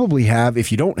you probably have,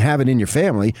 if you don't have it in your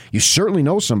family, you certainly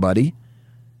know somebody,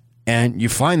 and you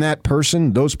find that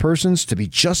person, those persons, to be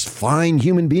just fine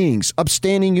human beings,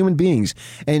 upstanding human beings.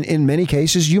 And in many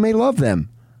cases, you may love them.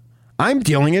 I'm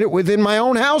dealing it within my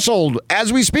own household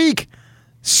as we speak.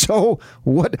 So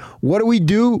what do we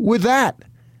do with that?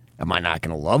 Am I not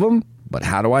going to love them? But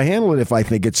how do I handle it if I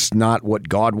think it's not what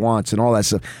God wants and all that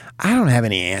stuff? I don't have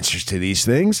any answers to these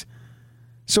things.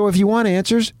 So if you want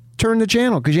answers, turn the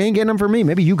channel because you ain't getting them from me.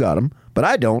 Maybe you got them, but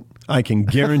I don't. I can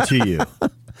guarantee you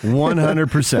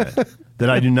 100% that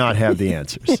I do not have the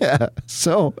answers. Yeah.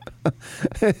 So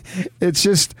it's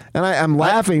just, and I'm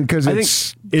laughing because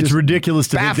it's ridiculous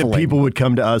to think that people would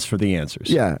come to us for the answers.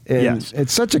 Yeah. And yes.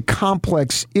 It's such a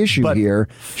complex issue here.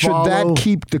 Should that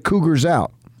keep the Cougars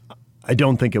out? I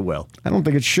don't think it will. I don't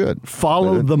think it should.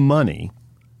 Follow the money.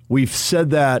 We've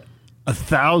said that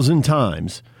 1,000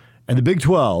 times. And the Big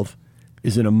 12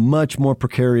 is in a much more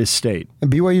precarious state.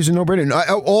 And BYU's a no-brainer.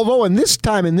 Although in this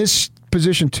time, in this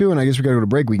position too, and I guess we got to go to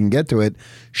break, we can get to it,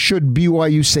 should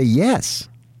BYU say yes?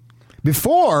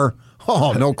 Before,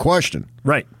 no question.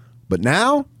 Right. But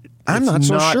now, I'm not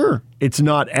so sure. It's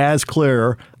not as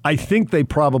clear. I think they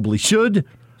probably should,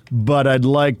 but I'd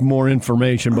like more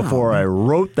information before I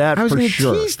wrote that for sure. I was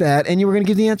going to tease that, and you were going to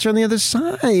give the answer on the other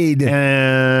side.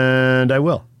 And I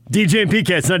will. DJ and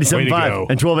PK, it's 97.5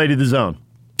 and 1280 The Zone.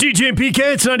 DJ and PK,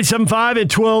 it's 97.5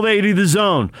 and 1280 The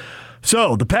Zone.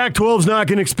 So, the Pac-12 is not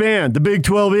going to expand. The Big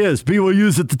 12 is.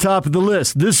 BYU's at the top of the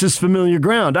list. This is familiar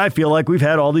ground. I feel like we've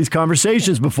had all these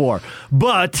conversations before.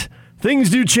 But things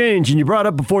do change, and you brought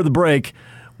up before the break,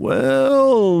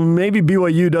 well, maybe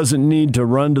BYU doesn't need to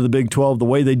run to the Big 12 the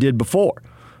way they did before.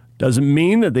 Doesn't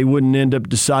mean that they wouldn't end up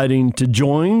deciding to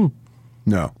join.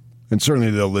 No. And certainly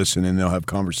they'll listen and they'll have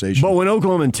conversations. But when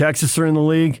Oklahoma and Texas are in the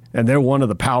league, and they're one of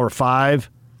the Power Five,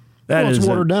 it's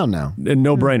watered down now. A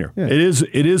no-brainer. Yeah.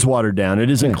 It is watered down. It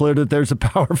isn't clear that there's a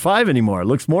Power 5 anymore. It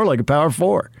looks more like a Power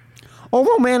 4.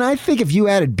 Although, man, I think if you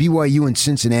added BYU and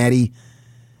Cincinnati,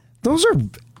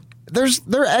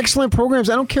 they're excellent programs.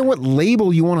 I don't care what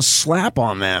label you want to slap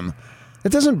on them.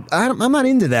 I'm not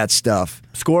into that stuff.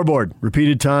 Scoreboard,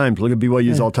 repeated times. Look at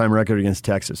BYU's all-time record against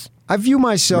Texas. I view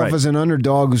myself as an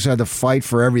underdog who's had to fight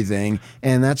for everything,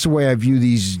 and that's the way I view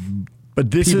these. But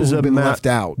this is been left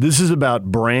out. This is about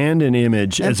brand and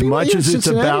image as much as it's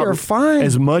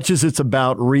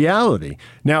about reality.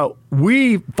 Now,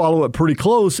 we follow it pretty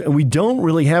close, and we don't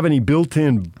really have any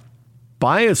built-in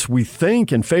bias, we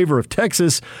think, in favor of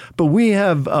Texas. But we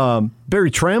have Barry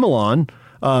Trammell on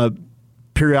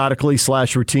periodically /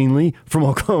 routinely from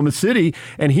Oklahoma City,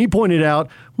 and he pointed out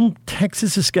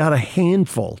Texas has got a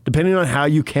handful, depending on how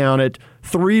you count it,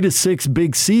 3 to 6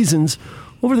 big seasons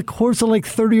over the course of like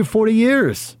 30 or 40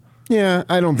 years. Yeah,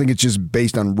 I don't think it's just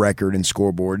based on record and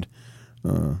scoreboard.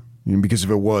 Because if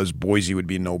it was, Boise would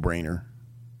be a no-brainer.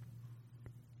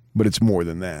 But it's more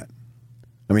than that.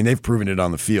 I mean, they've proven it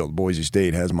on the field. Boise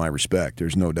State has my respect.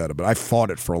 There's no doubt about it. I fought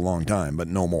it for a long time, but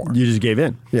no more. You just gave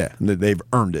in. Yeah, they've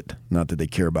earned it. Not that they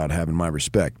care about having my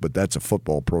respect, but that's a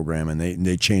football program, and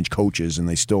they change coaches, and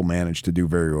they still manage to do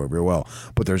very, very well.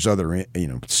 But there's other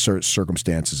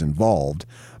circumstances involved.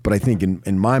 But I think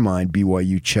in my mind,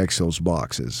 BYU checks those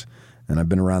boxes. And I've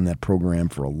been around that program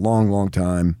for a long, long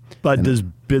time. But does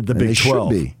the Big 12? Should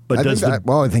be. But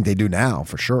I think they do now,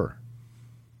 for sure.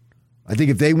 I think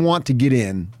if they want to get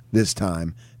in this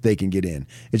time, they can get in.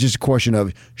 It's just a question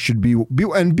of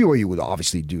and BYU would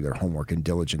obviously do their homework and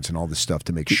diligence and all this stuff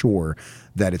to make sure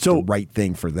that it's the right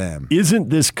thing for them. Isn't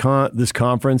this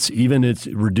conference, even its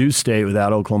reduced state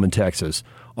without Oklahoma and Texas,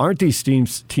 aren't these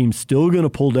teams still going to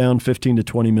pull down $15 to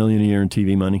 $20 million a year in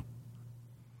TV money?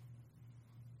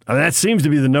 I mean, that seems to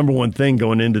be the number one thing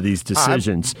going into these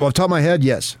decisions. Off the top of my head,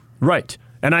 yes. Right.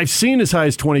 And I've seen as high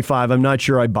as 25. I'm not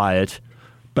sure I buy it,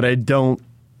 but I don't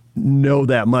know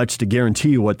that much to guarantee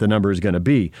you what the number is going to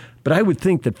be. But I would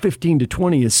think that 15 to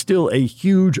 20 is still a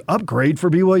huge upgrade for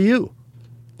BYU.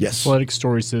 Yes. Athletic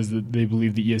Story says that they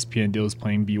believe the ESPN deal is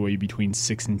playing BYU between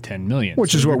 $6 and $10 million.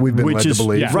 Which is what we've been led to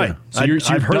believe. Yeah. Right. So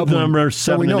I've heard the number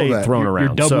 7 and 8 thrown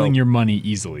around. You're doubling your money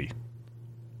easily.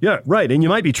 Yeah, right. And you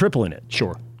might be tripling it.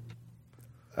 Sure.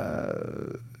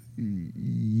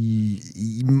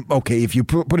 Okay, if you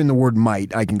put in the word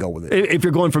might, I can go with it. If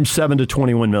you're going from 7 to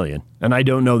 21 million, and I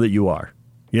don't know that you are.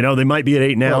 You know, they might be at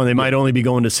 8 now, and they might only be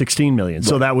going to 16 million.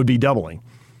 So that would be doubling.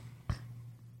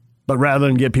 But rather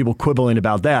than get people quibbling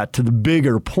about that, to the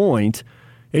bigger point,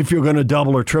 if you're going to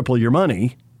double or triple your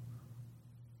money,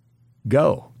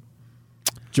 go.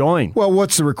 Join. Well,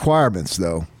 what's the requirements,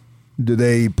 though? Do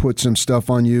they put some stuff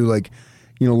on you? Like,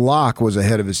 you know, Locke was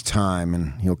ahead of his time,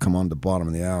 and he'll come on the bottom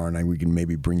of the hour, and we can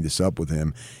maybe bring this up with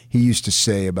him. He used to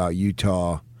say about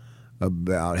Utah,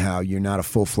 about how you're not a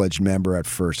full-fledged member at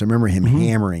first. I remember him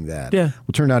hammering that. Yeah. Well,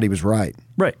 it turned out he was right.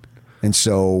 Right. And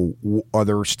so are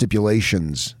there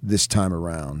stipulations this time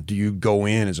around? Do you go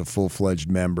in as a full-fledged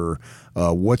member?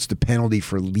 What's the penalty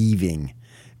for leaving?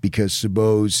 Because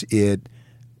suppose it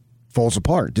falls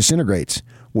apart, disintegrates.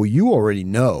 Well, you already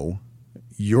know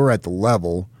you're at the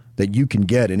level that you can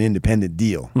get an independent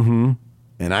deal. Mm-hmm.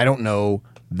 And I don't know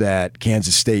that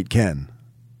Kansas State can.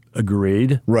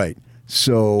 Agreed. Right.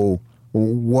 So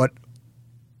what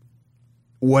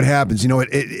happens? You know,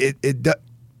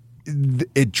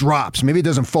 it drops. Maybe it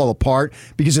doesn't fall apart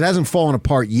because it hasn't fallen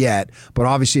apart yet, but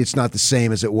obviously it's not the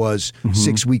same as it was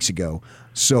 6 weeks ago.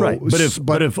 So, right.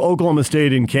 But if Oklahoma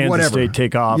State and Kansas State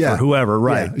take off or whoever,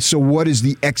 right? Yeah. So what is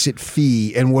the exit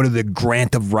fee and what are the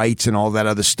grant of rights and all that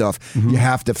other stuff? You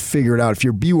have to figure it out. If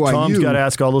you're BYU, Tom's got to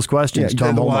ask all those questions.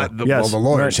 Tom the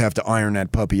lawyers have to iron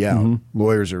that puppy out.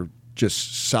 Lawyers are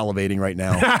just salivating right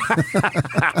now.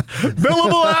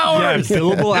 Billable hours. Yeah,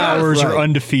 billable hours are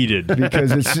undefeated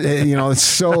because it's it's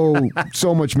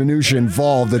so much minutia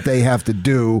involved that they have to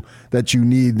do that. You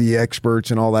need the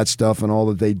experts and all that stuff and all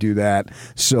that they do that.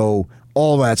 So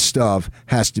all that stuff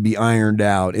has to be ironed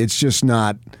out. It's just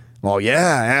not. Well,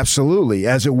 yeah, absolutely.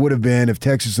 As it would have been if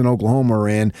Texas and Oklahoma are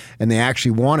in and they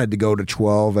actually wanted to go to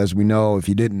 12. As we know, if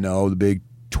you didn't know, the Big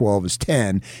 12 is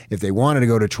 10. If they wanted to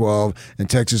go to 12 and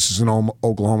Texas and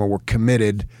Oklahoma were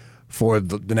committed for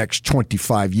the next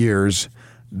 25 years,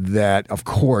 that, of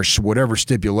course, whatever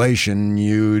stipulation,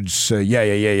 you'd say,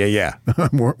 yeah,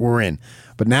 we're in.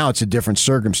 But now it's a different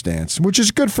circumstance, which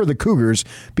is good for the Cougars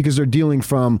because they're dealing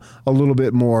from a little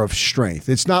bit more of strength.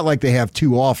 It's not like they have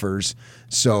two offers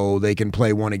so they can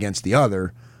play one against the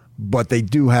other. But they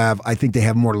do have, I think they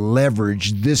have more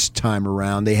leverage this time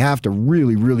around. They have to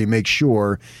really, really make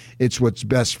sure it's what's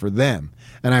best for them.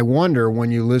 And I wonder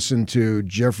when you listen to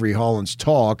Jeffrey Holland's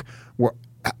talk,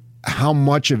 how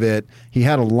much of it, he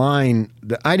had a line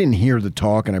that I didn't hear the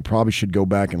talk, and I probably should go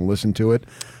back and listen to it.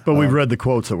 But we've read the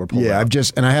quotes that were pulled out.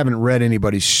 And I haven't read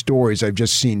anybody's stories. I've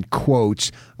just seen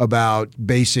quotes about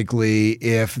basically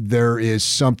if there is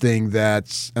something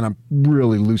that's, and I'm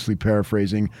really loosely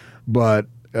paraphrasing, but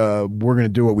we're going to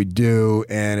do what we do,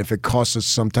 and if it costs us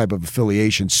some type of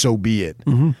affiliation, so be it.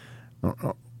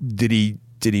 Did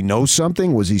he know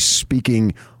something? Was he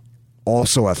speaking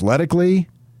also athletically?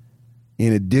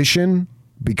 In addition,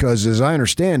 because as I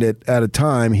understand it, at a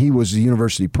time he was the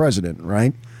university president,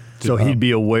 right? So he'd be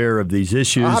aware of these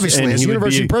issues. Obviously, and as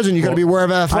university president, you got to be aware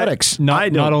of athletics.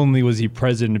 Not only was he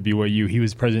president of BYU, he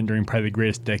was president during probably the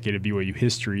greatest decade of BYU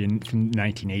history from the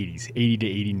 1980s, 80 to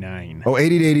 89. Oh,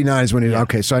 80 to 89 is when he.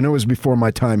 Okay, so I know it was before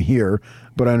my time here,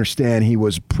 but I understand he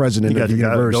was president of the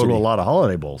university. Go to a lot of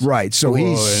Holiday Bowls, right? So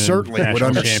he certainly would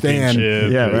understand.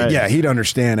 Yeah, he'd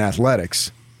understand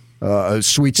athletics.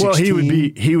 Sweet 16. Well, he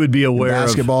would be aware of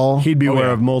basketball. He'd be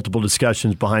aware of multiple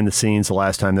discussions behind the scenes the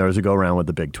last time there was a go around with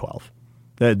the Big 12.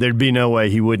 There'd be no way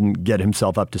he wouldn't get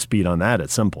himself up to speed on that at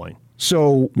some point.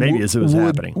 So maybe as it was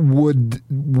happening. Would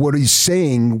what he's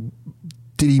saying?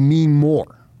 Did he mean more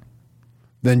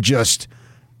than just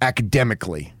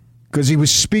academically? Because he was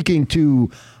speaking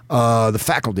to the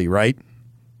faculty, right?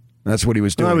 That's what he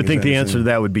was doing. I would think the answer to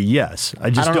that would be yes.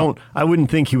 I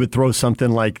wouldn't think he would throw something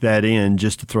like that in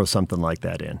just to throw something like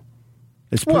that in.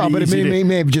 It's pretty but easy it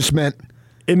may have just meant.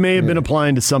 It may have been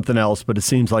applying to something else, but it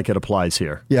seems like it applies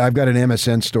here. Yeah, I've got an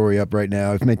MSN story up right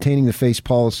now. If maintaining the face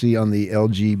policy on the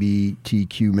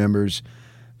LGBTQ members,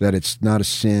 that it's not a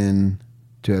sin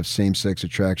to have same-sex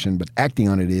attraction, but acting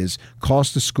on it is,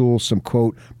 cost the school some,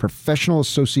 quote, professional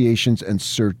associations and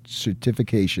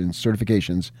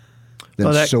certifications.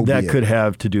 Well, that could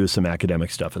have to do with some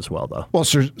academic stuff as well, though. Well,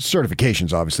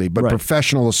 certifications, obviously, but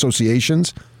professional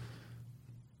associations.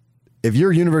 If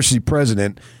you're a university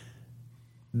president,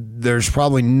 there's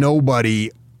probably nobody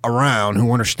around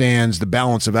who understands the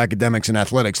balance of academics and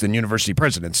athletics than university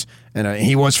presidents, and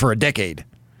he was for a decade,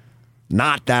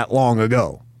 not that long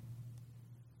ago.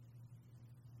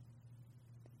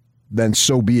 Then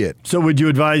so be it. So would you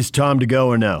advise Tom to go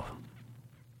or no?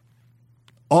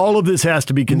 All of this has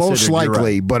to be considered. Most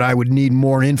likely, but I would need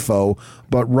more info.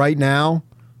 But right now,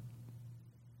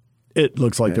 it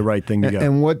looks like the right thing to go.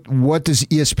 And what does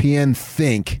ESPN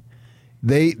think?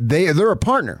 They're a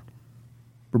partner.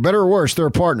 For better or worse, they're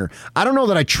a partner. I don't know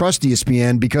that I trust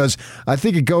ESPN because I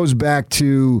think it goes back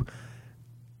to,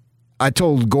 I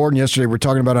told Gordon yesterday, we're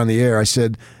talking about it on the air, I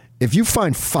said, if you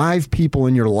find 5 people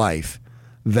in your life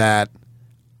that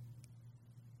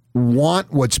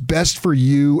want what's best for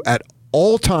you at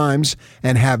all times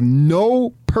and have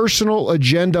no personal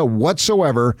agenda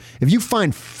whatsoever, if you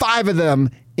find 5 of them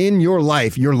in your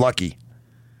life, you're lucky.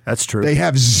 That's true. They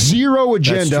have zero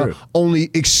agenda,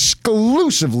 only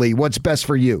exclusively what's best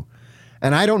for you.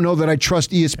 And I don't know that I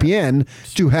trust ESPN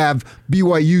to have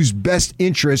BYU's best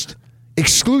interest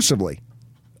exclusively.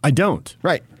 I don't.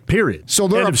 Right. Period. So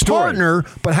they're a partner,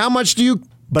 but how much do you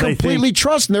completely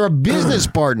trust them? They're a business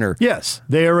partner. Yes,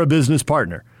 they are a business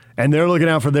partner. And they're looking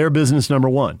out for their business, number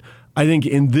one. I think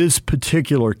in this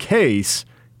particular case,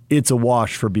 it's a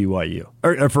wash for BYU,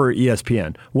 or for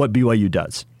ESPN, what BYU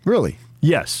does. Really?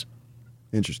 Yes.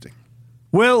 Interesting.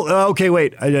 Well, okay,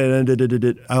 wait.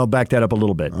 I'll back that up a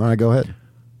little bit. All right, go ahead.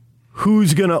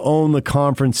 Who's going to own the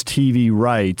conference TV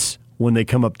rights when they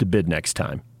come up to bid next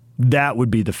time? That would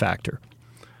be the factor.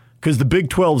 Because the Big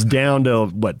 12's down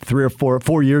to, 3 or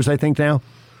 4 years, I think, now?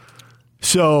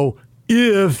 So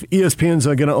if ESPN's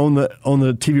going to own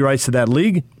the TV rights to that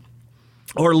league,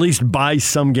 or at least buy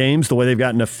some games, the way they've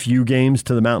gotten a few games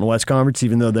to the Mountain West Conference,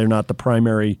 even though they're not the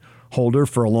primary holder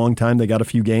for a long time, they got a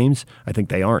few games. I think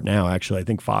they aren't now, actually. I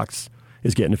think Fox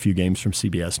is getting a few games from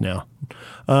CBS now.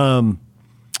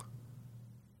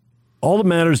 All that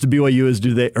matters to BYU is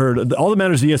all that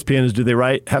matters to ESPN is do they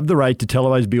have the right to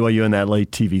televise BYU in that late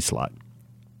TV slot.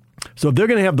 So if they're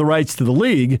going to have the rights to the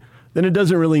league, then it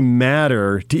doesn't really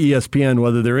matter to ESPN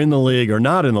whether they're in the league or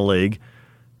not in the league,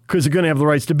 because they're going to have the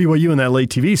rights to BYU in that late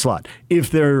TV slot.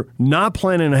 If they're not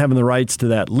planning on having the rights to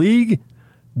that league,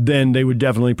 then they would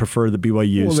definitely prefer the BYU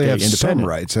stay independent. They have some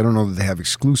rights. I don't know that they have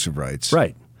exclusive rights.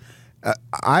 Right.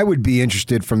 I would be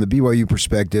interested from the BYU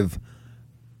perspective,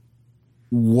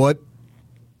 what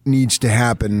needs to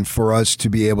happen for us to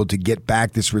be able to get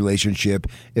back this relationship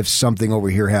if something over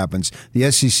here happens.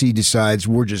 The SEC decides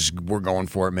we're going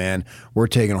for it, man. We're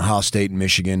taking Ohio State and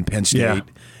Michigan, Penn State,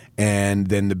 and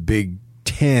then the Big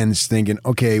Ten's thinking,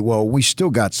 okay, well, we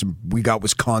still got we got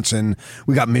Wisconsin,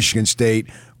 we got Michigan State.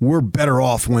 We're better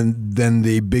off than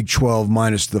the Big 12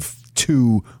 minus the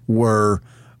 2 were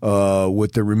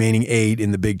with the remaining 8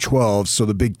 in the Big 12. So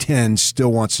the Big 10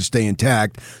 still wants to stay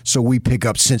intact. So we pick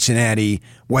up Cincinnati,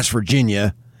 West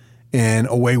Virginia, and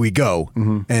away we go.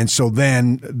 Mm-hmm. And so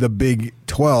then the Big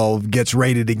 12 gets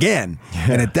rated again.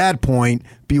 Yeah. And at that point,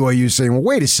 BYU is saying, well,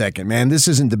 wait a second, man, this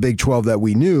isn't the Big 12 that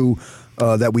we knew,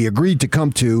 that we agreed to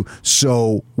come to.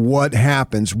 So what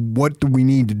happens? What do we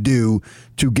need to do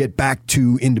to get back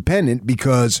to independent?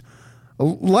 Because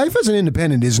life as an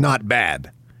independent is not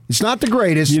bad. It's not the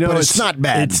greatest, but it's not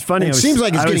bad. It's funny. It seems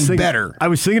like it's getting better. I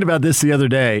was thinking about this the other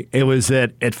day. It was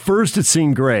that at first it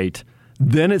seemed great,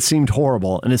 then it seemed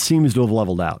horrible, and it seems to have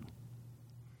leveled out.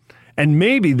 And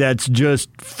maybe that's just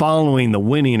following the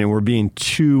winning, and we're being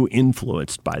too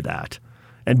influenced by that,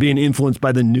 and being influenced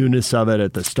by the newness of it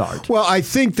at the start. Well, I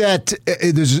think that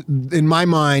in my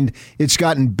mind, it's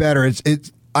gotten better.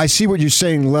 I see what you're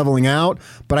saying, leveling out,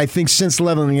 but I think since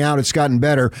leveling out, it's gotten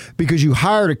better because you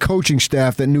hired a coaching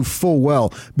staff that knew full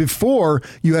well. Before,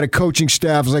 you had a coaching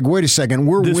staff was like, wait a second,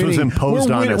 this was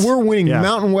imposed on us. We're winning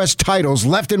Mountain West titles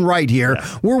left and right here.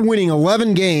 Yeah. We're winning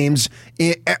 11 games,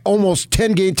 almost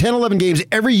 10, 11 games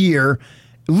every year,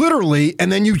 literally,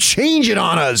 and then you change it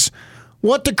on us.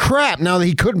 What the crap? Now,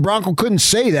 Bronco couldn't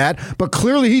say that, but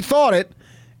clearly he thought it.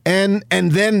 And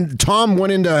then Tom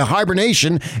went into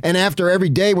hibernation, and after every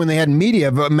day when they had media,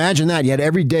 imagine that, you had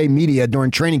every day media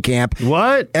during training camp.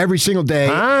 What? Every single day.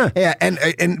 Huh? Yeah,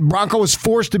 and Bronco was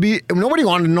forced to be, nobody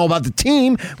wanted to know about the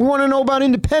team. We want to know about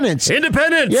independence.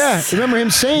 Independence! Yeah, remember him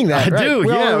saying that, right? I do,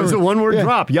 it was a one-word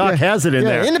drop. Yock has it in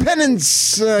there.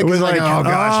 Independence. It was like, oh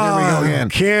gosh, here we go again.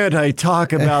 Can't I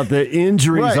talk about the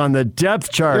injuries on the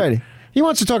depth chart? Right. He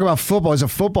wants to talk about football as a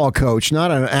football coach, not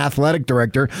an athletic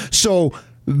director. So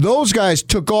those guys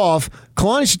took off.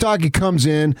 Kalani Sitake comes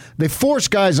in. They force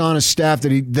guys on his staff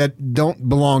that don't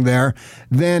belong there.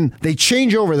 Then they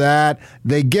change over that.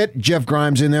 They get Jeff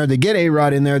Grimes in there. They get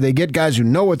A-Rod in there. They get guys who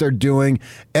know what they're doing.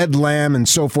 Ed Lamb and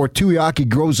so forth. Tuiaki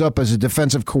grows up as a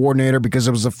defensive coordinator because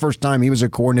it was the first time he was a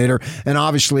coordinator. And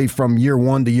obviously from year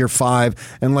 1 to year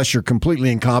 5, unless you're completely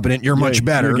incompetent, you're much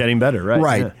better. You're getting better, right?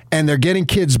 Right. Yeah. And they're getting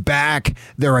kids back.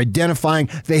 They're identifying.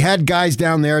 They had guys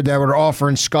down there that were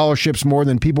offering scholarships more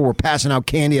than people were passing out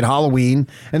candy at Halloween,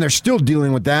 and they're still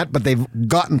dealing with that, but they've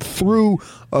gotten through,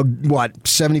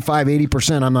 75,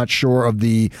 80%, I'm not sure of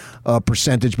the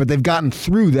percentage, but they've gotten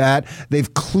through that.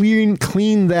 They've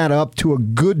cleaned that up to a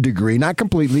good degree, not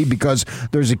completely, because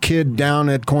there's a kid down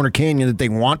at Corner Canyon that they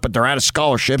want, but they're out of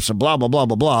scholarships and blah, blah, blah,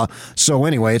 blah, blah. So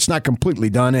anyway, it's not completely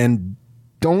done, and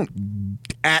don't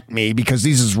at me because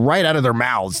these is right out of their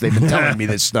mouths. They've been telling me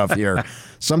this stuff here.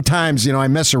 Sometimes, I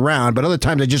mess around, but other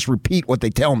times I just repeat what they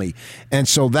tell me. And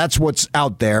so that's what's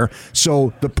out there.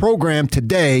 So the program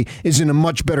today is in a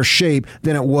much better shape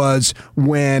than it was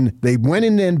when they went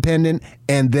into independent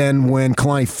and then when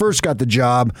Kalani first got the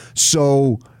job.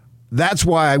 So that's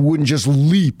why I wouldn't just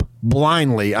leap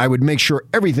blindly. I would make sure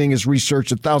everything is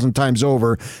researched 1,000 times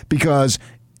over because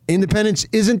independence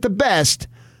isn't the best,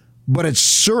 but it's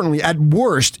certainly, at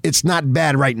worst, it's not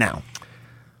bad right now.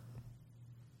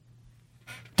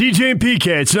 DJ and PK,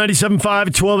 it's 97.5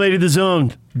 at 1280 The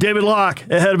Zone. David Locke,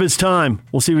 ahead of his time.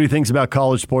 We'll see what he thinks about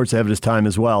college sports ahead of his time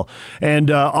as well. And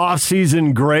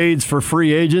off-season grades for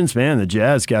free agents. Man, the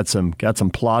Jazz got some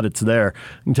plaudits there.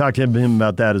 We can talk to him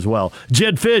about that as well.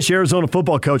 Jed Fish, Arizona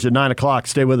football coach at 9 o'clock.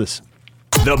 Stay with us.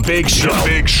 The Big Show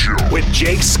with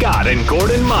Jake Scott and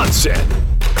Gordon Monson.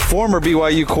 Former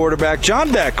BYU quarterback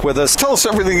John Beck with us. Tell us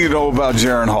everything you know about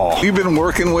Jaren Hall. You've been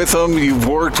working with him. You've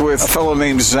worked with a fellow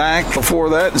named Zach before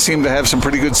that and seemed to have some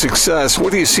pretty good success.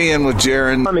 What are you seeing with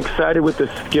Jaren? I'm excited with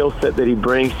the skill set that he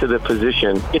brings to the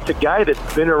position. It's a guy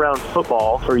that's been around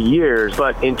football for years,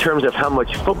 but in terms of how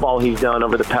much football he's done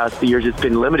over the past few years, it's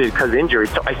been limited because of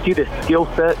injuries. So I see the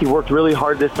skill set. He worked really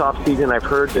hard this offseason. I've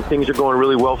heard that things are going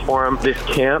really well for him this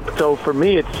camp. So for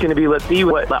me, it's going to be, let's see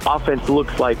what the offense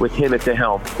looks like with him at the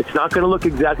helm. It's not going to look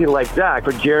exactly like Zach,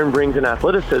 but Jaren brings an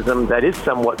athleticism that is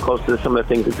somewhat close to some of the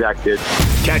things that Zach did.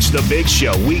 Catch the Big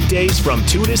Show weekdays from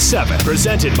 2 to 7,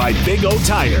 presented by Big O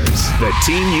Tires, the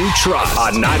team you trust,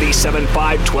 on 97.5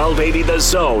 1280 The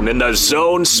Zone and the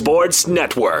Zone Sports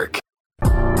Network.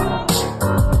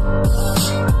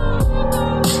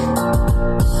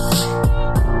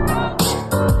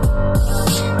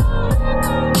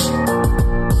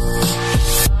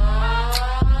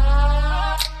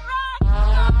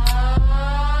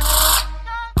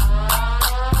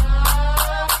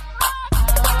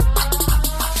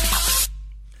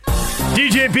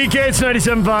 DJ PK, it's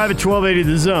 97.5 at 1280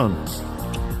 The Zone.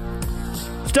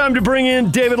 It's time to bring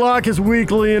in David Locke, his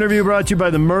weekly interview brought to you by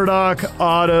the Murdoch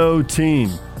Auto Team.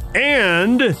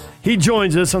 And he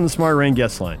joins us on the Smart Rain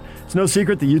guest line. It's no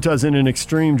secret that Utah's in an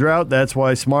extreme drought. That's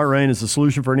why Smart Rain is the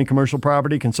solution for any commercial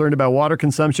property concerned about water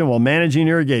consumption while managing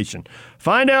irrigation.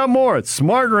 Find out more at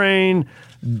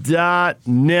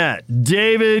smartrain.net.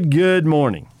 David, good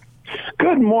morning.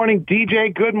 Good morning,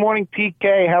 DJ. Good morning,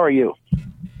 PK. How are you?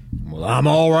 Well, I'm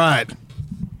all right.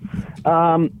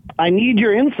 I need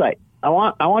your insight. I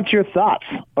want your thoughts,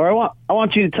 or I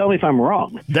want you to tell me if I'm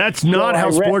wrong. That's not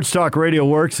how sports talk radio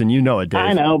works, and you know it, Dave.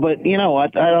 I know, but you know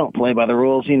what? I don't play by the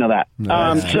rules. You know that.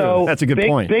 So that's a good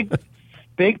point.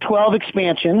 Big 12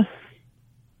 expansion.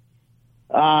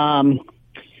 So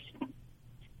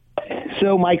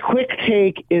my quick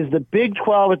take is the Big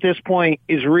 12 at this point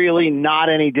is really not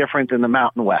any different than the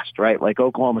Mountain West, right? Like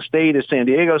Oklahoma State is San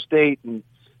Diego State, and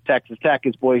Texas Tech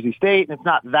is Boise State, and it's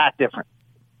not that different.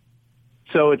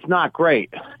 So it's not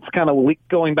great. It's kind of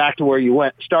going back to where you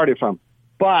started from.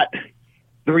 But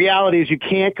the reality is you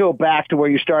can't go back to where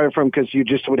you started from because you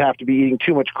just would have to be eating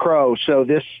too much crow. So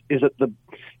this is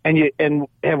and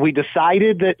have we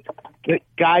decided that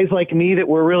guys like me that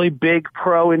were really big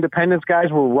pro-independence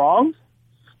guys were wrong?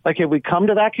 Like, have we come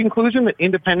to that conclusion that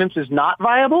independence is not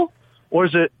viable? Or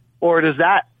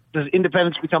does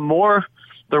independence become more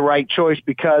the right choice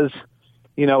because,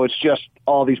 it's just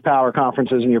all these power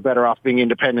conferences and you're better off being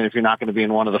independent if you're not going to be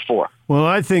in one of the four? Well,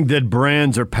 I think that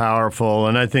brands are powerful,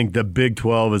 and I think the Big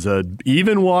 12 is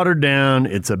even watered down.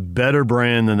 It's a better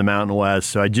brand than the Mountain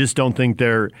West, so I just don't think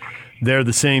they're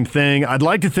the same thing. I'd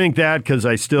like to think that because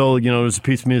I still, there's a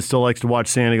piece of me that still likes to watch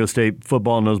San Diego State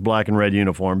football in those black and red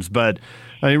uniforms, but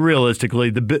I mean,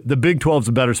 realistically, the Big 12 is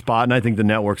a better spot, and I think the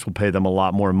networks will pay them a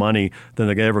lot more money than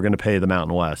they're ever going to pay the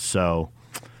Mountain West, so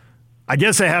I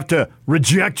guess I have to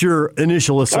reject your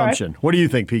initial assumption. Right. What do you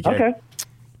think, PK? Okay.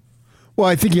 Well,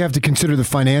 I think you have to consider the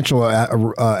financial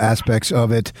aspects of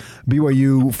it.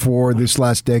 BYU, for this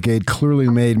last decade, clearly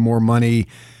made more money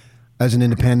as an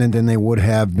independent than they would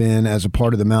have been as a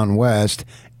part of the Mountain West.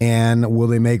 And will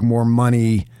they make more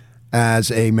money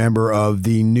as a member of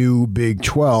the new Big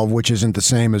 12, which isn't the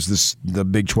same as the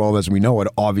Big 12 as we know it,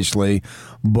 obviously,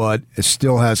 but it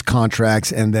still has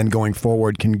contracts and then going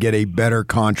forward can get a better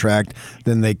contract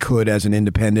than they could as an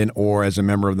independent or as a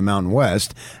member of the Mountain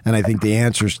West. And I think the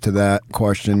answers to that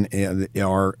question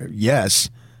are yes,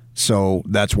 so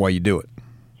that's why you do it.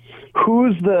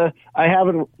 I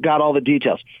haven't got all the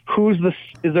details.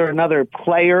 Is there another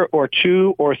player or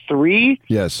two or three?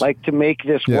 Yes. Like to make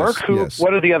this work? Yes.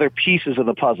 What are the other pieces of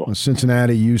the puzzle?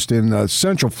 Cincinnati, Houston,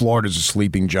 Central Florida's a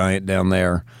sleeping giant down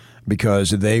there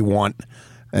because they want,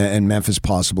 and Memphis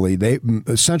possibly,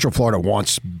 Central Florida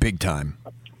wants big time.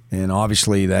 And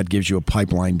obviously that gives you a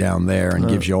pipeline down there and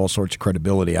gives you all sorts of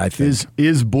credibility, I think.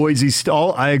 Is Boise State,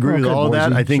 I agree with all of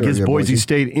that. I think is Boise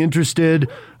State interested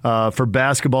for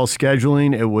basketball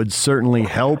scheduling? It would certainly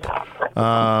help.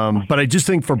 But I just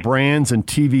think for brands and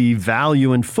TV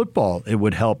value in football, it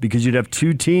would help because you'd have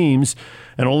two teams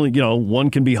and only, one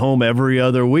can be home every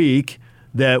other week.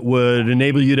 That would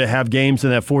enable you to have games in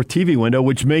that fourth TV window,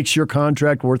 which makes your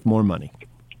contract worth more money.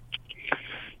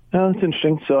 Oh, that's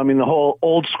interesting. So, the whole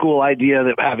old school idea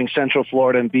that having Central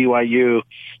Florida and BYU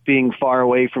being far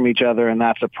away from each other and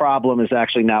that's a problem is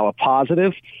actually now a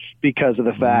positive because of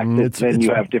the fact that then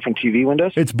you have different TV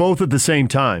windows? It's both at the same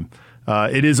time.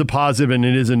 It is a positive and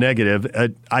it is a negative.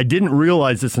 I didn't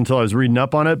realize this until I was reading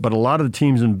up on it, but a lot of the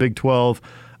teams in Big 12,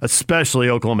 especially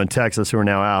Oklahoma and Texas, who are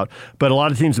now out, but a lot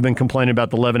of teams have been complaining about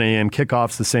the 11 a.m.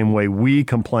 kickoffs the same way we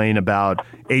complain about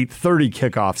 8:30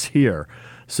 kickoffs here.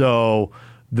 So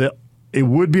it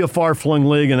would be a far-flung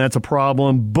league, and that's a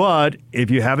problem. But if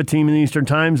you have a team in the Eastern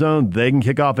time zone, they can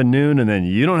kick off at noon, and then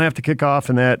you don't have to kick off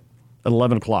in that at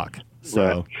 11 o'clock.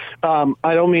 So, I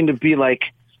don't mean to be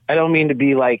like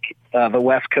the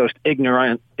West Coast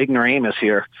ignoramus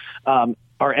here.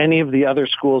 Are any of the other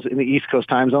schools in the East Coast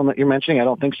time zone that you're mentioning? I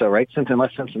don't think so, right?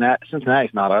 Unless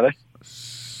Cincinnati's not, are they?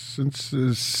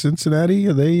 Cincinnati?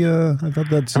 Are they? I thought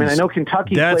that's. I know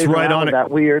Kentucky plays right around with that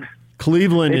weird.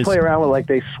 Cleveland they play around with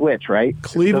they switch, right?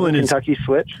 Kentucky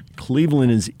switch.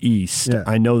 Cleveland is east. Yeah.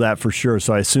 I know that for sure.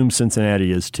 So I assume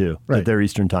Cincinnati is too. Right. At their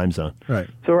Eastern time zone. Right.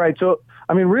 So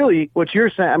really, what you're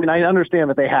saying. I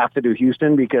understand that they have to do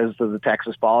Houston because of the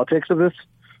Texas politics of this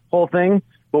whole thing.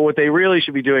 But what they really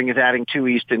should be doing is adding 2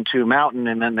 East and 2 Mountain,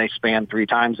 and then they span 3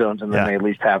 time zones, and then they at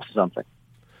least have something.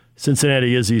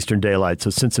 Cincinnati is Eastern Daylight,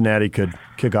 so Cincinnati could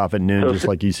kick off at noon, just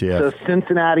like UCF. So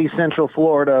Cincinnati, Central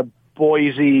Florida,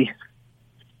 Boise,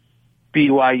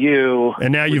 BYU.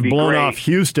 And now you've blown off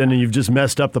Houston and you've just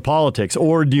messed up the politics.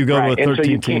 Or do you go to a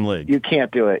 13-team league? You can't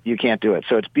do it.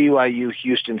 So it's BYU,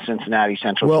 Houston, Cincinnati,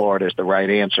 Central Florida is the right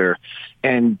answer.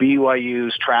 And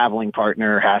BYU's traveling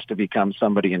partner has to become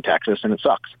somebody in Texas, and it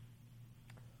sucks.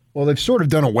 Well, they've sort of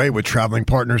done away with traveling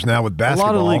partners now with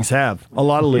basketball. A lot of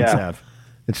leagues have.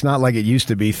 It's not like it used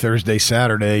to be Thursday,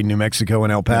 Saturday, New Mexico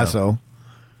and El Paso. No.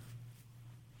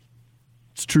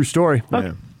 It's a true story.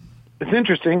 Yeah. It's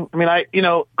interesting.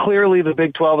 Clearly the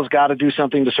Big 12 has got to do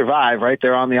something to survive, right?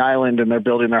 They're on the island and they're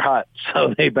building their hut,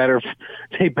 so they better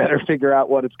figure out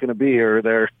what it's going to be, or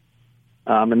they're,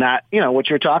 and that, what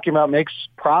you're talking about makes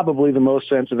probably the most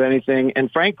sense of anything.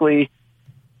 And frankly,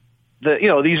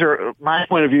 these are my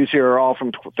point of views here are all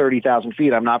from 30,000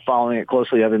 feet. I'm not following it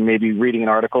closely. I've been maybe reading an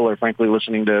article or frankly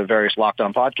listening to various Locked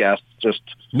On podcasts. Just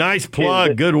nice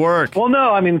plug. Good work. Well,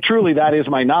 no, truly that is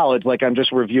my knowledge. Like I'm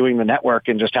just reviewing the network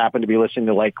and just happened to be listening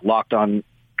to like Locked On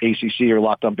ACC or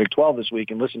Locked On Big 12 this week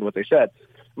and listen to what they said.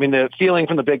 The feeling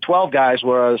from the Big 12 guys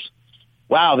was,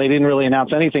 wow, they didn't really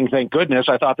announce anything. Thank goodness.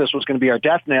 I thought this was going to be our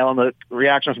death nail. And the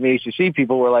reaction from the ACC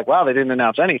people were like, wow, they didn't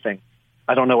announce anything.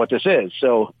 I don't know what this is.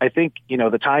 So I think,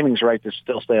 the timing's right to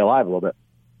still stay alive a little bit.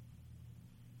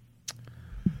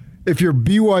 If you're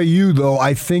BYU, though,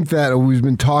 I think that we've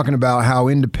been talking about how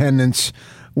independence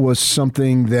was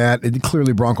something that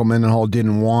clearly Bronco Mendenhall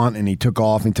didn't want, and he took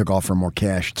off for more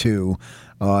cash, too.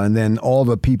 And then all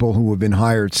the people who have been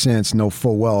hired since know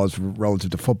full well, as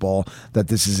relative to football, that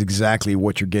this is exactly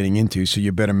what you're getting into, so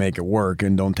you better make it work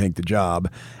and don't take the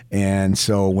job. And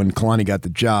so when Kalani got the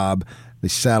job, they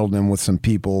saddled him with some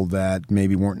people that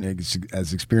maybe weren't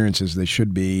as experienced as they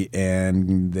should be,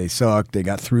 and they sucked. They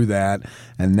got through that,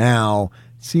 and now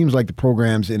it seems like the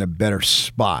program's in a better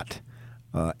spot.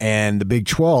 And the Big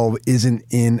 12 isn't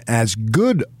in as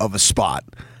good of a spot.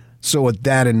 So with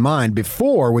that in mind,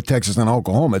 before with Texas and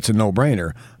Oklahoma, it's a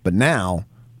no-brainer. But now,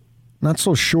 not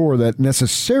so sure that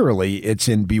necessarily it's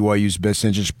in BYU's best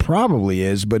interest. Probably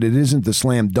is, but it isn't the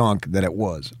slam dunk that it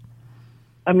was.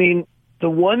 The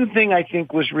one thing I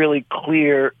think was really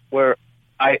clear where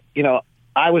I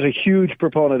was a huge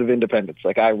proponent of independence.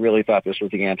 Like I really thought this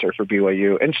was the answer for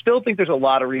BYU and still think there's a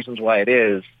lot of reasons why it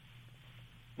is.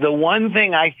 The one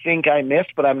thing I think I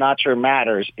missed, but I'm not sure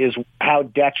matters, is how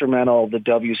detrimental the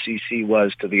WCC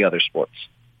was to the other sports.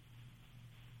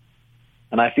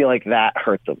 And I feel like that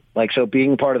hurt them. Like, so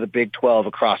being part of the Big 12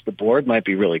 across the board might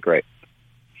be really great.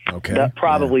 Okay. That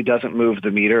probably doesn't move the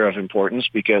meter of importance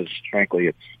because,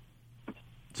 frankly,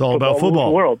 it's all about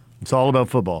football. World. It's all about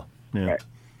football. Yeah. Right.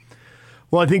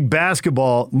 Well, I think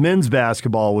men's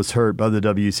basketball was hurt by the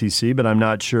WCC, but I'm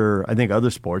not sure. I think other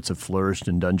sports have flourished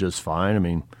and done just fine. I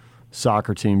mean,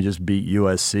 soccer team just beat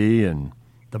USC, and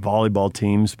the volleyball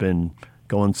team's been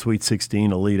going Sweet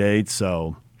 16, Elite 8,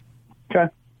 so. Okay.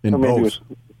 In both.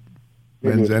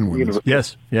 Men's and women's.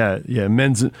 Yes. Yeah.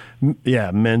 Men's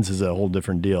is a whole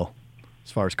different deal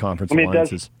as far as conference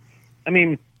alliances.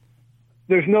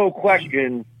 There's no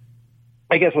question.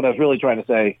 I guess what I was really trying to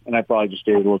say, and I probably just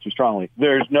stated it a little too strongly,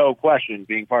 there's no question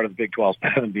being part of the Big 12 is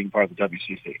better than being part of the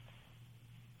WCC.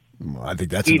 Well, I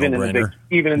think that's even a no-brainer.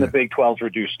 In the Big 12's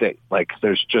reduced state. Like,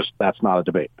 that's not a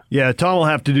debate. Yeah, Tom will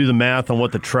have to do the math on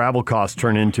what the travel costs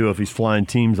turn into if he's flying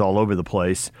teams all over the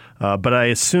place. But I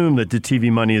assume that the TV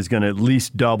money is going to at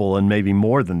least double and maybe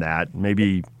more than that.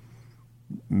 Maybe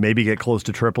get close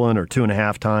to tripling or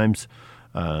 2.5 times.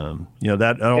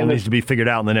 That all needs to be figured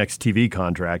out in the next TV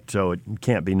contract, so it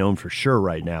can't be known for sure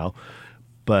right now.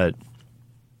 But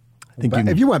I think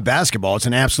if you want basketball, it's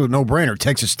an absolute no-brainer.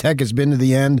 Texas Tech has been to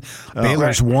the end.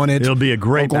 Baylor's won it. It'll be a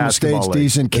great Oklahoma basketball State's league.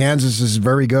 decent. Kansas is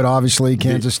very good, obviously.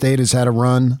 Kansas State has had a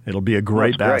run. It'll be a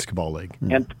great basketball league.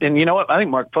 And you know what? I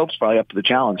think Mark Pope's probably up to the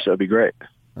challenge, so it'd be great.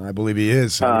 I believe he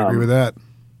is. I agree with that.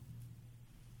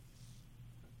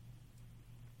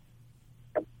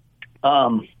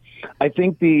 I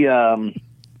think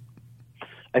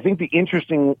the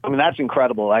interesting, that's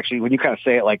incredible, actually, when you kind of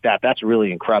say it like that, that's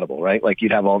really incredible, right? Like,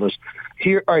 you'd have all this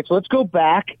here. All right, so let's go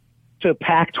back to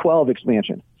Pac-12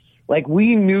 expansion. Like,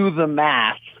 we knew the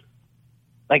math.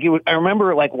 Like, I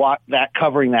remember, like,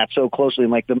 covering that so closely,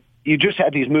 and, like, you just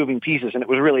had these moving pieces, and it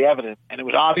was really evident, and it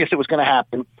was obvious it was going to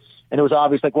happen, and it was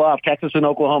obvious, like, well, if Texas and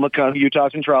Oklahoma come,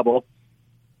 Utah's in trouble.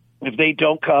 If they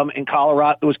don't come, and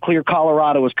Colorado, it was clear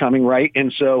Colorado was coming, right?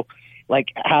 And so, like,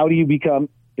 how do you become,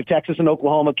 if Texas and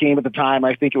Oklahoma came at the time,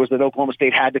 I think it was that Oklahoma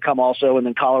State had to come also, and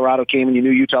then Colorado came, and you knew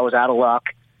Utah was out of luck.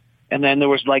 And then there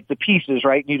was, like, the pieces,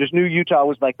 right? And you just knew Utah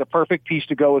was, like, the perfect piece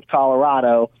to go with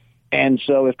Colorado. And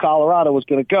so if Colorado was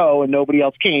going to go and nobody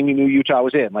else came, you knew Utah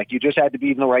was in. Like, you just had to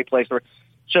be in the right place.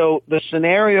 So the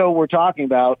scenario we're talking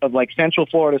about of, like, Central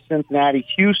Florida, Cincinnati,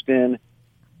 Houston,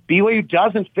 BYU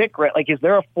doesn't fit great. Like, is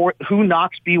there a fourth? Who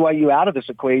knocks BYU out of this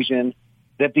equation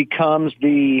that becomes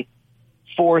the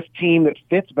fourth team that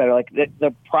fits better? Like,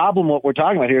 the problem, what we're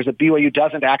talking about here, is that BYU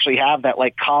doesn't actually have that,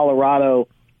 like, Colorado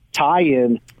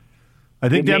tie-in. I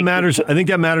think that matters. I think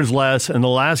that matters less. And the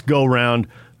last go round,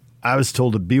 I was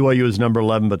told that BYU is number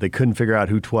 11, but they couldn't figure out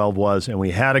who 12 was. And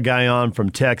we had a guy on from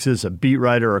Texas, a beat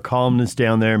writer, a columnist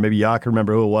down there. Maybe y'all can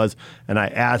remember who it was. And I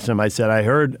asked him. I said, I've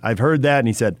heard that, and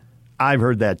he said, I've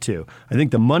heard that too. I think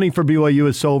the money for BYU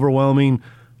is so overwhelming.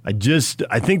 I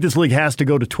think this league has to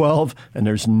go to 12, and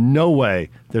there's no way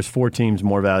there's 4 teams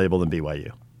more valuable than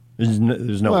BYU. There's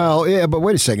no Well, way. yeah, but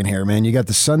wait a second here, man. You got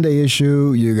the Sunday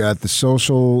issue. You got the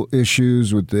social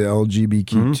issues with the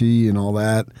LGBTQ and all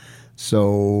that.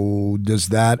 So does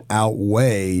the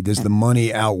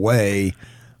money outweigh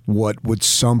what would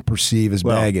some perceive as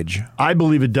baggage? I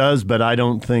believe it does, but I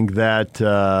don't think that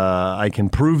I can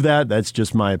prove that. That's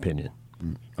just my opinion.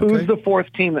 Okay. Who's the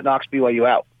fourth team that knocks BYU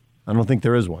out? I don't think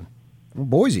there is one. Well,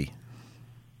 Boise.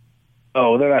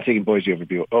 Oh, they're not taking Boise over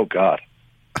BYU. Oh, God.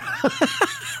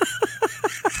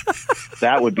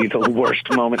 That would be the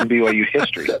worst moment in BYU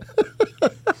history.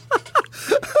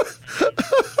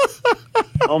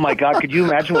 Oh, my God. Could you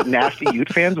imagine what nasty Ute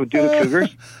fans would do to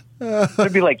Cougars?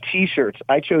 It'd be like T-shirts.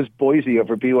 I chose Boise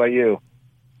over BYU.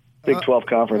 Big 12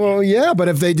 conference. Well, yeah, but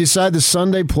if they decide the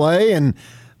Sunday play and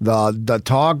the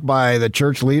talk by the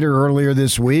church leader earlier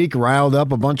this week riled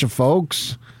up a bunch of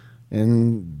folks,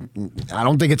 and I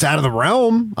don't think it's out of the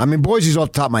realm. I mean, Boise's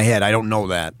off the top of my head. I don't know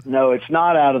that. No, it's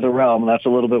not out of the realm. That's a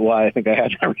little bit why I think I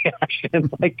had that reaction.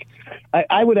 Like,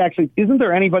 I would actually, isn't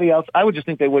there anybody else? I would just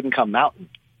think they wouldn't come Mountain.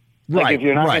 Like, Right, if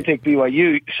you're not going to take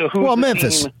BYU, so who's the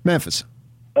Memphis. team? Memphis.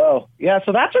 Oh, yeah,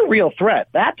 so that's a real threat.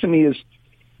 That, to me, is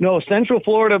Central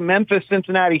Florida, Memphis,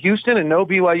 Cincinnati, Houston, and no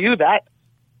BYU. That,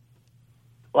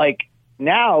 like,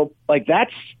 now, like,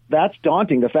 that's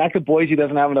daunting. The fact that Boise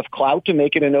doesn't have enough clout to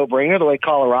make it a no-brainer the way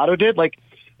Colorado did. Like,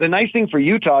 the nice thing for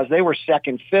Utah is they were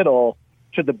second fiddle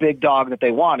to the big dog that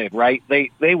they wanted, right?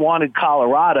 They wanted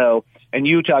Colorado, and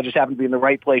Utah just happened to be in the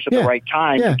right place at the right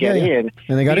time to get in.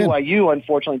 And they got BYU,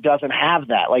 unfortunately, doesn't have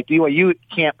that. Like, BYU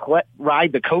can't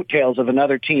ride the coattails of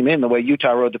another team in the way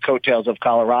Utah rode the coattails of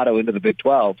Colorado into the Big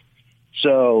 12.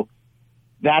 So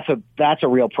that's a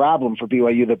real problem for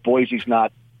BYU, that Boise's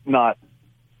not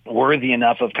worthy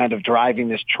enough of kind of driving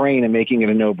this train and making it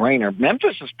a no-brainer.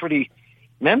 Memphis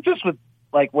with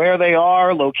like where they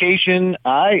are, location,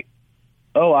 that's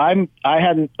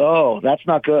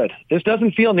not good. This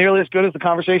doesn't feel nearly as good as the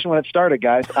conversation when it started,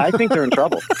 guys. I think they're in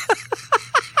trouble.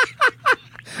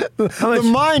 The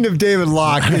mind of David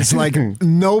Locke is like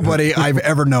nobody I've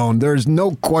ever known. There's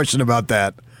no question about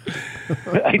that.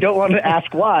 I don't want to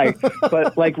ask why,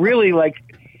 but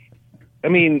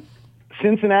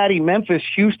Cincinnati, Memphis,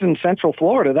 Houston, Central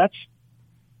Florida,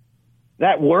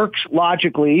 that works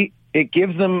logically. It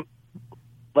gives them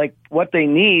like what they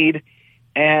need,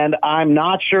 and I'm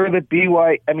not sure that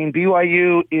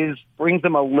BYU brings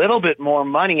them a little bit more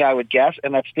money, I would guess,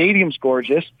 and that stadium's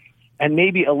gorgeous, and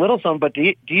maybe a little something, but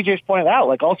DJ's pointed out,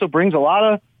 like, also brings a lot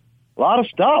of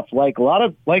stuff, like a lot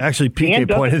of like. Actually, PK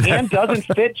pointed that and doesn't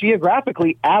fit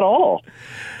geographically at all.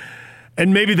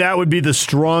 And maybe that would be the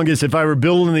strongest if I were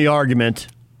building the argument,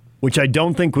 which I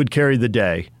don't think would carry the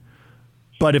day.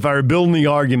 But if I were building the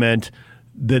argument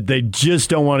that they just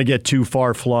don't want to get too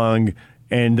far flung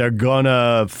and they're going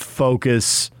to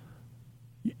focus,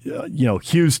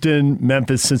 Houston,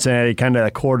 Memphis, Cincinnati, kind of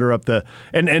a quarter up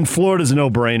and Florida's a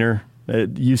no-brainer.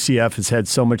 UCF has had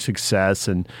so much success,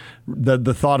 and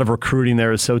the thought of recruiting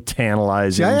there is so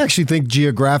tantalizing. See, I actually think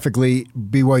geographically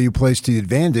BYU plays to the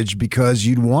advantage because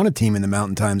you'd want a team in the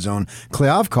Mountain Time Zone.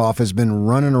 Kleavkov has been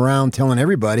running around telling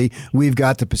everybody we've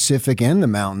got the Pacific and the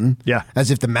Mountain. Yeah. As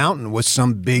if the Mountain was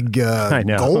some big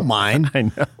gold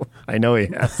mine. I know he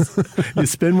has. You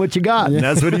spin what you got, and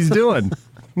that's what he's doing.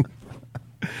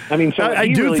 I mean, so I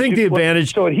do think the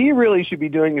advantage. So what he really should be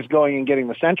doing is going and getting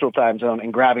the Central Time Zone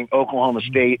and grabbing Oklahoma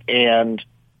State, and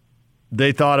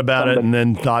they thought about it and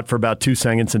then thought for about 2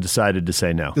 seconds and decided to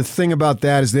say no. The thing about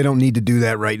that is they don't need to do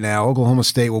that right now. Oklahoma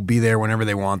State will be there whenever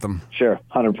they want them. Sure,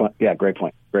 100%. Yeah, great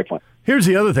point. Here's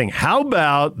the other thing. How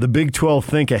about the Big 12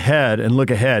 think ahead and look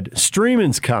ahead?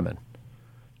 Streaming's coming.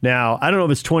 Now, I don't know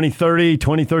if it's 2030,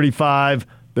 2035,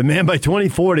 but man, by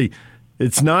 2040,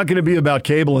 it's not going to be about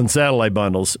cable and satellite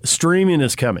bundles. Streaming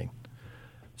is coming.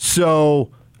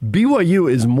 So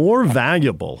BYU is more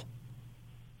valuable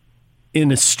in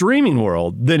the streaming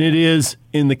world than it is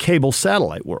in the cable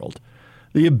satellite world.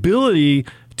 The ability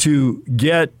to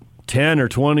get 10 or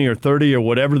 20 or 30 or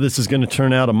whatever this is going to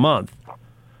turn out a month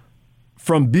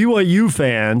from BYU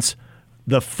fans,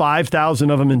 the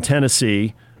 5,000 of them in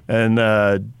Tennessee and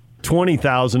the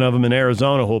 20,000 of them in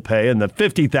Arizona who will pay, and the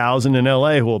 50,000 in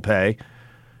LA who will pay,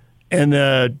 and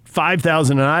the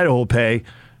 5,000 in Idaho will pay.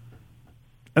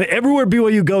 I mean, everywhere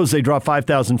BYU goes, they draw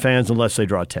 5,000 fans unless they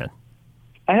draw 10.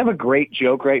 I have a great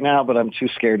joke right now, but I'm too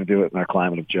scared to do it in our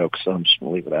climate of jokes, so I'm just going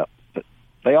to leave it out. But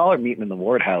they all are meeting in the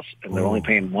Ward House, and they're only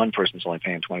paying one person's only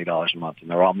paying $20 a month,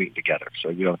 and they're all meeting together. So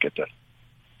you don't get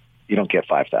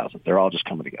 5,000. They're all just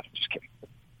coming together. Just kidding.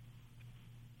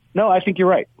 No, I think you're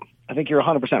right. I think you're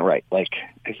 100% right. Like,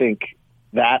 I think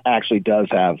that actually does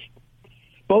have.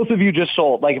 Both of you just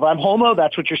sold. Like, if I'm Homo,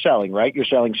 that's what you're selling, right? You're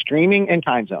selling streaming and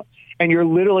time zone. And you're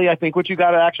literally, I think what you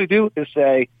got to actually do is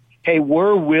say, hey,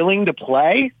 we're willing to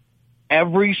play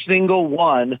every single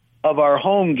one of our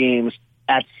home games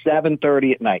at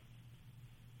 7:30 at night.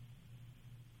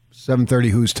 7:30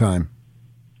 whose time?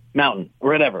 Mountain,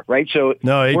 or whatever, right? So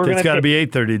no, it's got to be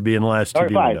 8:30 to be in the last two. Or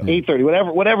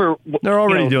 8:30, whatever. They're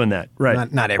already doing that, right?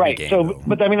 Not every game. So,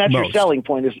 but I mean, that's your selling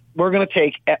point. Is we're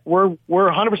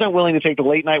 100% willing to take the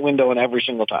late night window in every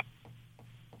single time.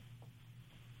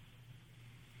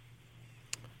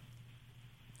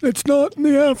 It's not in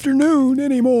the afternoon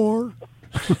anymore.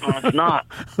 It's not.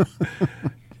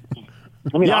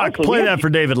 I mean, yeah, honestly, play that for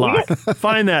David Locke.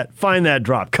 Find that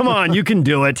drop. Come on, you can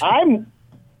do it.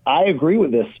 I agree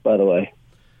with this, by the way.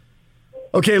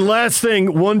 Okay, last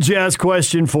thing, one Jazz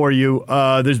question for you.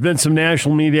 There's been some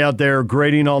national media out there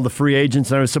grading all the free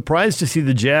agents, and I was surprised to see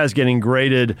the Jazz getting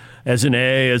graded as an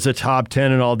A, as a top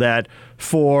 10 and all that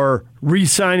for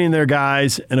re-signing their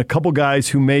guys and a couple guys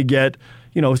who may get,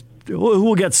 who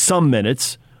will get some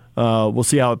minutes. We'll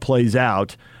see how it plays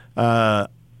out. I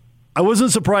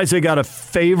wasn't surprised they got a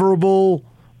favorable,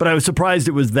 but I was surprised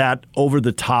it was that over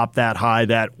the top, that high,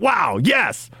 that, wow,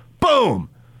 yes, boom.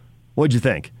 What'd you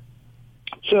think?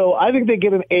 So I think they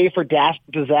get an A for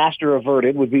disaster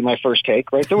averted would be my first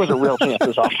take, right? There was a real chance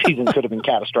this offseason could have been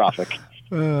catastrophic.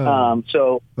 I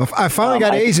finally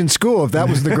got A's in school, if that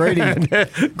was the grading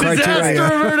criteria. Disaster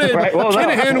averted. Right, well,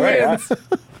 Kinahan wins.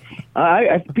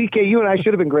 PK, you and I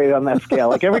should have been graded on that scale.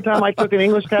 Like every time I took an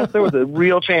English test, there was a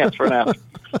real chance for an F.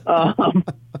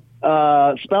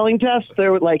 Spelling tests,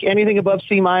 there was like anything above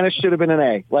C- should have been an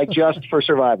A, like just for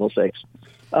survival's sakes.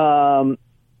 And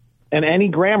any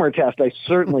grammar test, I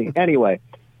certainly anyway.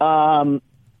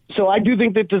 So I do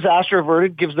think that disaster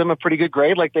averted gives them a pretty good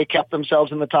grade. Like they kept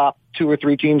themselves in the top 2 or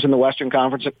 3 teams in the Western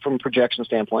Conference from a projection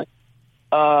standpoint.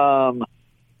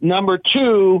 Number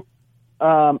 2.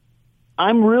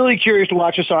 I'm really curious to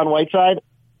watch Hassan Whiteside.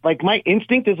 Like my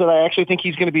instinct is that I actually think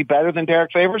he's going to be better than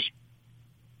Derek Favors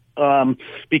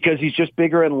because he's just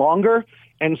bigger and longer.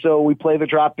 And so we play the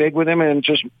drop big with him and it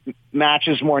just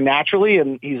matches more naturally.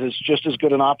 And he's just as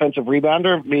good an offensive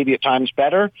rebounder, maybe at times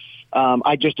better.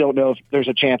 I just don't know if there's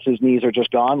a chance his knees are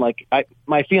just gone. Like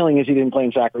my feeling is he didn't play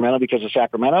in Sacramento because of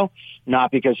Sacramento,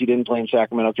 not because he didn't play in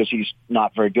Sacramento because he's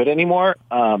not very good anymore.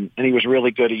 And he was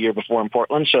really good a year before in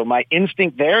Portland. So my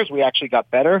instinct there is we actually got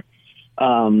better.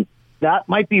 That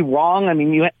might be wrong. I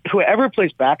mean, whoever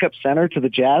plays backup center to the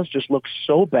Jazz just looks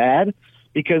so bad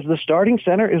because the starting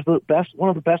center is one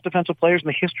of the best defensive players in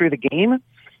the history of the game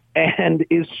and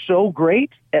is so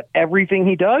great at everything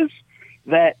he does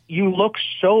that you look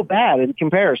so bad in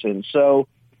comparison. So,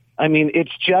 I mean,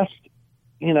 it's just,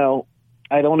 I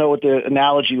don't know what the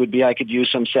analogy would be. I could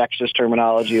use some sexist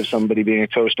terminology of somebody being a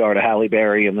co-star to Halle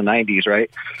Berry in the 90s,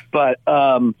 right? But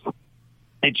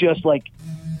it's just like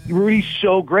Rudy's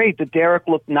so great that Derek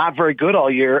looked not very good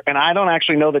all year, and I don't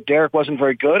actually know that Derek wasn't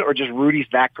very good or just Rudy's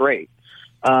that great.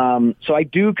 So I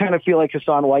do kind of feel like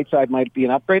Hassan Whiteside might be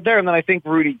an upgrade there, and then I think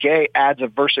Rudy Gay adds a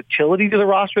versatility to the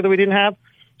roster that we didn't have.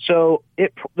 So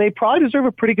they probably deserve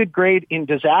a pretty good grade in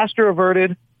disaster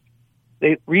averted.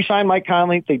 They re-signed Mike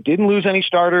Conley. They didn't lose any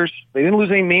starters. They didn't lose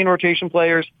any main rotation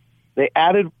players. They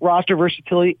added roster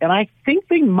versatility, and I think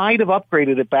they might have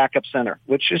upgraded at backup center,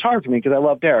 which is hard for me because I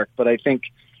love Derek, but I think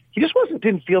he just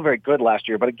didn't feel very good last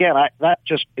year. But again, that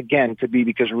could be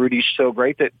because Rudy's so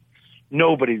great that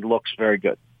nobody looks very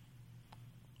good.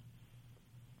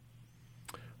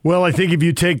 Well, I think if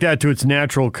you take that to its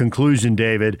natural conclusion,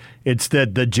 David, it's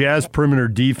that the Jazz perimeter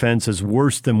defense is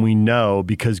worse than we know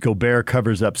because Gobert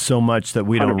covers up so much that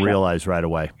we don't 100%. realize right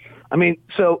away. I mean,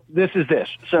 so this is this.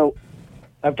 So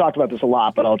I've talked about this a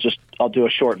lot, but I'll do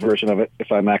a short version of it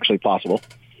if I'm actually possible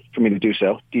for me to do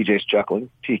so. DJ's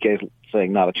chuckling. TK's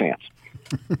saying not a chance.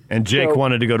 And Jake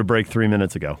wanted to go to break 3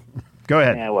 minutes ago. Go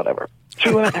ahead. Yeah, whatever.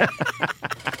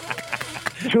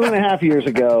 2.5 years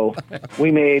ago,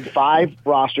 we made 5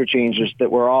 roster changes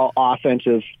that were all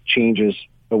offensive changes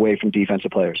away from defensive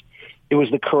players. It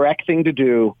was the correct thing to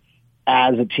do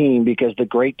as a team because the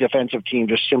great defensive team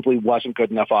just simply wasn't good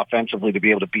enough offensively to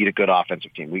be able to beat a good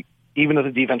offensive team. Even though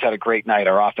the defense had a great night,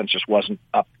 our offense just wasn't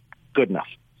up good enough.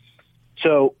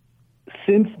 So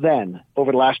since then,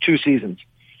 over the last 2 seasons,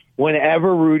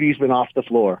 whenever Rudy's been off the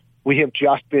floor, we have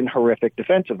just been horrific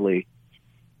defensively.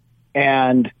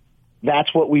 And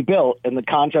that's what we built, and the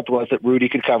concept was that Rudy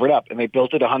could cover it up, and they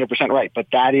built it 100% right. But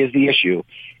that is the issue,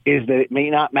 is that it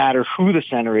may not matter who the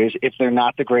center is if they're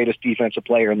not the greatest defensive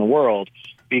player in the world,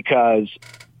 because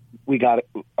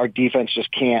our defense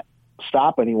just can't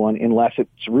stop anyone unless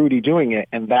it's Rudy doing it,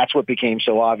 and that's what became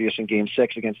so obvious in Game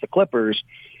 6 against the Clippers.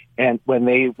 And when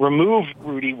they removed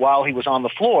Rudy while he was on the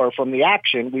floor from the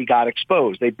action, we got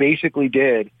exposed. They basically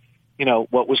did.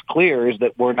 What was clear is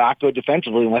that we're not good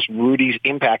defensively unless Rudy's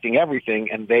impacting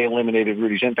everything, and they eliminated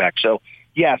Rudy's impact. So,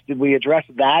 yes, did we address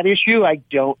that issue? I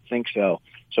don't think so.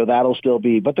 So that'll still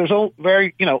be. But there's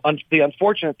the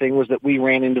unfortunate thing was that we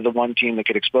ran into the one team that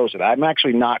could expose it. I'm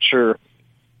actually not sure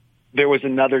there was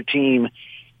another team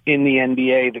in the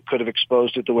NBA that could have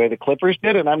exposed it the way the Clippers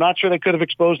did, and I'm not sure they could have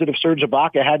exposed it if Serge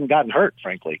Ibaka hadn't gotten hurt,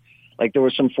 frankly. Like, there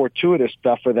was some fortuitous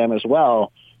stuff for them as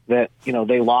well, that,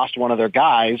 they lost one of their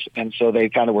guys, and so they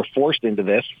kind of were forced into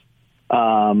this.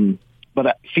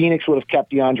 But Phoenix would have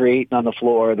kept DeAndre Ayton on the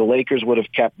floor. The Lakers would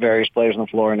have kept various players on the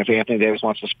floor, and if Anthony Davis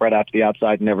wants to spread out to the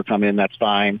outside and never come in, that's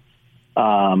fine.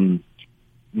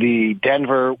 The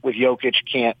Denver with Jokic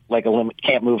can't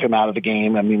move him out of the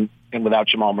game. I mean, and without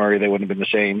Jamal Murray, they wouldn't have been the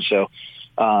same. So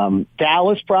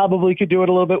Dallas probably could do it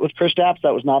a little bit with Kristaps.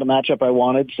 That was not a matchup I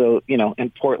wanted. So,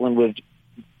 and Portland with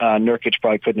Nurkic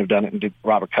probably couldn't have done it, and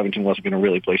Robert Covington wasn't going to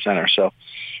really play center. So,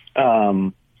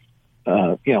 so I'm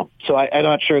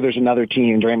not sure there's another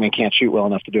team. Draymond can't shoot well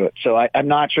enough to do it. So I'm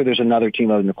not sure there's another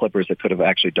team other than the Clippers that could have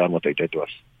actually done what they did to us.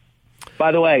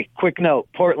 By the way, quick note,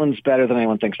 Portland's better than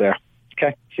anyone thinks they are.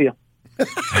 Okay, see ya.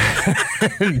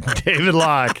 David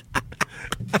Locke.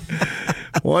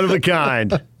 One of a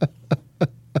kind.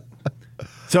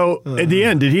 So, at the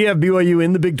end, did he have BYU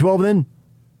in the Big 12 then?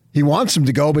 He wants them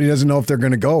to go, but he doesn't know if they're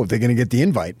going to go, if they're going to get the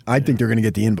invite. I think they're going to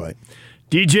get the invite.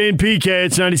 DJ and PK,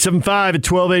 it's 97.5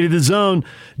 at 1280 The Zone.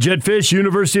 Jedd Fisch,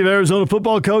 University of Arizona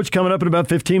football coach, coming up in about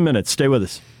 15 minutes. Stay with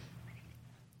us.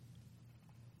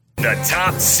 The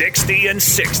Top 60 and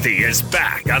 60 is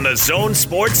back on the Zone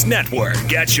Sports Network.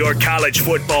 Get your college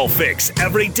football fix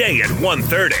every day at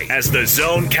 1:30 as the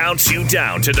Zone counts you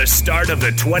down to the start of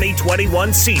the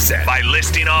 2021 season by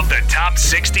listing off the top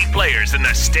 60 players in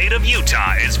the state of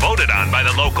Utah as voted on by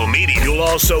the local media. You'll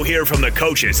also hear from the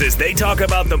coaches as they talk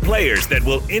about the players that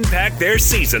will impact their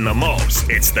season the most.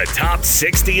 It's the Top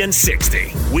 60 and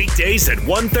 60. Weekdays at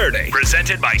 1:30.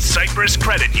 Presented by Cypress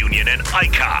Credit Union and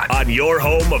Icon on your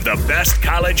home of the best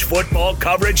college football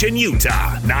coverage in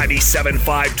Utah.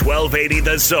 97.5 1280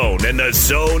 The Zone and the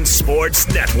Zone Sports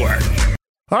Network.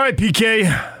 All right,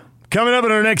 PK, coming up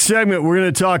in our next segment, we're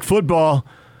going to talk football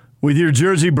with your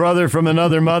Jersey brother from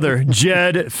another mother,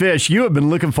 Jedd Fisch. You have been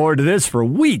looking forward to this for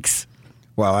weeks.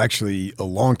 Well, actually, a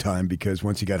long time, because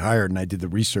once he got hired and I did the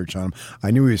research on him,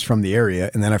 I knew he was from the area,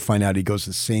 and then I find out he goes to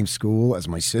the same school as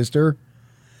my sister.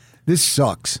 This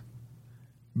sucks,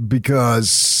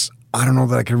 because I don't know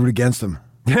that I could root against him.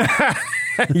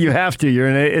 You have to.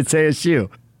 It's ASU.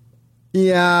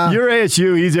 Yeah. You're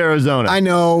ASU, he's Arizona. I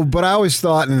know, but I always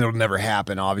thought, and it'll never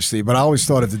happen, obviously, but I always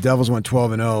thought if the Devils went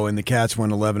 12-0 and the Cats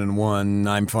went 11-1,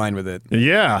 I'm fine with it.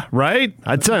 Yeah, right?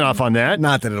 I'd sign off on that.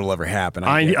 Not that it'll ever happen.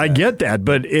 I get that,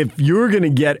 but if you're going to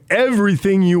get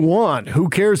everything you want, who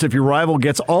cares if your rival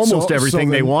gets almost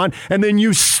everything they want, and then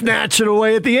you snatch it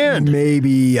away at the end?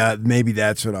 Maybe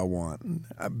that's what I want.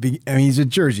 I mean, he's a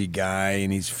Jersey guy,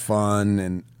 and he's fun,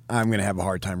 and I'm going to have a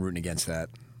hard time rooting against that.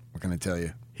 What can I tell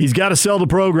you? He's got to sell the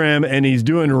program, and he's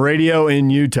doing radio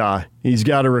in Utah. He's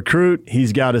got to recruit.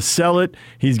 He's got to sell it.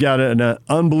 He's got an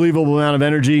unbelievable amount of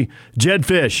energy. Jedd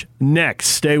Fisch, next.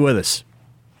 Stay with us.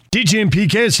 DJ and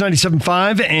PK, it's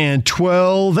 97.5 and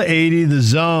 1280 The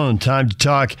Zone. Time to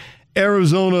talk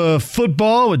Arizona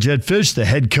football with Jedd Fisch, the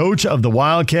head coach of the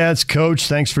Wildcats. Coach,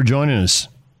 thanks for joining us.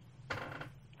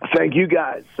 Thank you,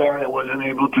 guys. Sorry I wasn't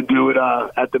able to do it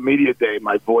at the media day.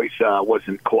 My voice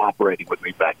wasn't cooperating with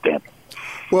me back then.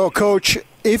 Well, Coach,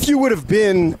 if you would have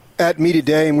been at Media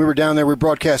Day, and we were down there, we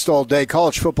broadcast all day.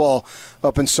 College football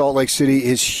up in Salt Lake City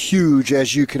is huge,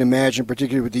 as you can imagine,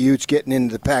 particularly with the Utes getting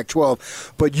into the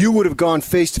Pac-12. But you would have gone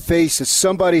face-to-face as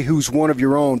somebody who's one of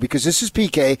your own, because this is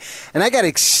PK, and I got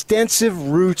extensive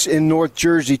roots in North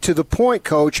Jersey, to the point,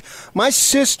 Coach, my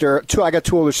sister, I got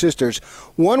two older sisters,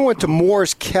 one went to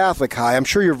Morris Catholic High. I'm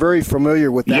sure you're very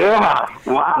familiar with that. Yeah,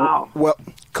 wow. Well,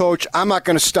 Coach, I'm not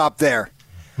going to stop there.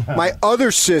 My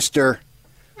other sister,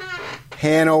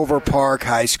 Hanover Park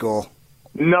High School.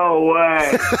 No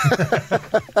way.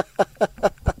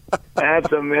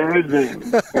 That's amazing.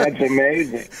 That's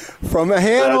amazing. From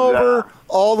Hanover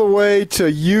all the way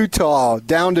to Utah,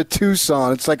 down to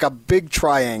Tucson. It's like a big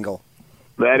triangle.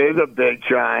 That is a big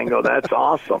triangle. That's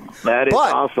awesome. That is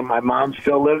awesome. My mom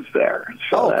still lives there.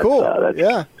 So cool.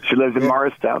 Yeah. She lives in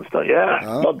Morristown still. Yeah.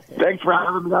 Well, thanks for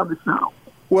having me on the show.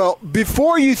 Well,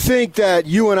 before you think that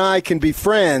you and I can be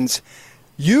friends,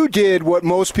 you did what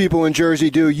most people in Jersey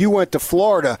do. You went to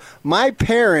Florida. My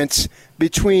parents,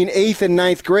 between 8th and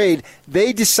 9th grade,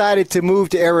 they decided to move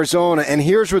to Arizona. And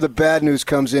here's where the bad news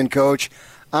comes in, Coach.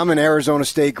 I'm an Arizona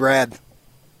State grad.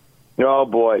 Oh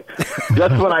boy,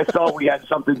 that's when I thought we had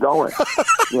something going.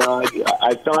 You know,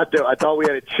 I thought we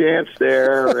had a chance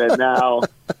there, and now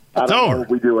I don't know what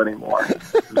we do anymore.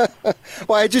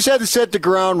 Well, I just had to set the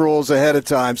ground rules ahead of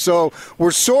time. So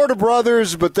we're sort of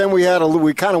brothers, but then we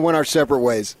kind of went our separate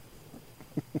ways.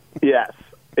 Yes,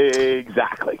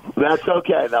 exactly. That's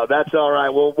okay, though. That's all right.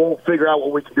 We'll figure out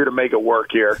what we can do to make it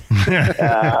work here,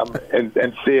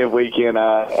 and see if we can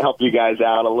help you guys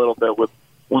out a little bit with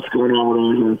what's going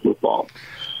on in football.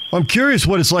 I'm curious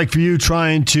what it's like for you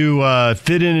trying to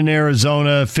fit in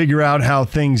Arizona, figure out how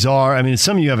things are. I mean, it's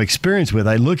something you have experience with.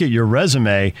 I look at your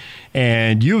resume,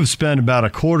 and you have spent about a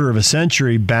quarter of a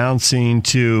century bouncing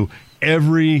to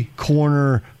every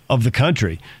corner of the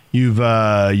country.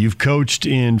 You've coached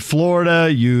in Florida,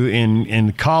 you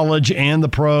in college and the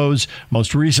pros.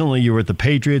 Most recently, you were at the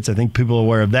Patriots. I think people are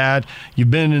aware of that. You've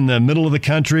been in the middle of the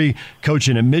country,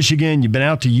 coaching at Michigan. You've been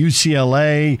out to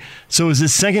UCLA. So is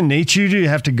this second nature? Do you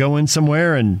have to go in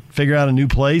somewhere and figure out a new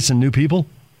place and new people?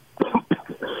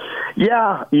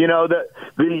 Yeah, you know,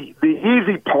 the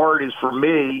easy part is for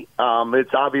me.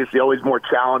 It's obviously always more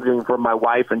challenging for my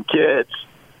wife and kids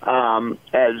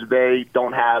as they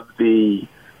don't have the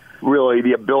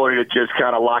ability to just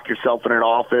kind of lock yourself in an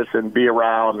office and be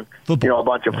around, a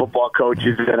bunch of football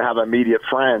coaches and have immediate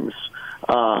friends.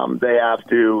 They have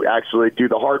to actually do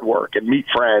the hard work and meet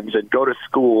friends and go to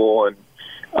school. And,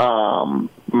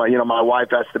 my wife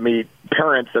has to meet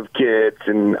parents of kids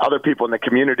and other people in the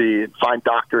community and find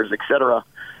doctors, et cetera.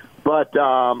 But,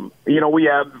 we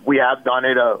have done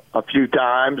it a few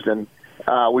times, and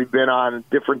we've been on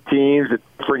different teams at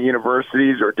different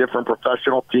universities or different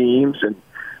professional teams.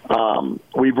 And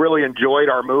we've really enjoyed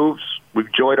our moves. We've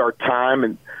enjoyed our time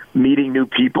and meeting new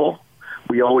people.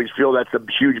 We always feel that's a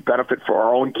huge benefit for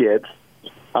our own kids,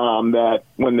 that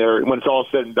when it's all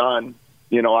said and done,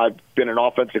 I've been an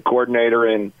offensive coordinator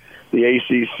in the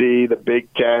ACC, the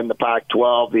Big Ten, the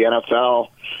Pac-12, the NFL.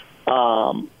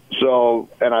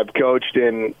 And I've coached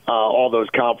in all those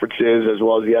conferences as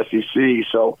well as the SEC.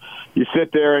 So you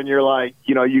sit there and you're like,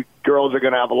 you girls are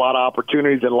going to have a lot of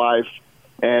opportunities in life,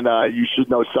 and you should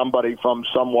know somebody from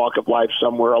some walk of life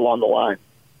somewhere along the line.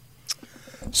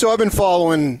 So I've been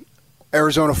following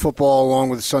Arizona football along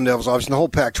with the Sun Devils, obviously, the whole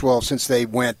Pac-12 since they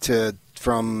went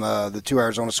from the two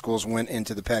Arizona schools went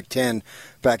into the Pac-10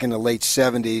 back in the late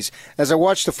 70s. As I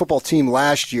watched the football team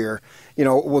last year,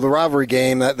 the rivalry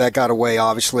game, that got away,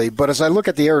 obviously. But as I look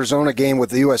at the Arizona game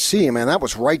with the USC, man, that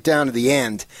was right down to the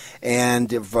end.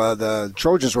 And if the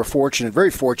Trojans were very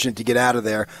fortunate to get out of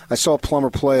there. I saw Plummer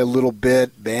play a little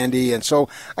bit, Bandy, and so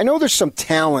I know there's some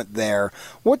talent there.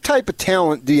 What type of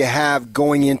talent do you have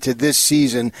going into this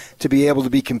season to be able to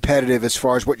be competitive as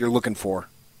far as what you're looking for?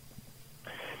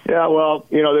 Yeah, well,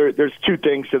 there's two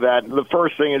things to that. The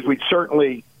first thing is we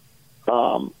certainly,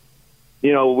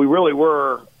 we really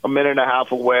were a minute and a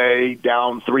half away,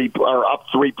 up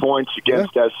 3 points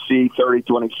against SC,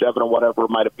 30-27 or whatever it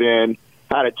might have been.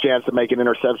 Had a chance to make an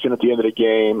interception at the end of the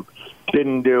game.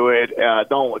 Didn't do it.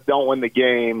 Don't win the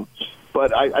game.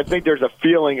 But I think there's a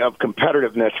feeling of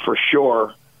competitiveness for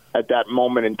sure at that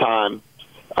moment in time.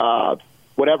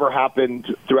 Whatever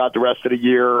happened throughout the rest of the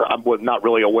year, I was not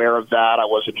really aware of that. I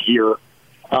wasn't here.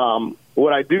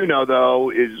 What I do know, though,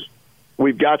 is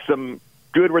we've got some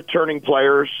good returning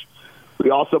players. We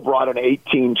also brought in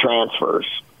 18 transfers.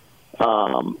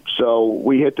 So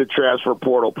we hit the transfer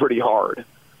portal pretty hard.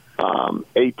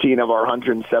 18 of our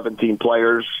 117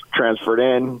 players transferred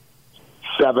in.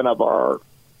 7 of our,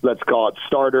 let's call it,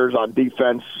 starters on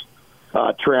defense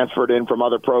transferred in from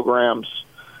other programs.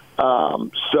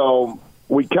 So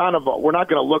we're not going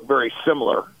to look very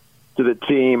similar to the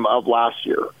team of last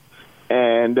year.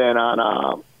 And then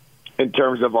in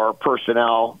terms of our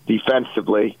personnel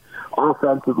defensively,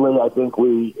 offensively, I think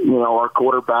our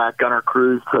quarterback, Gunnar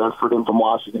Cruz, transferred in from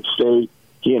Washington State.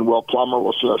 He and Will Plummer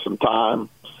will share some time.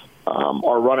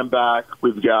 Our running back,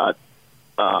 we've got,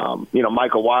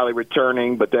 Michael Wiley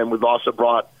returning, but then we've also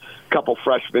brought a couple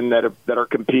freshmen that are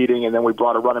competing, and then we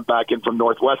brought a running back in from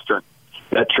Northwestern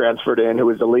that transferred in, who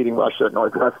was the leading rusher at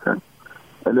Northwestern.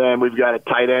 And then we've got a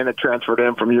tight end that transferred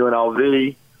in from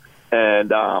UNLV, and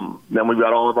then we've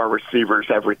got all of our receivers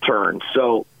have returned.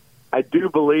 So I do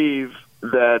believe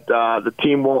that the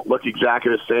team won't look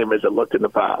exactly the same as it looked in the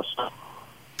past.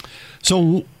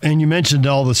 So, and you mentioned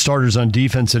all the starters on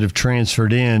defense that have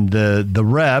transferred in. The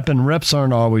rep, and reps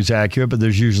aren't always accurate, but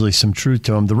there's usually some truth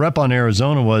to them. The rep on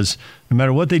Arizona was no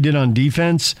matter what they did on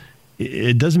defense,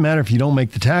 it doesn't matter if you don't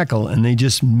make the tackle, and they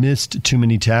just missed too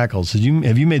many tackles. Have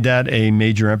you made that a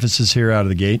major emphasis here out of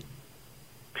the gate?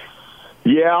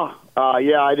 Yeah,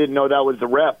 I didn't know that was the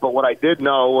rep, but what I did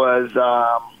know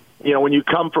was, when you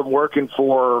come from working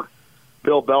for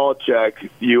Bill Belichick,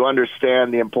 you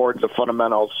understand the importance of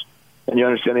fundamentals, and you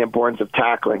understand the importance of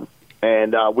tackling.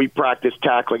 And we practice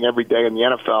tackling every day in the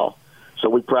NFL, so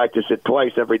we practice it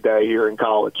twice every day here in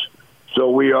college. So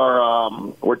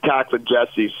we're tackling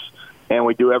Jessies, and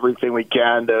we do everything we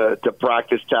can to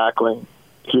practice tackling,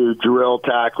 to drill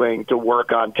tackling, to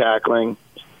work on tackling,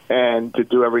 and to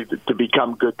do everything to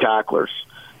become good tacklers.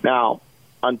 Now,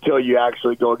 until you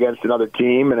actually go against another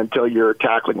team and until you're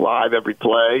tackling live every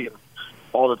play, and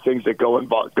all the things that go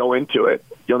into it,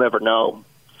 you'll never know.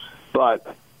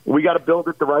 But we got to build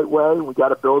it the right way. We got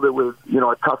to build it with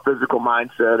a tough physical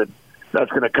mindset, and that's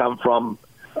going to come from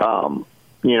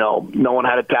knowing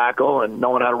how to tackle and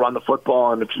knowing how to run the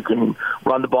football. And if you can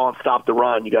run the ball and stop the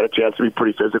run, you got a chance to be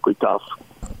pretty physically tough.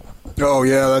 Oh,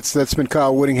 yeah, that's been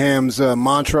Kyle Whittingham's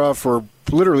mantra for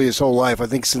literally his whole life, I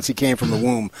think since he came from the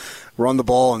womb. Run the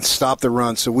ball and stop the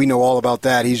run. So we know all about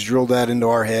that. He's drilled that into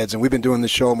our heads. And we've been doing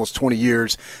this show almost 20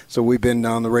 years. So we've been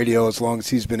on the radio as long as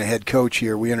he's been a head coach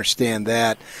here. We understand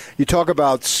that. You talk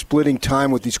about splitting time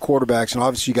with these quarterbacks. And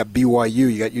obviously you got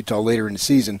BYU. You got Utah later in the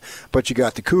season. But you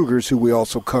got the Cougars, who we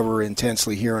also cover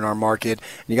intensely here in our market.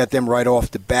 And you got them right off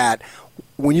the bat.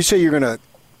 When you say you're going to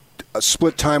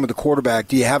split time with the quarterback,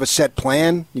 do you have a set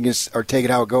plan? You can or take it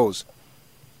how it goes?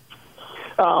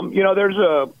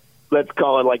 There's let's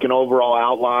call it like an overall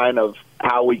outline of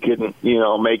how we can,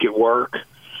 make it work.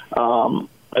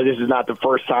 This is not the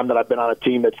first time that I've been on a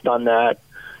team that's done that.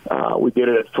 We did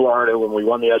it at Florida when we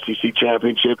won the SEC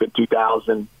championship in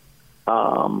 2000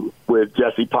 with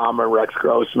Jesse Palmer and Rex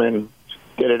Grossman.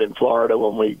 Did it in Florida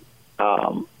when we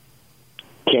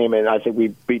came in. I think we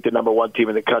beat the number one team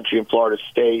in the country in Florida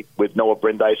State with Noah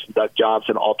Brandeis and Doug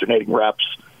Johnson alternating reps.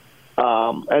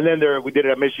 And then we did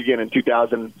it at Michigan in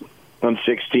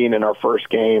 2016 in our first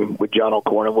game with John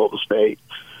O'Korn and Wilton State.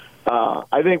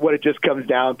 I think what it just comes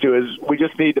down to is we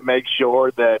just need to make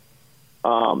sure that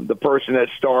the person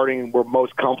that's starting we're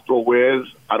most comfortable with.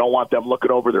 I don't want them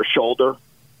looking over their shoulder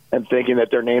and thinking that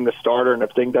they're named the starter, and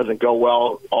if things doesn't go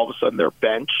well, all of a sudden they're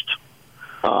benched.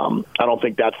 I don't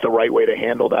think that's the right way to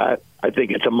handle that. I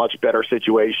think it's a much better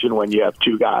situation when you have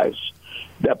two guys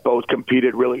that both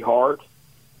competed really hard,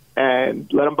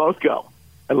 and let them both go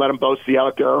and let them both see how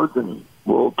it goes, and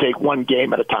we'll take one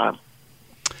game at a time.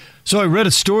 So I read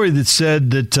a story that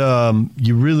said that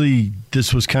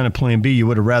this was kind of plan B. You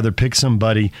would have rather picked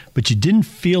somebody, but you didn't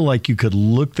feel like you could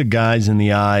look the guys in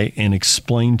the eye and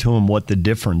explain to them what the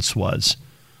difference was.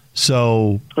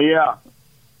 So yeah,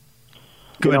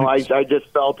 I just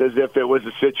felt as if it was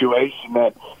a situation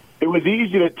that it was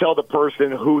easy to tell the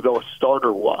person who the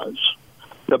starter was.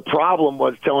 The problem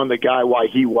was telling the guy why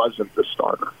he wasn't the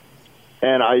starter.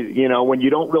 And when you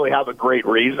don't really have a great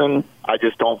reason, I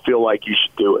just don't feel like you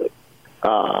should do it.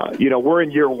 We're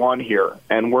in year one here,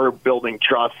 and we're building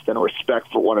trust and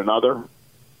respect for one another.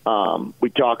 We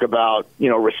talk about,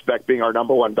 respect being our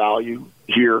number one value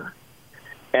here.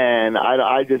 And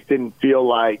I just didn't feel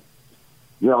like,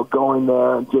 going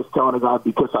there and just telling a guy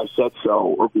because I said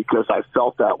so or because I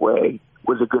felt that way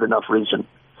was a good enough reason.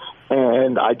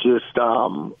 And I just,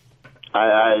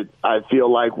 I feel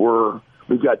like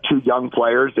we've got two young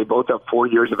players. They both have 4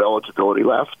 years of eligibility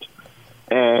left,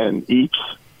 and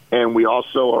we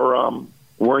also are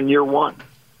we're in year one,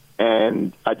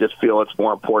 and I just feel it's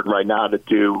more important right now to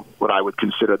do what I would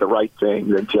consider the right thing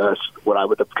than just what I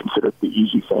would have considered the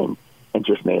easy thing and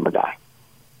just name a guy.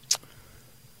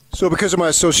 So because of my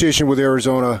association with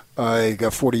Arizona, I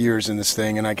got 40 years in this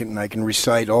thing, and I can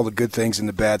recite all the good things and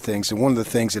the bad things. And one of the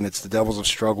things, and it's the Devils have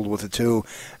struggled with it too,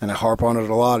 and I harp on it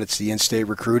a lot, it's the in-state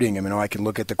recruiting. I mean, I can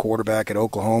look at the quarterback at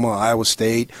Oklahoma, Iowa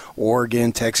State,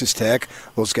 Oregon, Texas Tech.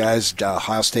 Those guys,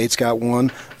 Ohio State's got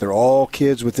one. They're all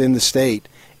kids within the state.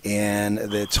 And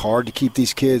it's hard to keep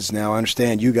these kids. Now, I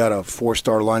understand you got a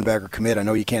 4-star linebacker commit. I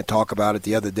know you can't talk about it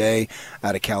the other day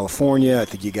out of California. I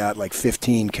think you got like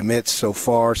 15 commits so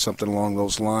far, something along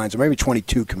those lines, or maybe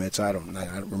 22 commits. I don't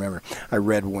remember. I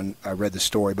read the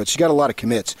story, but you got a lot of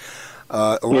commits.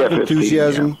 A lot of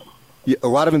enthusiasm. A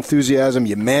lot of enthusiasm.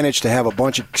 You managed to have a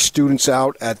bunch of students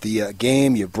out at the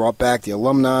game. You brought back the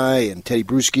alumni and Teddy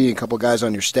Bruschi and a couple of guys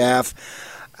on your staff.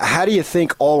 How do you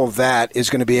think all of that is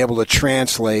going to be able to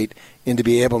translate into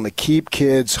being able to keep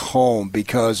kids home?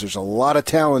 Because there's a lot of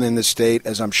talent in this state,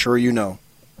 as I'm sure you know.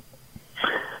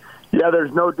 Yeah,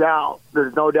 there's no doubt.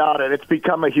 And it's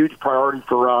become a huge priority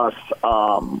for us.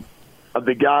 Of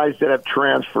the guys that have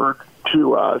transferred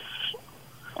to us,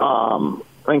 I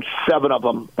think 7 of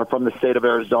them are from the state of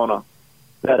Arizona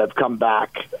that have come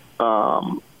back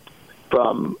from,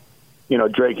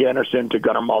 Drake Anderson to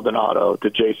Gunnar Maldonado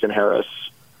to Jason Harris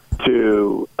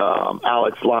to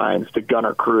Alex Lyons to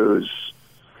Gunnar Cruz.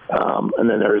 And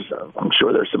then I'm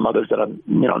sure there's some others that I'm,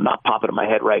 not popping in my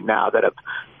head right now that have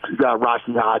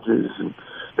Rossi Hodges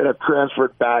that have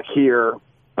transferred back here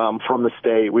from the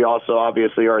state. We also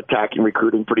obviously are attacking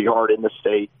recruiting pretty hard in the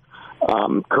state.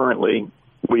 Currently,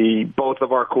 both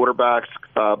of our quarterbacks,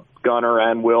 Gunnar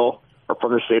and Will, are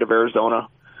from the state of Arizona.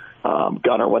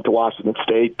 Gunnar went to Washington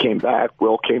State, came back.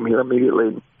 Will came here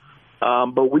immediately.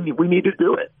 But we need to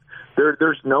do it.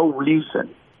 There's no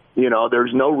reason,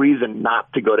 there's no reason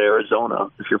not to go to Arizona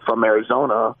if you're from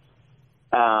Arizona.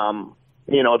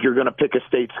 If you're going to pick a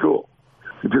state school,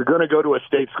 if you're going to go to a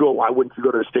state school, why wouldn't you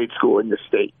go to a state school in your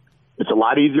state? It's a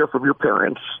lot easier for your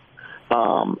parents.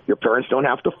 Your parents don't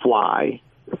have to fly.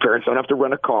 Your parents don't have to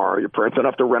rent a car. Your parents don't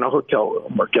have to rent a hotel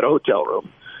room or get a hotel room.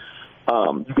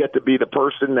 You get to be the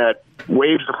person that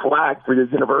waves the flag for your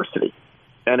university.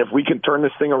 And if we can turn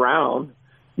this thing around,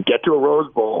 get to a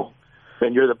Rose Bowl,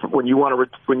 then when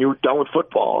you're done with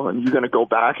football and you're going to go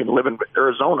back and live in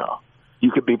Arizona,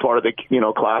 you could be part of the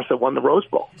class that won the Rose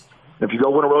Bowl. If you go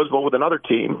win a Rose Bowl with another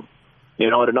team,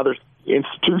 at another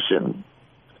institution,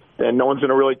 then no one's going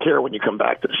to really care when you come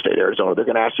back to the state of Arizona. They're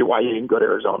going to ask you why you didn't go to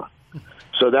Arizona.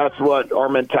 So that's what our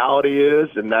mentality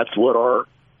is, and that's what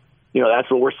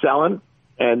that's what we're selling.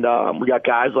 And we got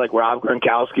guys like Rob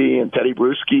Gronkowski and Teddy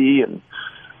Bruschi and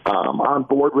on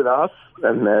board with us,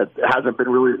 and that hasn't been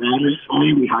really wrong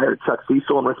recently. We hired Chuck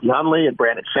Cecil and Ricky Hunley and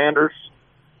Brandon Sanders,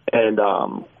 and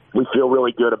we feel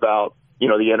really good about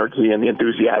the energy and the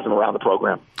enthusiasm around the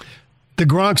program. The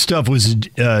Gronk stuff was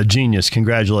genius.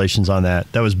 Congratulations on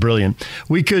that. That was brilliant.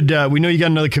 We know you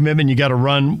got another commitment. You got to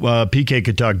run. PK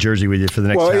could talk Jersey with you for the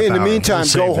next half hour. Well, in the meantime,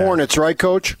 go Hornets, right,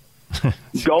 Coach?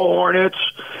 Go Hornets.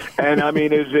 And, I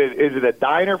mean, is it a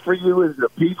diner for you? Is it a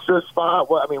pizza spot?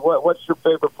 What's your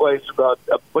favorite place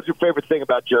what's your favorite thing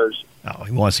about Jersey? Oh,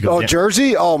 he wants to go.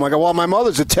 Jersey? Oh, my God. Well, my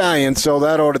mother's Italian, so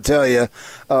that ought to tell you.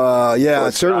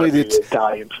 Certainly the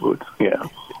Italian food. Yeah.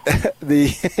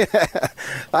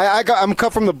 I'm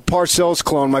cut from the Parcells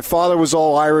clone. My father was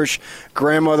all Irish,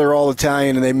 grandmother all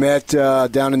Italian, and they met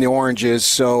down in the Oranges.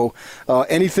 So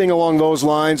anything along those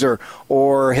lines,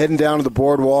 or heading down to the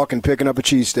boardwalk and picking up a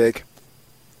cheesesteak.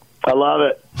 I love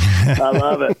it. I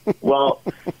love it. Well,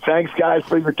 thanks, guys,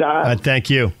 for your time. Thank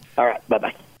you. All right.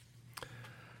 Bye-bye.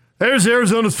 There's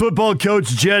Arizona's football coach,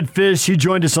 Jedd Fisch. He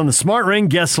joined us on the Smart Rain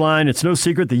guest line. It's no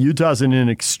secret that Utah's in an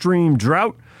extreme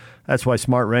drought. That's why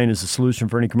Smart Rain is the solution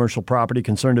for any commercial property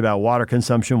concerned about water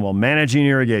consumption while managing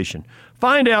irrigation.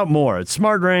 Find out more at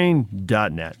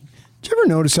smartrain.net. Did you ever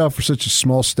notice how for such a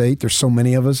small state there's so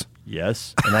many of us?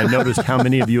 Yes, and I noticed how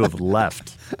many of you have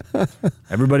left.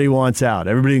 Everybody wants out.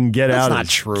 Everybody can get out. That's not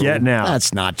true. Getting out.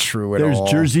 That's not true at all.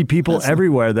 There's Jersey people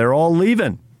everywhere. They're all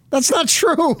leaving. That's not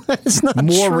true. It's not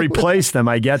More true. Replace them.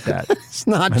 I get that. It's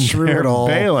not true They're at all.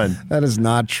 bailing. That is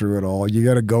not true at all. You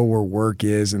got to go where work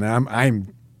is, and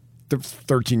I'm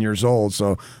 13 years old,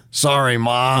 so sorry,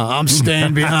 Ma, I'm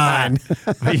staying behind.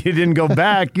 You didn't go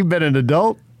back. You've been an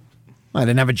adult. I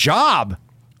didn't have a job.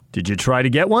 Did you try to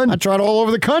get one? I tried all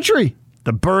over the country.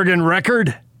 The Bergen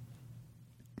Record?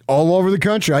 All over the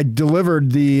country. I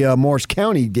delivered the Morris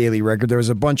County Daily Record. There was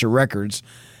a bunch of records,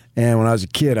 and when I was a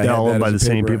kid, I had all that owned by as a the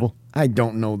same paper. people? I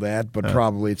don't know that, but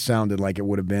probably it sounded like it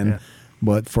would have been.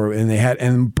 Yeah.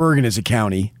 And Bergen is a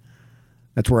county.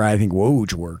 That's where I think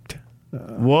Woj worked.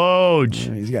 Woj.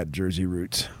 Yeah, he's got Jersey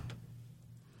roots.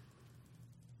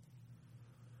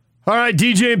 All right,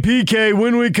 DJ and PK,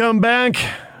 when we come back,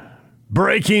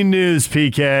 breaking news,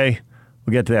 PK.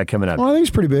 We'll get to that coming up. Well, I think it's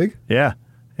pretty big. Yeah.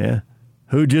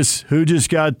 Who just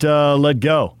got let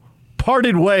go?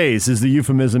 Parted ways is the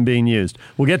euphemism being used.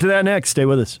 We'll get to that next. Stay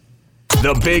with us.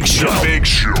 The Big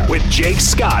Show. With Jake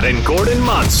Scott and Gordon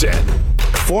Monson.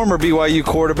 Former BYU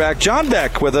quarterback John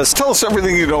Beck with us. Tell us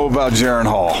everything you know about Jaren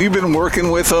Hall. You've been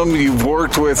working with him. You've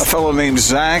worked with a fellow named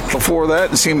Zach before that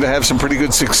and seemed to have some pretty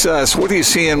good success. What are you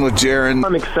seeing with Jaren?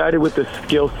 I'm excited with the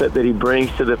skill set that he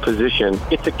brings to the position.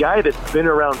 It's a guy that's been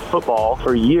around football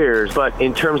for years, but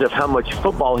in terms of how much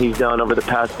football he's done over the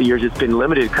past few years, it's been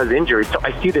limited because of injuries. So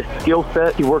I see the skill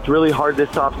set. He worked really hard this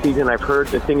offseason. I've heard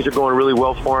that things are going really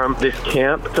well for him this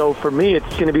camp. So for me, it's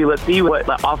going to be, let's see what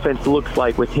the offense looks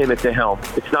like with him at the helm.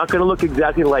 It's not going to look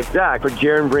exactly like Zach, but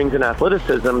Jaren brings an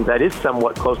athleticism that is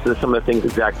somewhat close to some of the things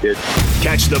that Zach did.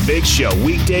 Catch the Big Show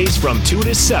weekdays from 2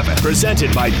 to 7.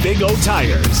 Presented by Big O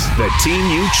Tires, the team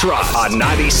you trust. On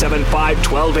 97.5,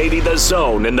 1280 The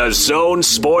Zone and the Zone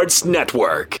Sports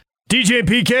Network. DJ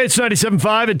PK, it's 97.5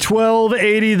 at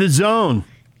 1280 The Zone.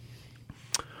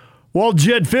 While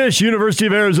Jedd Fisch, University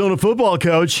of Arizona football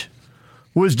coach,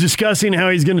 was discussing how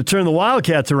he's going to turn the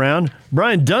Wildcats around,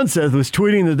 Brian Dunseth was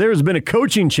tweeting that there has been a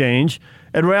coaching change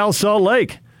at Real Salt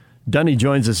Lake. Dunny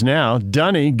joins us now.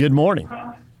 Dunny, good morning.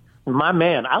 My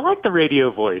man, I like the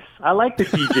radio voice. I like the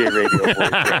DJ radio voice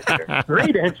right there.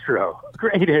 Great intro.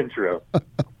 Great intro.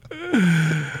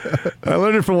 I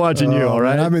learned it from watching you, all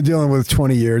right? Man, I've been dealing with it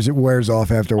 20 years. It wears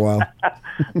off after a while.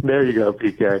 There you go,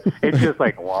 PK. It's just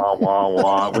like wah, wah,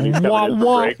 wah when he's coming in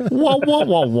for break. Wah, wah,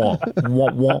 wah, wah,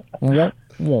 wah, wah, wah,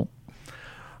 wah.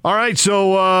 All right,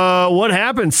 so what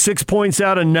happened? 6 points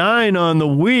out of 9 on the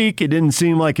week. It didn't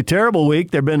seem like a terrible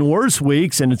week. There have been worse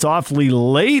weeks, and it's awfully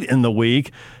late in the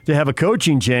week to have a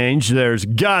coaching change. There's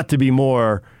got to be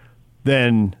more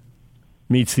than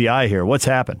meets the eye here. What's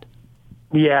happened?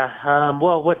 Yeah,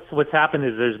 well, what's happened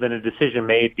is there's been a decision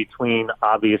made between,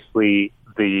 obviously,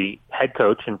 the head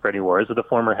coach and Freddie Juarez, or the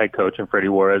former head coach and Freddie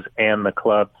Juarez, and the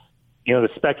club. You know, the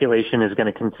speculation is going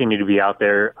to continue to be out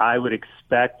there. I would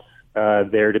expect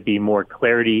there to be more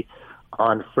clarity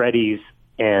on Freddie's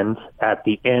end at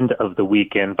the end of the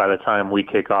weekend by the time we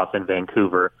kick off in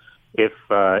Vancouver, if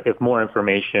more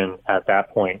information at that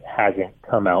point hasn't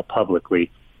come out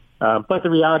publicly. But the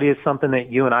reality is something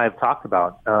that you and I have talked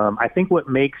about. I think what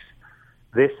makes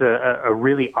this a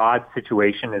really odd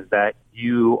situation is that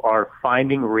you are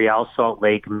finding Real Salt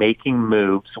Lake making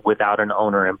moves without an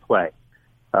owner in play.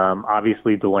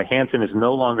 Obviously, Deloy Hansen is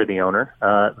no longer the owner.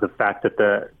 The fact that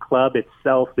the club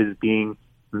itself is being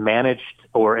managed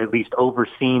or at least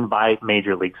overseen by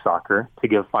Major League Soccer to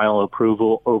give final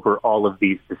approval over all of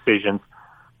these decisions.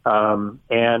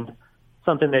 And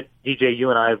something that, DJ, you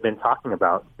and I have been talking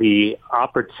about, the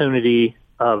opportunity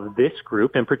of this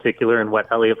group in particular and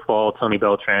what Elliot Fall, Tony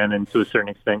Beltran, and to a certain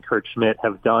extent Kurt Schmidt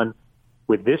have done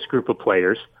with this group of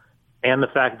players, and the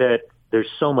fact that there's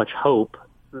so much hope.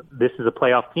 This is a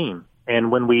playoff team.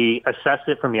 And when we assess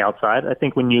it from the outside, I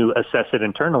think when you assess it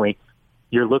internally,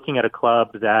 you're looking at a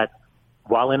club that,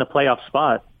 while in a playoff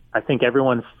spot, I think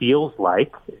everyone feels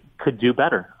like could do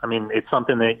better. I mean, it's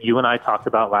something that you and I talked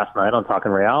about last night on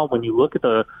Talking Real. When you look at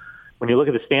the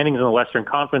standings in the Western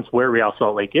Conference where Real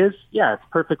Salt Lake is, yeah, it's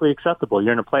perfectly acceptable.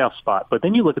 You're in a playoff spot. But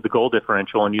then you look at the goal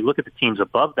differential and you look at the teams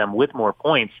above them with more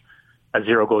points, a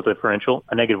 0 goal differential,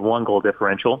 a -1 goal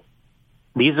differential.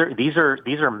 These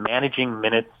are managing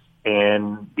minutes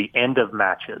and the end of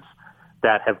matches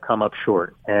that have come up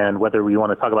short. And whether we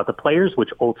want to talk about the players,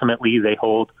 which ultimately they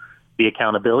hold the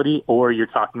accountability, or you're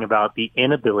talking about the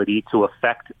inability to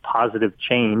affect positive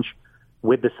change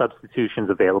with the substitutions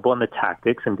available and the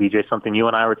tactics. And DJ, something you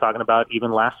and I were talking about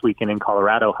even last weekend in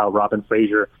Colorado, how Robin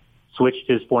Fraser switched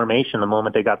his formation the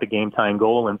moment they got the game-tying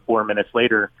goal, and 5 minutes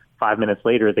later,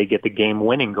 they get the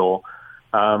game-winning goal.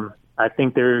 I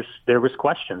think there was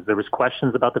questions. There was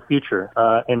questions about the future.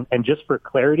 And just for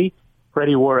clarity,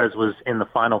 Freddie Juarez was in the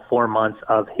final 4 months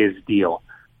of his deal.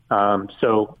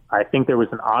 So I think there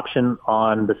was an option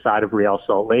on the side of Real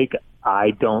Salt Lake.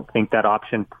 I don't think that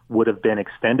option would have been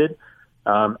extended.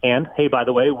 And hey, by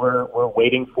the way, we're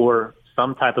waiting for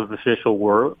some type of official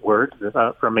word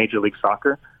from Major League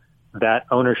Soccer that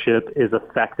ownership is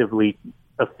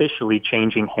officially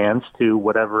changing hands to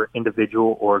whatever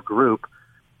individual or group,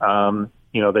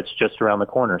 that's just around the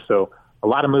corner. So a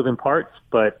lot of moving parts,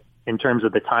 but in terms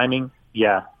of the timing,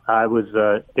 yeah, I was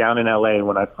down in LA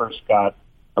when I first got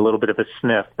a little bit of a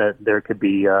sniff that there could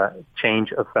be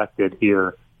change affected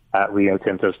here at Rio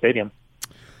Tinto Stadium.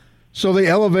 So they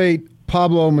elevate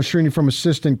Pablo Mastroeni from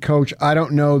assistant coach. I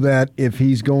don't know that if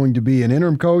he's going to be an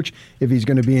interim coach, if he's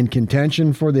going to be in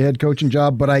contention for the head coaching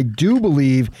job, but I do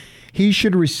believe he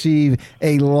should receive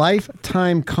a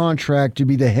lifetime contract to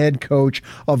be the head coach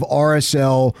of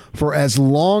RSL for as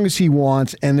long as he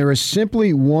wants, and there is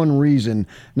simply one reason.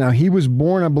 Now, he was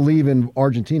born, I believe, in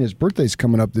Argentina. His birthday's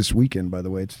coming up this weekend, by the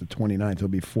way. It's the 29th. He'll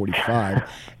be 45.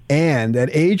 And at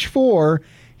age 4,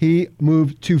 he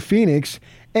moved to Phoenix,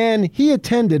 and he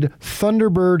attended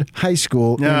Thunderbird High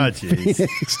School in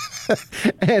Phoenix.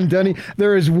 And, Dunny,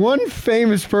 there is one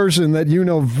famous person that you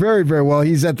know very, very well.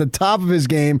 He's at the top of his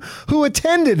game who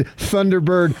attended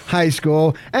Thunderbird High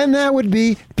School, and that would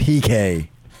be PK.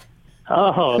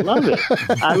 Oh, I love it.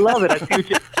 I love it. I see what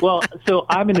you, well, so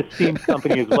I'm in a steamed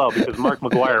company as well because Mark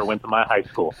McGuire went to my high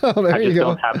school. Oh, there I just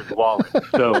don't have his wallet.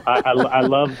 So I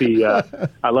love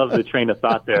the train of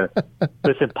thought there.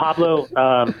 Listen, Pablo,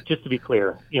 just to be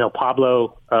clear,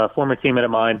 Pablo, former teammate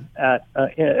of mine at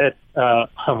I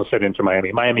almost said Inter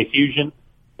Miami Fusion,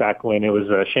 back when it was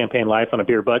Champagne Life on a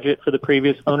beer budget for the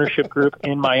previous ownership group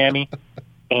in Miami.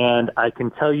 And I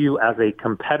can tell you, as a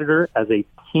competitor, as a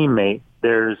teammate,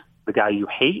 there's the guy you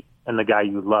hate and the guy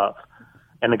you love.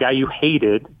 And the guy you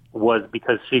hated was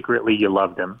because secretly you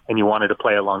loved him and you wanted to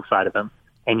play alongside of him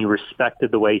and you respected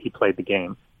the way he played the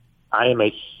game. I am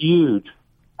a huge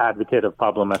advocate of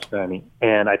Pablo Mastroeni,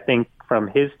 and I think from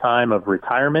his time of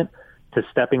retirement to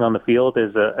stepping on the field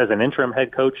as an interim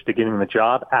head coach to getting the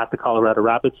job at the Colorado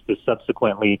Rapids to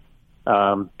subsequently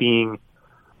being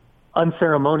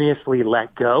unceremoniously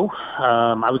let go.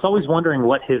 I was always wondering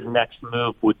what his next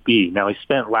move would be. Now, he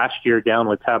spent last year down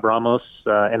with Tab Ramos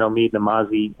and Omid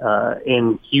Namazi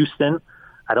in Houston.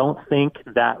 I don't think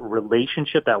that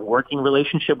working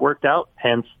relationship worked out,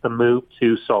 hence the move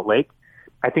to Salt Lake.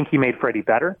 I think he made Freddie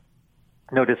better.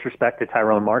 No disrespect to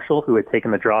Tyrone Marshall, who had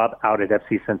taken the job out at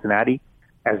FC Cincinnati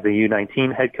as the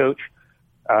U19 head coach.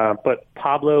 But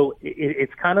Pablo,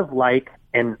 it's kind of like,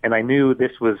 and I knew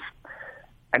this was,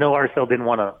 I know RSL didn't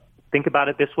want to think about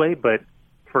it this way, but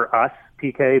for us,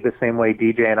 PK, the same way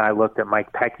DJ and I looked at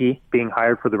Mike Pecky being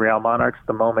hired for the Real Monarchs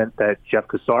the moment that Jeff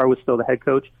Cassar was still the head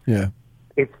coach. Yeah,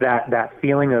 it's that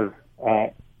feeling of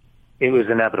it was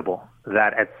inevitable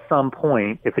that at some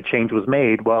point, if a change was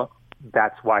made, well,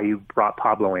 that's why you brought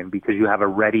Pablo in, because you have a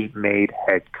ready-made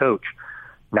head coach.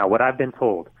 Now, what I've been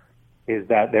told is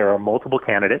that there are multiple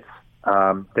candidates.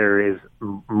 There is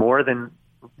more than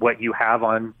what you have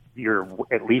on your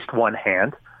at least one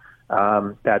hand,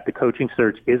 that the coaching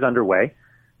search is underway.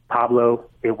 Pablo,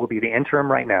 it will be the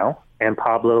interim right now, and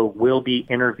Pablo will be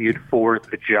interviewed for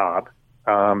the job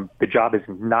The job is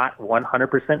not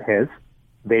 100% his.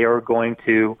 They are going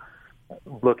to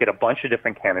look at a bunch of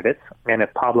different candidates, and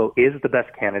if Pablo is the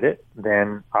best candidate,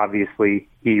 then obviously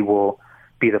he will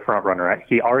be the front runner.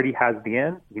 He already has the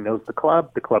in. He knows the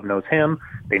club knows him,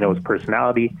 they know his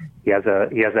personality. He has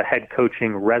a head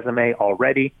coaching resume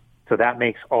already, so that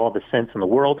makes all the sense in the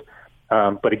world.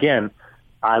 But again,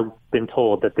 I've been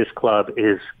told that this club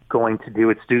is going to do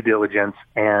its due diligence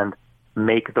and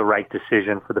make the right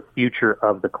decision for the future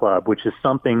of the club, which is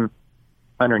something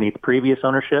underneath previous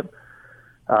ownership.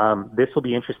 This will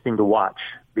be interesting to watch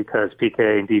because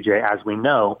PK and DJ, as we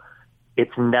know,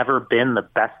 it's never been the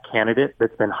best candidate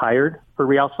that's been hired for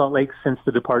Real Salt Lake since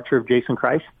the departure of Jason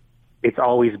Kreis. It's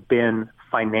always been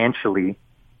financially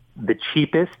the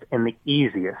cheapest and the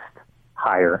easiest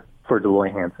hire for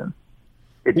Deloy Hansen.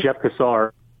 It's Jeff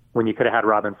Cassar when you could have had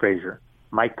Robin Fraser,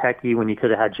 Mike Pecky when you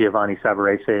could have had Giovanni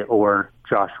Savarese or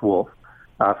Josh Wolf,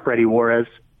 Freddie Juarez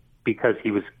because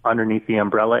he was underneath the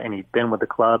umbrella and he'd been with the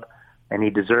club and he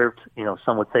deserved,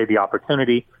 some would say the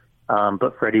opportunity.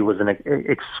 But Freddie was an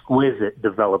exquisite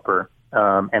developer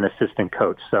and assistant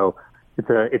coach. So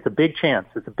it's a big chance.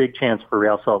 It's a big chance for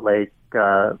Real Salt Lake,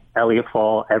 Elliot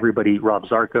Fall, everybody, Rob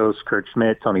Zarkos, Kurt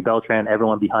Schmidt, Tony Beltran,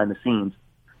 everyone behind the scenes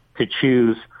to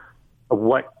choose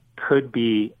what could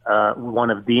be one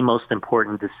of the most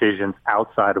important decisions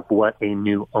outside of what a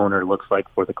new owner looks like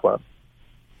for the club.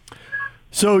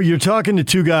 So you're talking to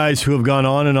two guys who have gone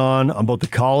on both the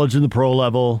college and the pro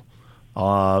level,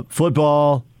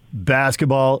 football,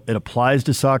 basketball. It applies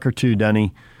to soccer too,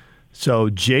 Denny. So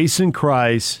Jason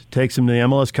Kreis takes them to the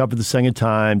MLS Cup for the second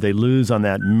time. They lose on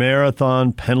that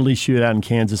marathon penalty shootout in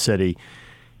Kansas City.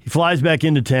 He flies back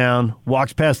into town,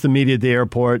 walks past the media at the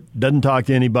airport, doesn't talk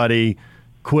to anybody,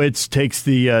 quits, takes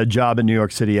the job at New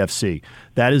York City FC.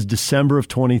 That is December of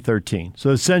 2013.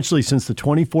 So essentially since the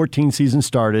 2014 season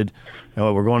started,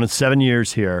 we're going on 7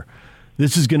 years here,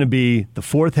 this is going to be the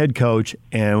fourth head coach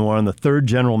and we're on the third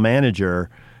general manager.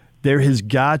 There has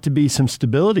got to be some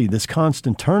stability. This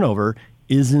constant turnover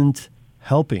isn't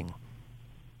helping.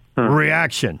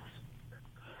 Reaction.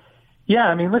 Yeah,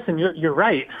 I mean, listen, you're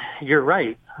right. You're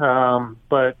right.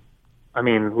 But, I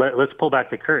mean, let's pull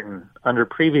back the curtain. Under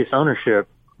previous ownership,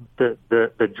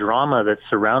 the drama that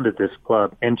surrounded this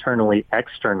club internally,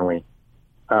 externally,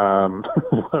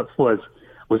 was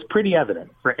pretty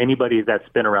evident for anybody that's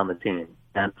been around the team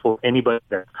and for anybody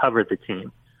that covered the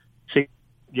team. So,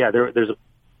 yeah, there's a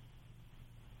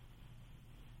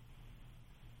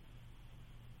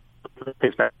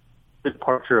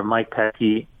departure of Mike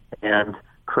Pecky and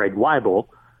Craig Weibel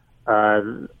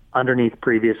underneath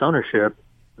previous ownership.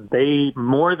 They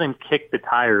more than kicked the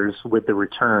tires with the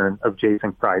return of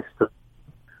Jason Kreis.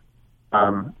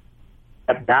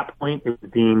 At that point, it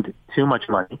was deemed too much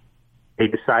money. They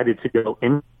decided to go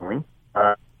internally.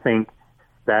 I think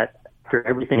that after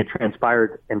everything had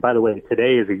transpired, and by the way,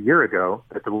 today is a year ago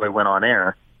that the Deloitte went on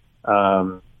air,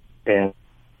 and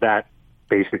that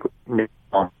basically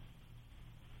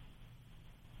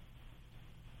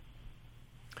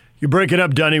You break it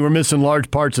up, Dunny. We're missing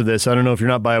large parts of this. I don't know if you're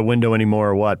not by a window anymore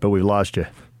or what, but we've lost you.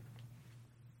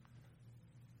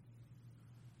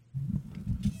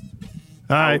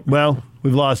 All right. Well,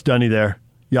 we've lost Dunny there.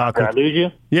 Jakob. Did I lose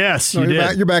you? Yes, no, you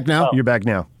did. You're back now. You're back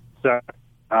now. Sorry.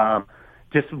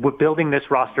 Just with building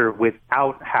this roster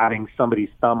without having somebody's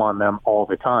thumb on them all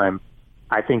the time,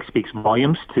 I think speaks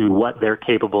volumes to what they're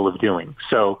capable of doing.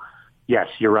 So, yes,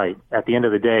 you're right. At the end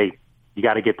of the day, you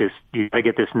got to get this. You got to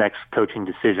get this next coaching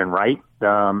decision right.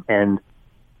 And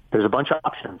there's a bunch of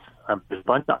options. There's a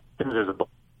bunch of options. There's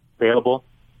available.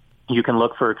 You can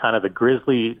look for kind of the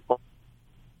Grizzly.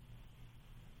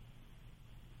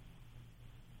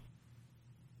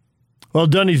 Well,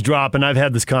 Dunny's dropping. I've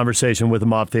had this conversation with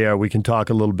him off the air. We can talk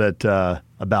a little bit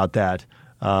about that.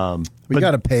 We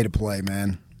got to pay to play,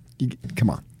 man. Come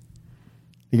on.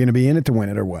 You're going to be in it to win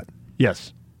it or what?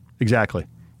 Yes, exactly.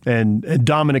 And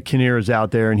Dominic Kinnear is out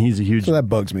there, and he's a huge. So that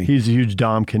bugs me. He's a huge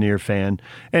Dom Kinnear fan,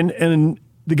 and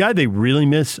the guy they really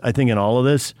miss, I think, in all of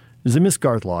this is they miss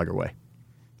Garth Lagerwey.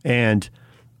 And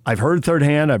I've heard third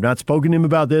hand. I've not spoken to him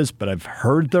about this, but I've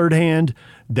heard third hand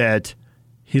that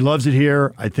he loves it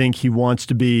here. I think he wants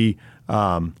to be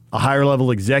a higher level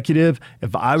executive.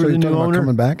 If I were the new owner,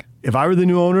 coming back? If I were the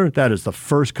new owner, that is the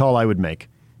first call I would make.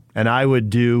 And I would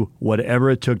do whatever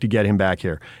it took to get him back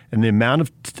here. And the amount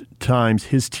of times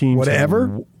his team...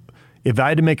 Whatever? If I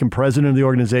had to make him president of the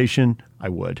organization, I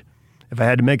would. If I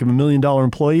had to make him $1 million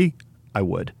employee, I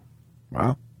would.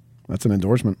 Wow. That's an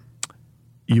endorsement.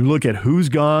 You look at who's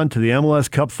gone to the MLS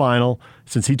Cup final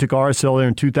since he took RSL there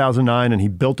in 2009, and he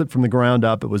built it from the ground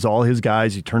up. It was all his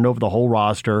guys. He turned over the whole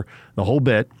roster, the whole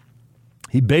bit.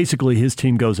 His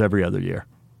team goes every other year.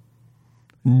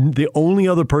 The only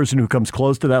other person who comes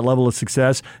close to that level of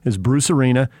success is Bruce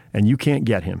Arena, and you can't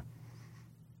get him.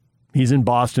 He's in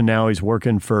Boston now. He's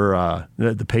working for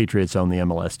the Patriots on the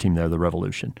MLS team there, the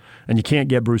Revolution. And you can't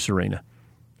get Bruce Arena.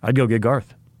 I'd go get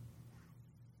Garth.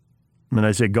 And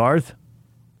I say, Garth,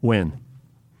 win.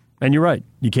 And you're right.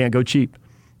 You can't go cheap.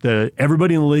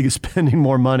 Everybody in the league is spending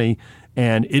more money,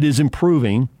 and it is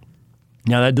improving.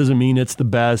 Now, that doesn't mean it's the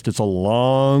best. It's a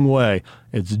long way.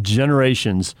 It's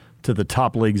generations to the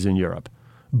top leagues in Europe.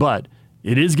 But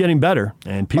it is getting better,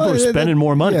 and people are spending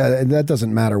more money. Yeah, that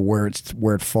doesn't matter where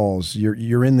it falls.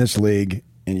 You're in this league,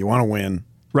 and you want to win.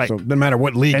 Right. So no matter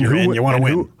what league you're in, you want to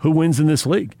win. Who wins in this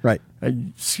league? Right.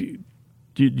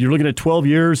 You're looking at 12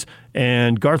 years,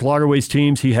 and Garth Lagerwey's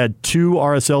teams, he had 2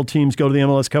 RSL teams go to the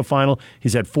MLS Cup final.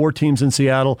 He's had 4 teams in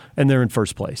Seattle, and they're in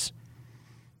first place.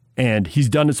 And he's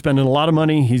done it spending a lot of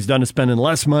money. He's done it spending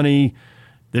less money.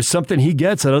 There's something he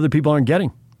gets that other people aren't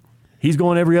getting. He's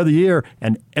going every other year,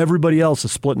 and everybody else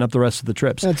is splitting up the rest of the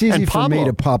trips. It's easy for me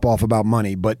to pop off about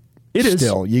money, but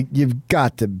still, you've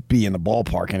got to be in the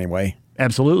ballpark anyway.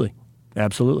 Absolutely.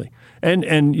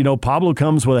 And Pablo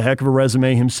comes with a heck of a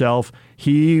resume himself.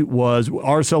 He was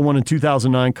RSL won in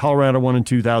 2009, Colorado won in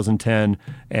 2010,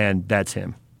 and that's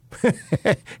him.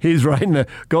 He's right in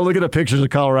go look at the pictures of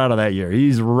Colorado that year.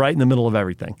 He's right in the middle of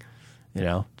everything.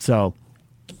 So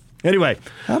anyway.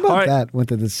 How about that? Went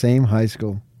to the same high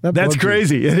school. That's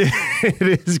crazy.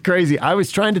 It is crazy. I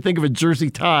was trying to think of a Jersey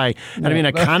tie, and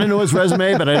I kind of know his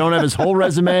resume, but I don't have his whole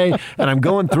resume, and I'm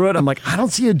going through it. I'm like, I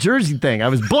don't see a Jersey thing. I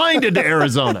was blinded to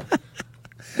Arizona.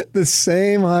 The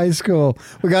same high school.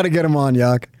 We got to get him on,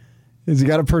 Yak. Has he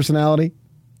got a personality?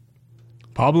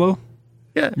 Pablo?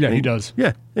 Yeah, he does.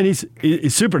 Yeah, and he's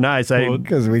super nice. I went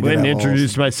and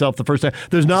introduced myself the first time.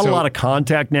 There's not a lot of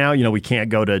contact now. We can't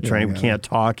go to training. We can't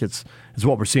talk. It's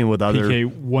what we're seeing with other PK,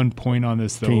 one point on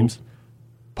this, though. Teams.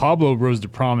 Pablo rose to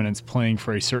prominence playing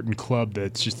for a certain club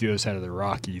that's just the other side of the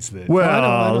Rockies. There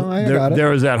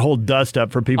was that whole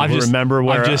dust-up for people who remember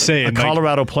where a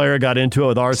Colorado player got into it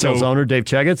with RSL's owner, Dave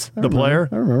Chegetz, the player.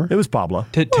 I remember. It was Pablo.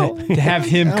 To have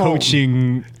him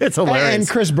coaching. It's hilarious. And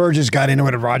Chris Burgess got into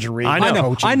it at Roger Reed. I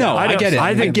know. I get it.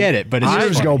 I get it. But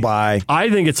years go by. I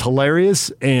think it's hilarious,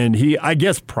 and I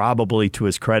guess probably to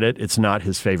his credit, it's not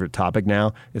his favorite topic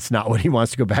now. It's not what he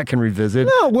wants to go back and revisit.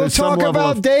 No, we'll talk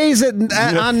about days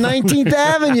on 19th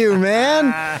Avenue,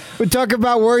 man. We talk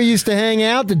about where he used to hang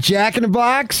out. The Jack in the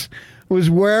Box was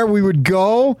where we would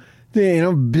go,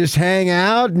 just hang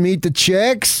out, meet the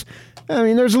chicks. I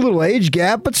mean, there's a little age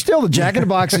gap, but still, the Jack in the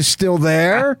Box is still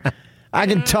there. I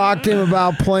can talk to him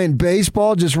about playing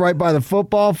baseball just right by the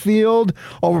football field,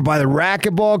 over by the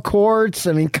racquetball courts.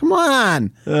 I mean, come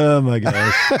on. Oh, my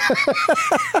gosh.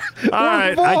 All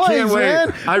right. Boys, I can't wait.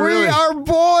 Man. We are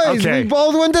boys. Okay. We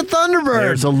both went to Thunderbird.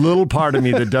 There's a little part of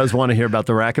me that does want to hear about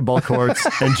the racquetball courts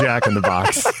and Jack in the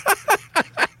Box.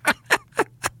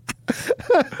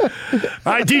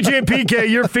 All right, DJ and PK,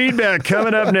 your feedback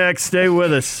coming up next. Stay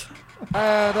with us.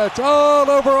 And it's all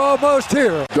over almost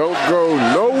here. Don't go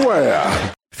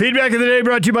nowhere. Feedback of the day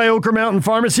brought to you by Oker Mountain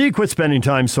Pharmacy. Quit spending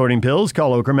time sorting pills.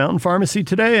 Call Oker Mountain Pharmacy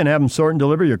today and have them sort and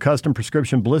deliver your custom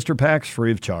prescription blister packs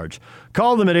free of charge.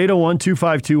 Call them at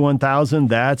 801-252-1000.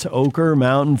 That's Oker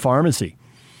Mountain Pharmacy.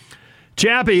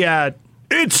 Chappie at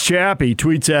It's Chappie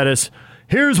tweets at us,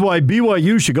 here's why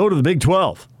BYU should go to the Big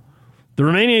 12. The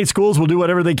remaining 8 schools will do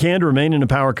whatever they can to remain in a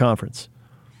power conference.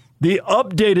 The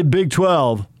updated Big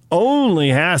 12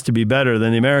 only has to be better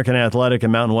than the American Athletic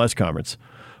and Mountain West Conference.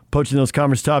 Poaching those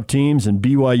conference top teams, and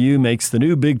BYU makes the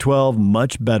new Big 12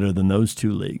 much better than those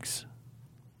 2 leagues.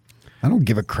 I don't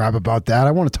give a crap about that.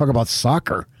 I want to talk about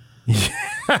soccer.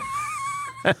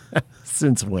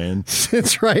 Since when?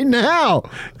 Since right now.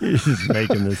 You're just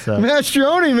making this up.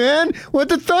 Mastroni, man, with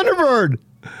the Thunderbird.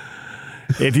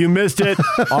 If you missed it,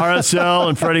 RSL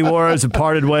and Freddie Juarez have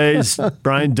parted ways.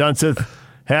 Brian Dunseth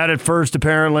had it first,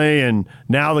 apparently, and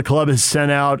now the club has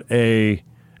sent out an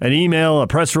email, a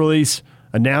press release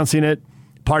announcing it,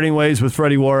 parting ways with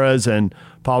Freddie Juarez, and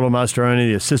Pablo Mastroeni,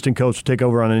 the assistant coach, will take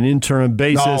over on an interim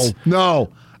basis.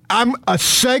 No. I'm a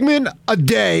segment a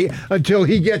day until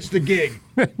he gets the gig.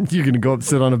 You're going to go up and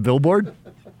sit on a billboard?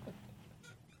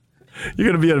 You're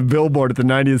going to be at a billboard at the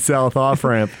 90th South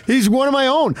off-ramp. He's one of my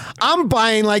own. I'm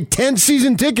buying like 10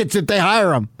 season tickets if they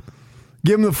hire him.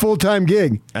 Give him the full-time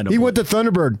gig. He went to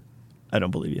Thunderbird. I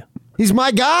don't believe you. He's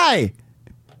my guy.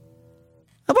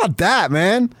 How about that,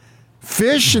 man?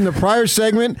 Fish in the prior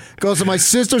segment goes to my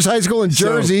sister's high school in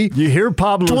Jersey. So you hear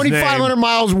Pablo's 2,500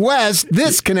 miles west.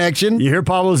 This connection. You hear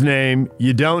Pablo's name.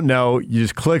 You don't know. You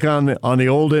just click on the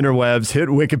old interwebs, hit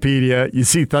Wikipedia. You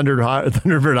see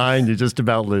Thunderbird High, and you just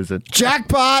about lose it.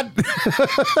 Jackpot!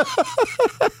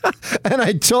 And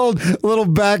I told a little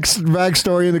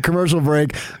backstory in the commercial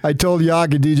break. I told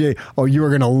Yak and DJ, "Oh, you are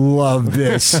going to love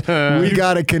this. We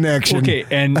got a connection." Okay,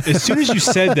 and as soon as you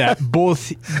said that, both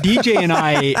DJ and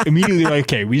I immediately were like,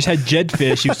 okay, we just had Jed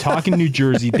Fish. He was talking New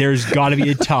Jersey. There's got to be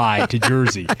a tie to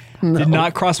Jersey. No. Did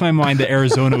not cross my mind that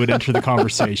Arizona would enter the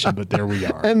conversation, but there we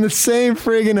are. And the same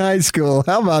friggin' high school.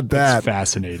 How about that? That's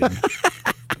fascinating.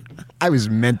 I was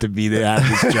meant to be at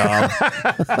this job.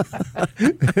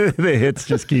 The hits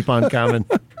just keep on coming.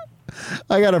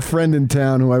 I got a friend in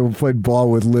town who I played ball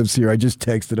with, lives here. I just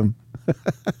texted him.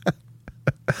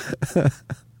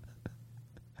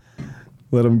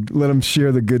 Let him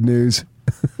share the good news.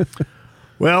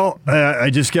 Well, I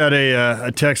just got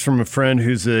a text from a friend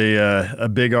who's a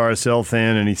big RSL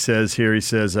fan, and he says,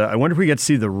 I wonder if we get to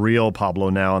see the real Pablo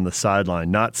now on the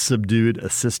sideline, not subdued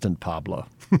assistant Pablo.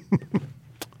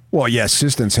 Well, yeah,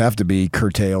 assistants have to be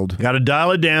curtailed. Got to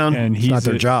dial it down. And it's not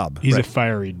their job. He's a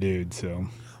fiery dude, so.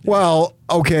 Well,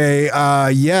 okay,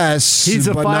 yes,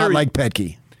 but not like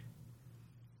Petke.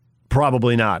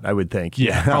 Probably not, I would think.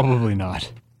 Yeah, probably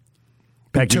not.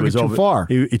 Petke he took it too far.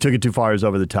 He took it too far. He was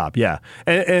over the top, yeah.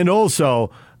 And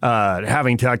also,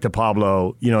 having talked to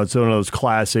Pablo, it's one of those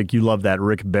classic, you love that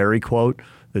Rick Barry quote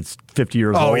that's 50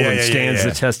 years old and stands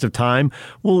the test of time.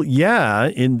 Well, yeah,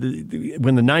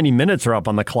 when the 90 minutes are up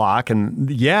on the clock,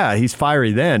 and yeah, he's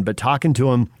fiery then, but talking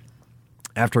to him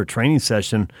after a training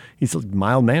session, he's a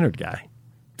mild-mannered guy.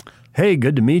 Hey,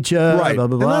 good to meet you. Right, blah,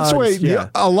 blah, blah. And that's the way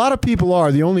a lot of people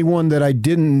are. The only one that I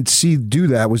didn't see do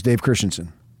that was Dave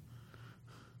Christensen.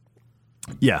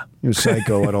 Yeah. He was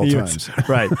psycho at all times.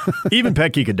 Right. Even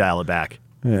Petke could dial it back.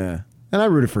 Yeah. And I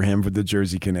rooted for him for the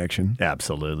Jersey connection.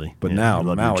 Absolutely. But now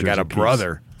I got a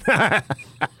brother.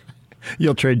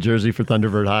 You'll trade Jersey for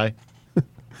Thunderbird High?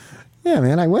 Yeah,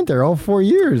 man. I went there all 4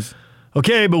 years.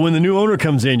 Okay, but when the new owner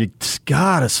comes in, you just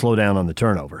got to slow down on the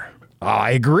turnover. Oh,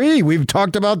 I agree. We've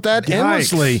talked about that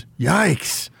endlessly.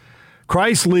 Yikes.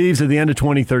 Christ leaves at the end of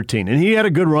 2013, and he had a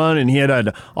good run, and he had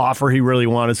an offer he really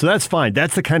wanted, so that's fine.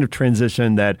 That's the kind of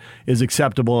transition that is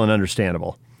acceptable and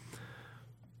understandable.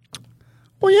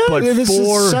 Well, yeah, but this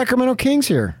is Sacramento Kings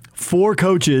here. 4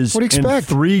 coaches what do you expect?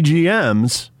 And 3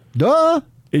 GMs. Duh.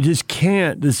 It just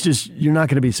can't. You're not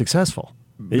going to be successful.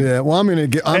 Well, I'm going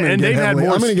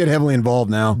to get heavily involved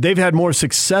now. They've had more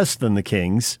success than the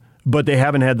Kings, but they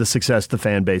haven't had the success the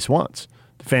fan base wants.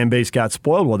 The fan base got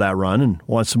spoiled with that run and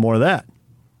wants some more of that.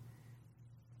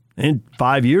 In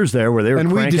 5 years there where they were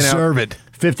cranking out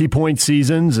 50-point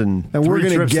seasons and we're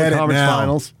going to get it now.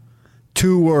 Finals.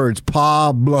 2 words,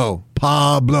 Pablo.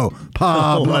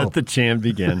 Let the chant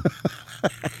begin.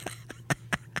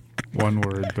 1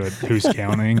 word, but who's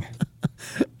counting?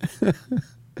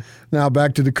 Now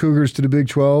back to the Cougars, to the Big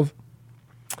 12.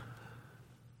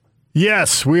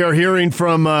 Yes, we are hearing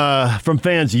from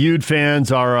fans. Ute fans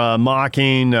are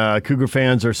mocking. Cougar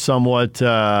fans are somewhat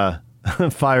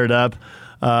fired up.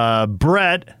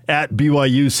 Brett at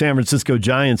BYU, San Francisco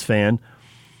Giants fan.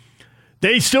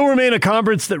 They still remain a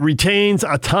conference that retains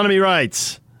autonomy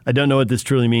rights. I don't know what this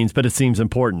truly means, but it seems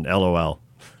important. LOL.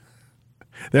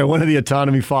 They're one of the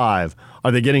Autonomy 5.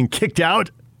 Are they getting kicked out?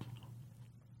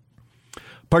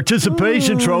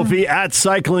 Participation trophy at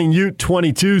Cycling Ute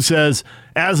 22 says,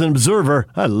 as an observer,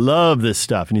 I love this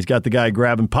stuff. And he's got the guy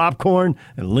grabbing popcorn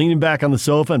and leaning back on the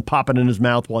sofa and popping it in his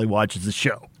mouth while he watches the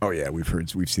show. Oh, yeah, we've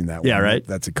seen that one. Yeah, right?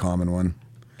 That's a common one.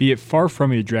 Be it far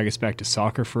from me to drag us back to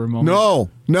soccer for a moment.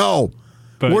 No.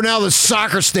 But we're now the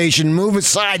soccer station. Move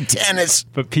aside, tennis.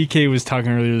 But PK was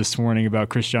talking earlier this morning about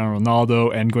Cristiano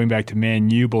Ronaldo and going back to Man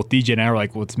U. Both DJ and I were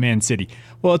like, well, it's Man City.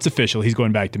 Well, it's official. He's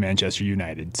going back to Manchester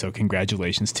United. So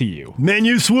congratulations to you. Man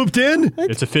U swooped in?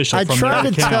 It's official. I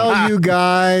tried to tell you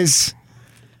guys.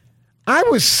 I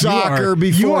was soccer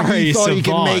before he thought he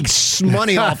could make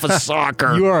money off of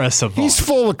soccer. You are a savant. He's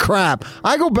full of crap.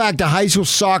 I go back to high school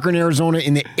soccer in Arizona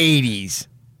in the 80s.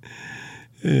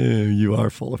 You are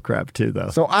full of crap, too,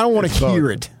 though. So I don't want to hear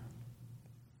it.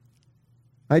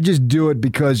 I just do it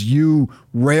because you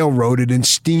railroaded and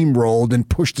steamrolled and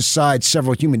pushed aside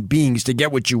several human beings to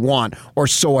get what you want, or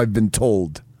so I've been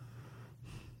told.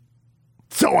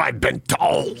 So I've been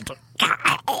told.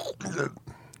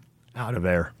 Out of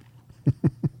air.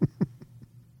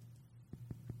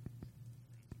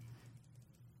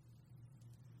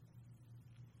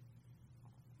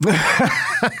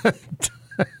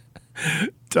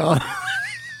 Tom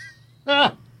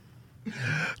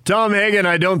Tom Hagen,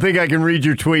 I don't think I can read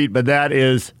your tweet, but that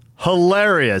is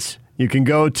hilarious. You can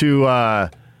go to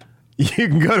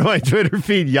my Twitter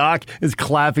feed. Yak is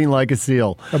clapping like a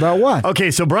seal. About what? Okay,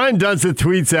 so Brian Dunseth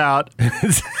tweets out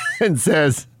and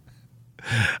says,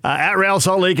 at Real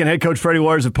Salt Lake and head coach Freddie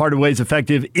Waters have parted ways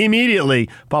effective immediately.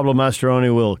 Pablo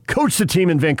Mastroeni will coach the team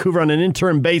in Vancouver on an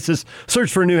interim basis.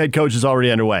 Search for a new head coach is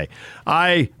already underway.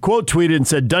 I quote tweeted and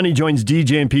said, Dunny joins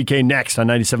DJ and PK next on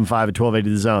 97.5 at 1280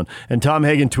 The Zone. And Tom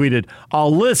Hagen tweeted, I'll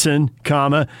listen,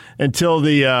 until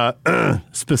the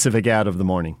specific ad of the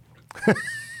morning.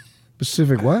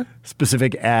 Specific what?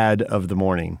 Specific ad of the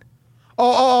morning.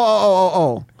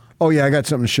 Oh, yeah, I got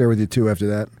something to share with you, too, after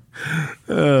that.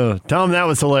 Tom, that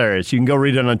was hilarious. You can go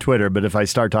read it on Twitter, but if I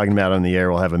start talking about it on the air,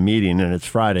 we'll have a meeting, and it's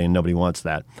Friday, and nobody wants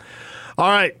that. All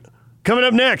right, coming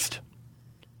up next,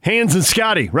 Hans and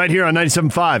Scotty, right here on 97.5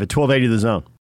 at 1280 The Zone.